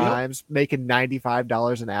few times, making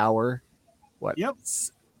 $95 an hour. What? Yep.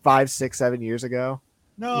 5, 6, 7 years ago.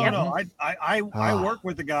 No. I worked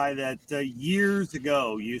with a guy that years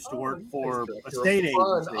ago used to work for a state agency.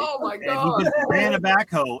 Oh my god! And he just ran a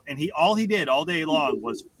backhoe, and all he did all day long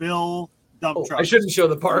was fill dump trucks. I shouldn't show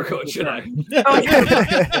the barcode, should I?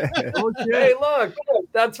 Hey, look,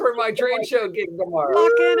 that's for my trade show gig tomorrow.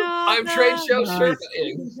 I'm trade show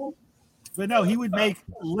surveying. But no, he would make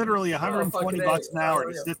literally $120 an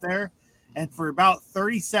hour to sit there, and for about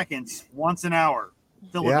 30 seconds once an hour,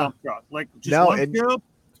 fill a dump truck. Like just one scoop,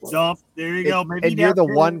 dump. There you go. Maybe and you're the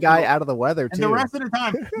one guy out of the weather too. And the rest of the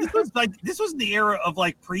time, this was in the era of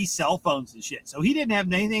like pre-cell phones and shit. So he didn't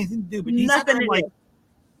have anything to do, but he sat there and like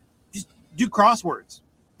just do crosswords.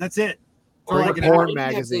 That's it. Or like a porn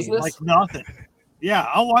magazine, like nothing. Yeah.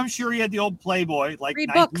 Oh, I'm sure he had the old Playboy, like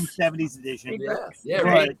 1970s edition.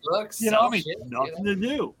 Read books. You know, I mean, nothing to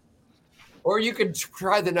do. Or you could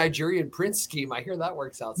try the Nigerian prince scheme. I hear that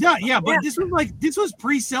works out. Yeah, but this was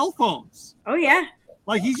pre-cell phones. Oh yeah.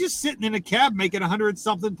 Like he's just sitting in a cab making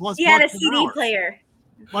 100-something plus. He had a CD player.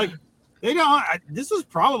 Like they don't. This was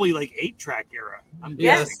probably like 8-track era.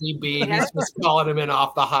 CB. He's just calling him in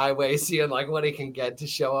off the highway, seeing like what he can get to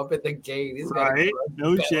show up at the gate. He's right.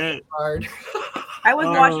 No shit. Hard. I was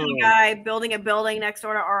watching a guy building a building next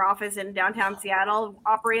door to our office in downtown Seattle,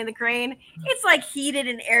 operating the crane. It's like heated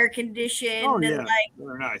and air conditioned. Oh, yeah.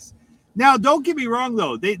 Very nice. Now, don't get me wrong,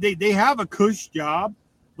 though. They have a cush job,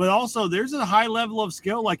 but also there's a high level of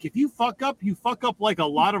skill. Like, if you fuck up like a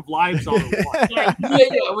lot of lives on one. Yeah.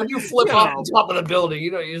 When you flip off the top of the building,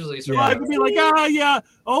 you don't usually survive. I could be like,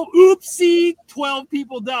 oh, oopsie, 12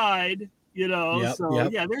 people died, you know.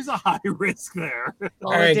 Yeah, there's a high risk there.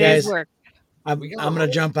 All right, guys. I'm gonna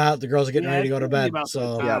jump out. The girls are getting ready to go to bed.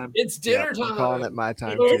 So it's dinner time. I'm calling it my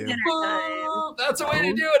time too. Dinner time. That's the way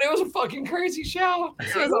to do it. It was a fucking crazy show.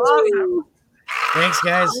 It was awesome. Thanks,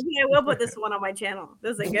 guys. I will put this one on my channel.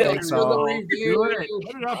 This is a good one.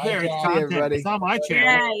 Put it up there. It's on my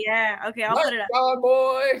channel. Yeah. Okay, I'll put it up.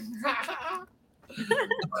 Boy.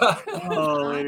 Oh,